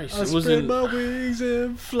 Jesus Christ. I It was spread my wings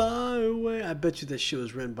and fly away. I bet you that shit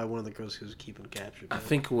was written by one of the girls who was keeping captured. I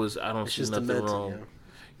think it was, I don't It's see just nothing demented, wrong. you know?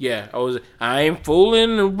 Yeah, I ain't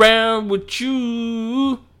fooling around with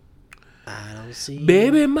you. I don't see.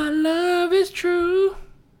 Baby, my love is true.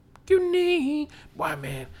 You need. Why,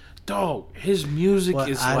 man? Dog, his music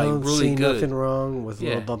is I like don't really see good. nothing wrong with Yeah.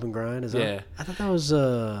 Little Bump and Grind. Is that? Yeah. I thought that was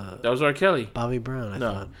That was R. Kelly. Bobby Brown. I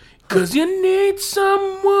No. thought. Cause you need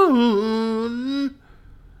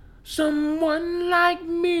someone like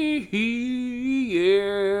me,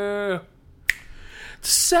 yeah, to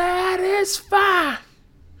satisfy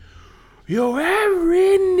your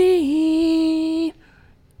every need.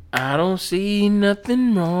 I don't see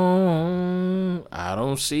nothing wrong. I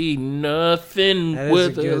don't see nothing That is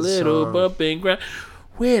with a a good little song. bump and grind.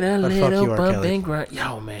 With a But fuck little you, R. bump Kelly. and grind.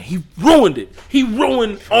 Yo, man, he ruined it. He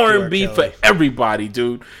ruined R&B Kelly. for everybody,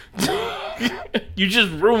 dude. You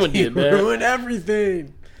just ruined You it, man. ruined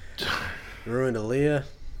everything. You ruined Aaliyah.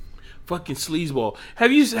 Fucking sleazeball.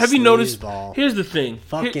 Have you noticed? Sleazeball. Here's the thing.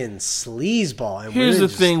 Fucking sleazeball. And Here's women the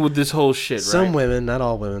just- thing with this whole shit, right? Some women, not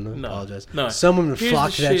all women, I No, apologize. no. Some women Here's flock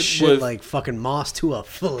the to that shit shit with- like fucking moss to a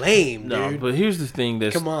flame, No, dude. but here's the thing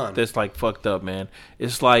Come on. that's like fucked up, man.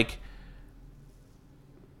 It's like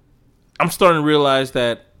I'm starting to realize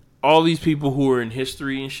that all these people who are in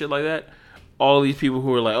history and shit like that, all these people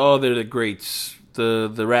who are like, oh, they're the greats,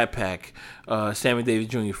 the Rat Pack, Sammy Davis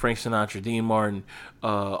Jr., Frank Sinatra, Dean Martin,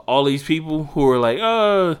 all these people who are like,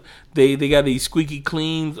 oh, they got these squeaky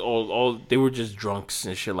cleans, all they were just drunks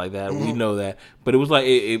and shit like that. We know that, but it was like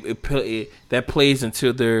it that plays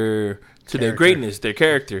into their greatness, their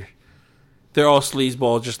character. They're all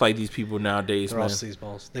sleazeballs, just like these people nowadays, They're man. all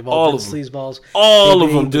sleazeballs. They've All all been of them. sleazeballs. All They've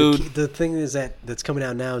of been them, able to dude. keep- the thing is that's coming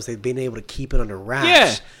out now is they've been able to keep it under wraps.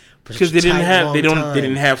 Yeah, for because such a tight, long they time.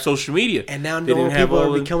 didn't have social media, And now they more didn't have people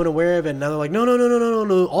all are the- becoming aware of it. And now they're like,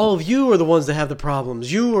 no. All of you are the ones that have the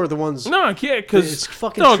problems. You are the ones. No, I can't because It's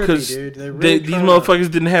fucking trippy, dude. They're really these trying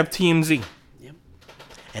motherfuckers didn't have TMZ.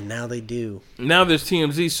 And now they do. Now there's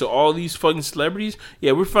TMZ, so all these fucking celebrities,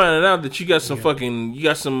 yeah, we're finding out that you got some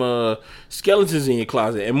skeletons in your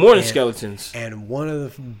closet, and more than skeletons. And one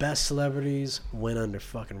of the best celebrities went under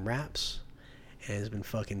fucking wraps and has been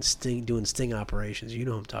fucking doing sting operations. You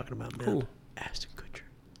know who I'm talking about, man. Who? Ashton Kutcher.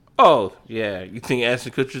 Oh yeah, you think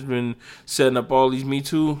Ashton Kutcher's been setting up all these Me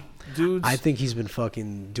Too dudes? I think he's been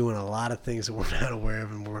fucking doing a lot of things that we're not aware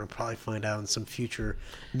of, and we're going to probably find out in some future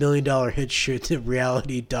 $1 million hit shit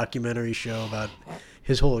reality documentary show about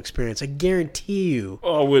his whole experience. I guarantee you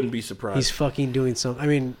I wouldn't be surprised. he's fucking doing something. I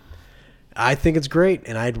mean, I think it's great,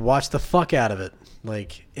 and I'd watch the fuck out of it.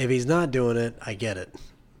 Like, if he's not doing it, I get it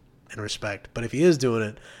and respect. But if he is doing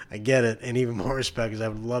it, I get it and even more respect because I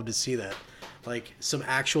would love to see that. Like, some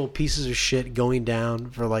actual pieces of shit going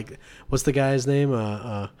down for, like, what's the guy's name?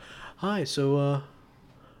 Hi, so,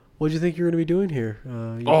 what'd you think you were going to be doing here?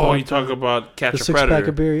 You talk about Catch the a six-pack Predator.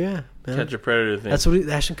 of beer, yeah. Man. Catch a Predator thing. That's what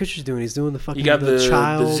Ashton Kutcher's doing. He's doing the fucking You got the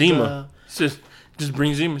child. Zima. Just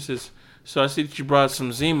bring Zima. Says, so I see that you brought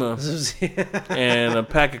some Zima and a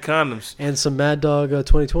pack of condoms. And some Mad Dog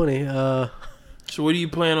 2020. So what do you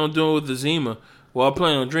plan on doing with the Zima? Well, I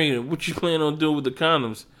plan on drinking it. What you plan on doing with the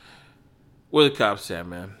condoms? Where the cops at,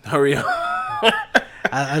 man? Hurry up.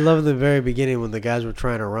 I love in the very beginning when the guys were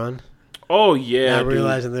trying to run. Oh, yeah, Not dude.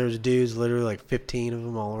 realizing there was dudes, literally like 15 of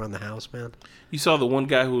them all around the house, man. You saw the one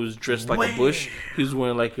guy who was dressed like a bush? He was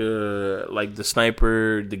wearing like the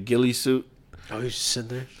sniper, the ghillie suit. Oh, he was just sitting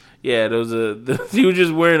there? Yeah, he was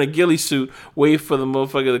just wearing a ghillie suit, waiting for the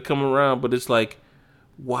motherfucker to come around. But it's like,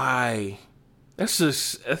 why? That's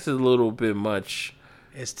a little bit much.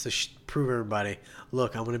 It's to prove everybody,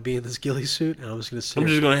 look, I'm going to be in this ghillie suit, and I'm just going to sit I'm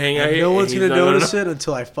just gonna hang out and here. no and one's he's going to not gonna notice know- it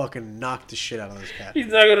until I fucking knock the shit out of this cat. He's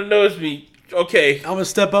not gonna notice me okay. I'm gonna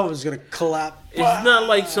step up and it's gonna collapse. It's not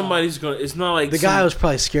like somebody's gonna. It's not like The guy was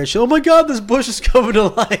probably scared. Oh my god, this bush is coming to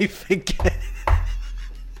life again.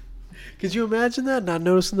 Could you imagine that? Not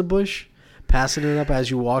noticing the bush, passing it up as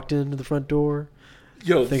you walked into the front door.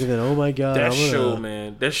 Yo, thinking that, oh my god, that show,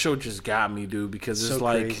 man. That show just got me, dude. Because it's so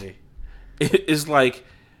like, crazy. It's like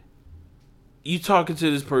you talking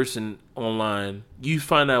to this person online. You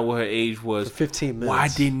find out what her age was. For 15 minutes. Why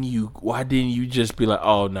didn't you just be like,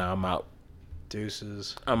 oh no, I'm out.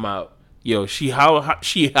 Deuces. I'm out. Yo, she how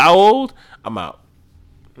old? I'm out.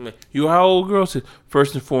 You how old, girl? So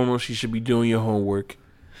first and foremost, you should be doing your homework.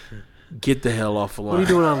 Get the hell off the line. What are you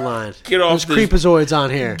doing online? Get off There's creepazoids on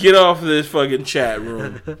here. Get off this fucking chat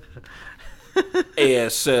room.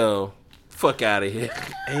 ASL. Fuck out of here.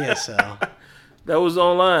 ASL. That was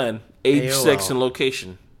online. Age, AOL. sex, and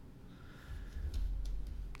location.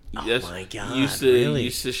 Oh my god! Used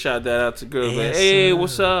to shout that out to girls. Like, hey,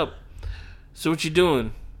 what's up? So what you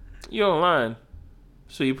doing? You're online.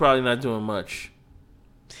 So you're probably not doing much.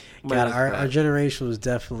 God, our generation was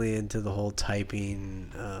definitely into the whole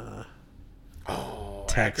typing.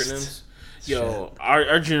 Text. Acronyms. Yo,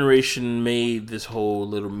 our generation made this whole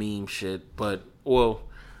little meme shit. But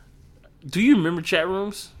do you remember chat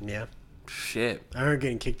rooms? Yeah. Shit. I remember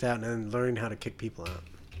getting kicked out and then learning how to kick people out.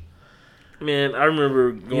 Man, I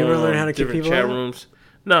remember going you ever learn on how to kick different people chat out? rooms.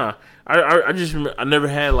 Nah, I just remember, I never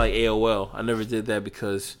had like AOL. I never did that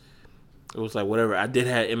because it was like whatever. I did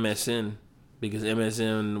have MSN because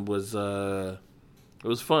MSN was it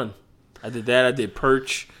was fun. I did that. I did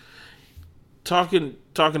Perch. Talking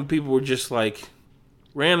to people were just like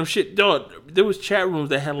random shit. Dog, there was chat rooms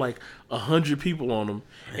that had like 100 people on them,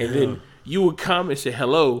 and then you would comment, say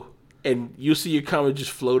hello, and you'll see your comment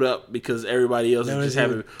just float up because everybody else is just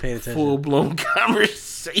having full blown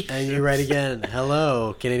conversation. And you write again,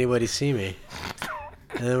 hello, can anybody see me?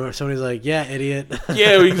 And then somebody's like, yeah, idiot.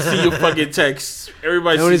 Yeah, we can see your fucking text.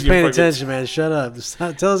 Nobody's paying attention, man. Shut up.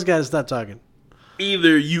 Tell this guy to stop talking.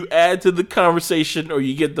 Either you add to the conversation or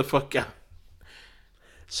you get the fuck out.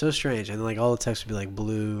 So strange. And like all the text would be like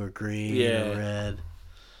blue or green or red.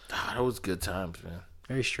 Oh, that was good times, man.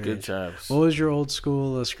 Very strange. Good times. What was your old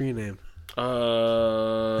school screen name?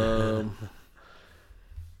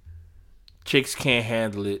 Chicks Can't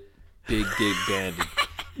Handle It. Big Dick Bandit.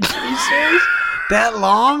 Are you serious? That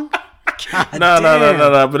long? God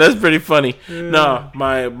No. But that's pretty funny. No,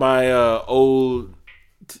 my old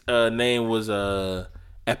name was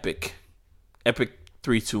Epic. Epic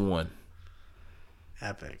 321.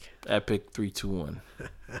 Epic 321.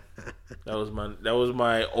 That was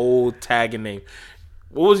my old tagging name.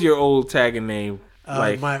 What was your old tagging name?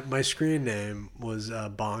 My screen name was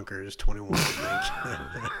Bonkers 21.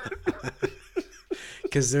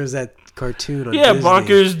 Because there's that cartoon on Disney.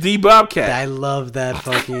 Bonkers the Bobcat. I love that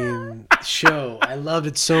fucking show. I loved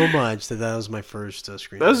it so much that was my first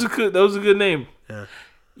screen. That was a good name. Yeah.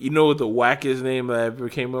 You know what the wackest name I ever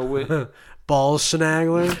came up with? Balls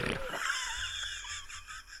Snagler.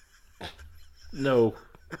 No,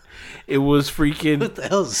 it was freaking. What the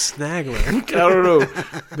hell is Snagler? I don't know.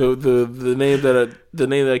 The name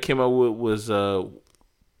that I came up with was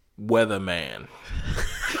Weatherman.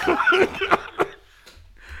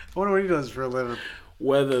 I wonder what he does for a living.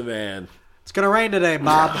 Weatherman. It's gonna rain today,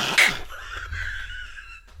 Bob.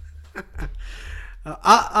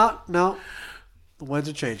 No. The winds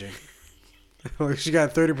are changing. She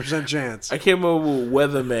got a 30% chance. I came up with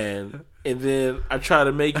Weatherman, and then I tried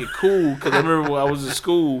to make it cool because I remember when I was in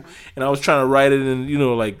school and I was trying to write it in,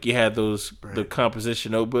 like you had those the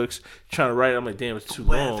composition notebooks. Trying to write it, I'm like, damn, it's too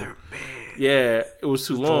long. Yeah, it was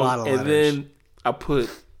too long. A lot of letters.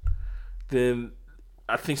 Then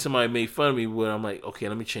I think somebody made fun of me when I'm like, okay,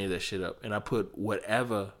 let me change that shit up, and I put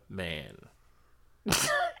Whatever Man.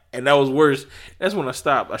 And that was worse. That's when I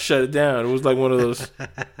stopped. I shut it down. It was like one of those.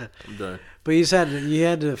 I'm done. But you had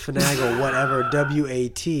to finagle whatever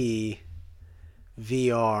WATVRMAN.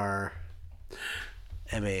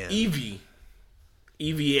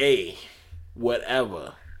 EVA.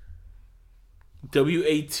 Whatever.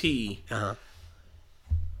 WAT.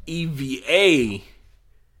 EVA.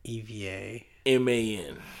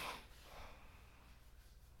 MAN.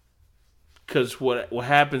 Because what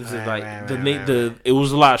happens is it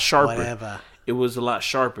was a lot sharper. Whatever. It was a lot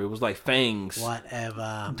sharper. It was like fangs.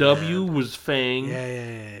 Whatever. W was fang.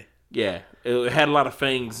 Yeah. It had a lot of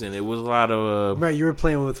fangs in it. It was a lot of. Right, you were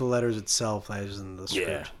playing with the letters itself as in the script.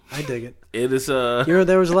 Yeah. I dig it. It is.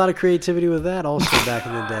 There was a lot of creativity with that also back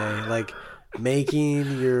in the day, like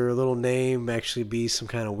making your little name actually be some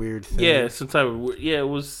kind of weird thing. Yeah, some type of. Yeah, it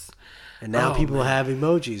was. And now people have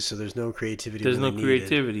emojis, so there's no creativity. There's no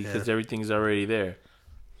creativity because everything's already there.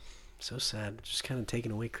 So sad. Just kind of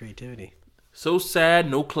taking away creativity. So sad,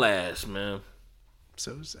 no class, man.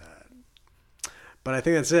 So sad. But I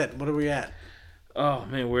think that's it. What are we at? Oh,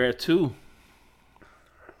 man, we're at 2.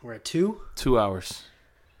 We're at 2? 2 hours.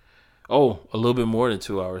 Oh, a little bit more than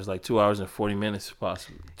 2 hours. Like 2 hours and 40 minutes,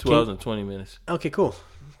 possibly. 2 hours and 20 minutes. Okay, cool.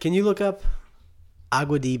 Can you look up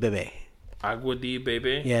Agua de Bebe? Agua de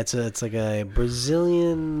Bebe? Yeah, it's like a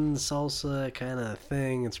Brazilian salsa kind of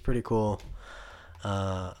thing. It's pretty cool.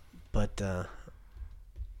 But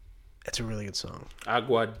it's a really good song.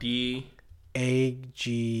 Agua de...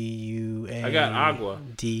 A-G-U-A... I got Agua.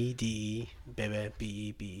 D-D-E, Bebe,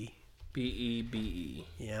 B-E-B. B-E-B-E.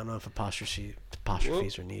 Yeah, I don't know if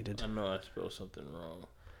apostrophes are needed. I know I spelled something wrong.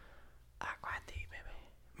 Agua de Bebe.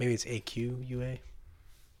 Maybe it's A-Q-U-A?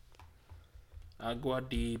 Agua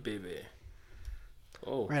de Bebe.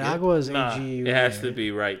 Oh, right, yeah. Agua is A-G-U-A. It has to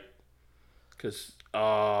be right. Because,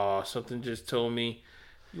 something just told me.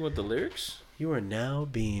 You want the lyrics? You are now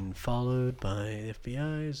being followed by the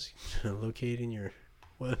FBI's locating your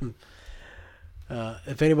web.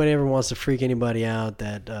 If anybody ever wants to freak anybody out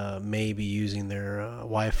that may be using their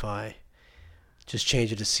Wi-Fi, just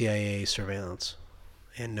change it to CIA surveillance,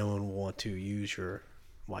 and no one will want to use your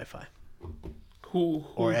Wi-Fi. Who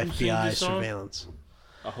or FBI surveillance.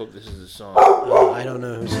 I hope this is the song. I don't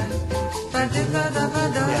know who's in it.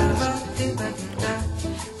 Yeah,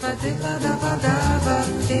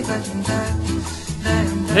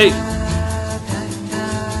 Hey!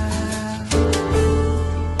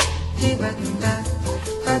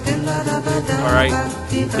 Alright,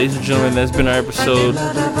 ladies and gentlemen, that's been our episode.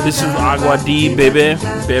 This is Agua de Bebe.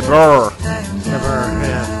 Beber.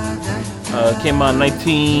 yeah. Came out in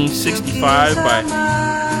 1965 by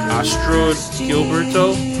Astrud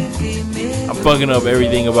Gilberto. I'm fucking up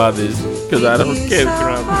everything about this because I don't get it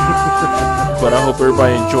around. But I hope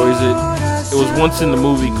everybody enjoys it. It was once in the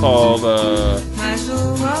movie called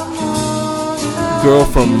Girl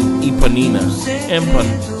from Ipanema.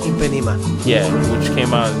 Ipanema. Yeah, which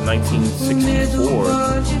came out in 1964.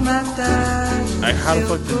 Like, how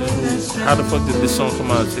the fuck did this song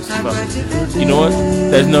come out in 65? You know what?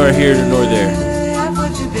 That's neither here nor there.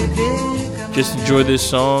 Just enjoy this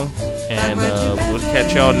song, and we'll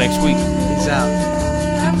catch y'all next week. Peace out.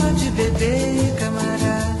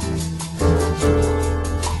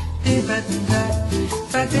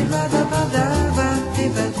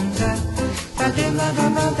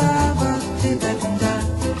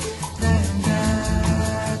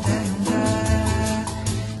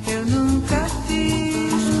 Eu nunca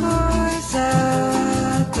fiz coisa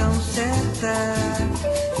tão certa.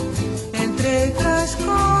 Entrei pra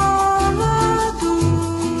escola do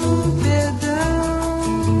perdão.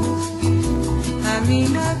 A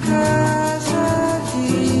minha casa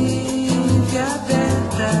vive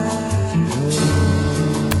aberta.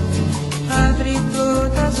 Abre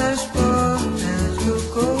todas as portas do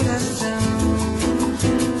coração.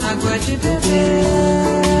 Água de beber,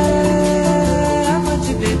 água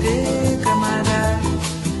de beber, camarada.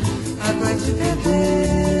 Água de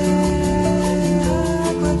beber,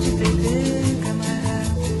 água de beber,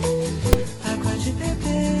 camarada. Água de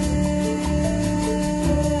beber,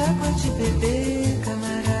 água de beber,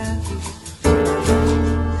 camarada.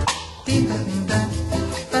 Tiba-bimba,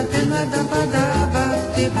 badela-da-badaba,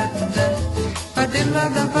 tiba-bimba,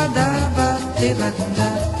 badela-da-badaba,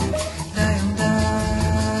 tiba-bimba.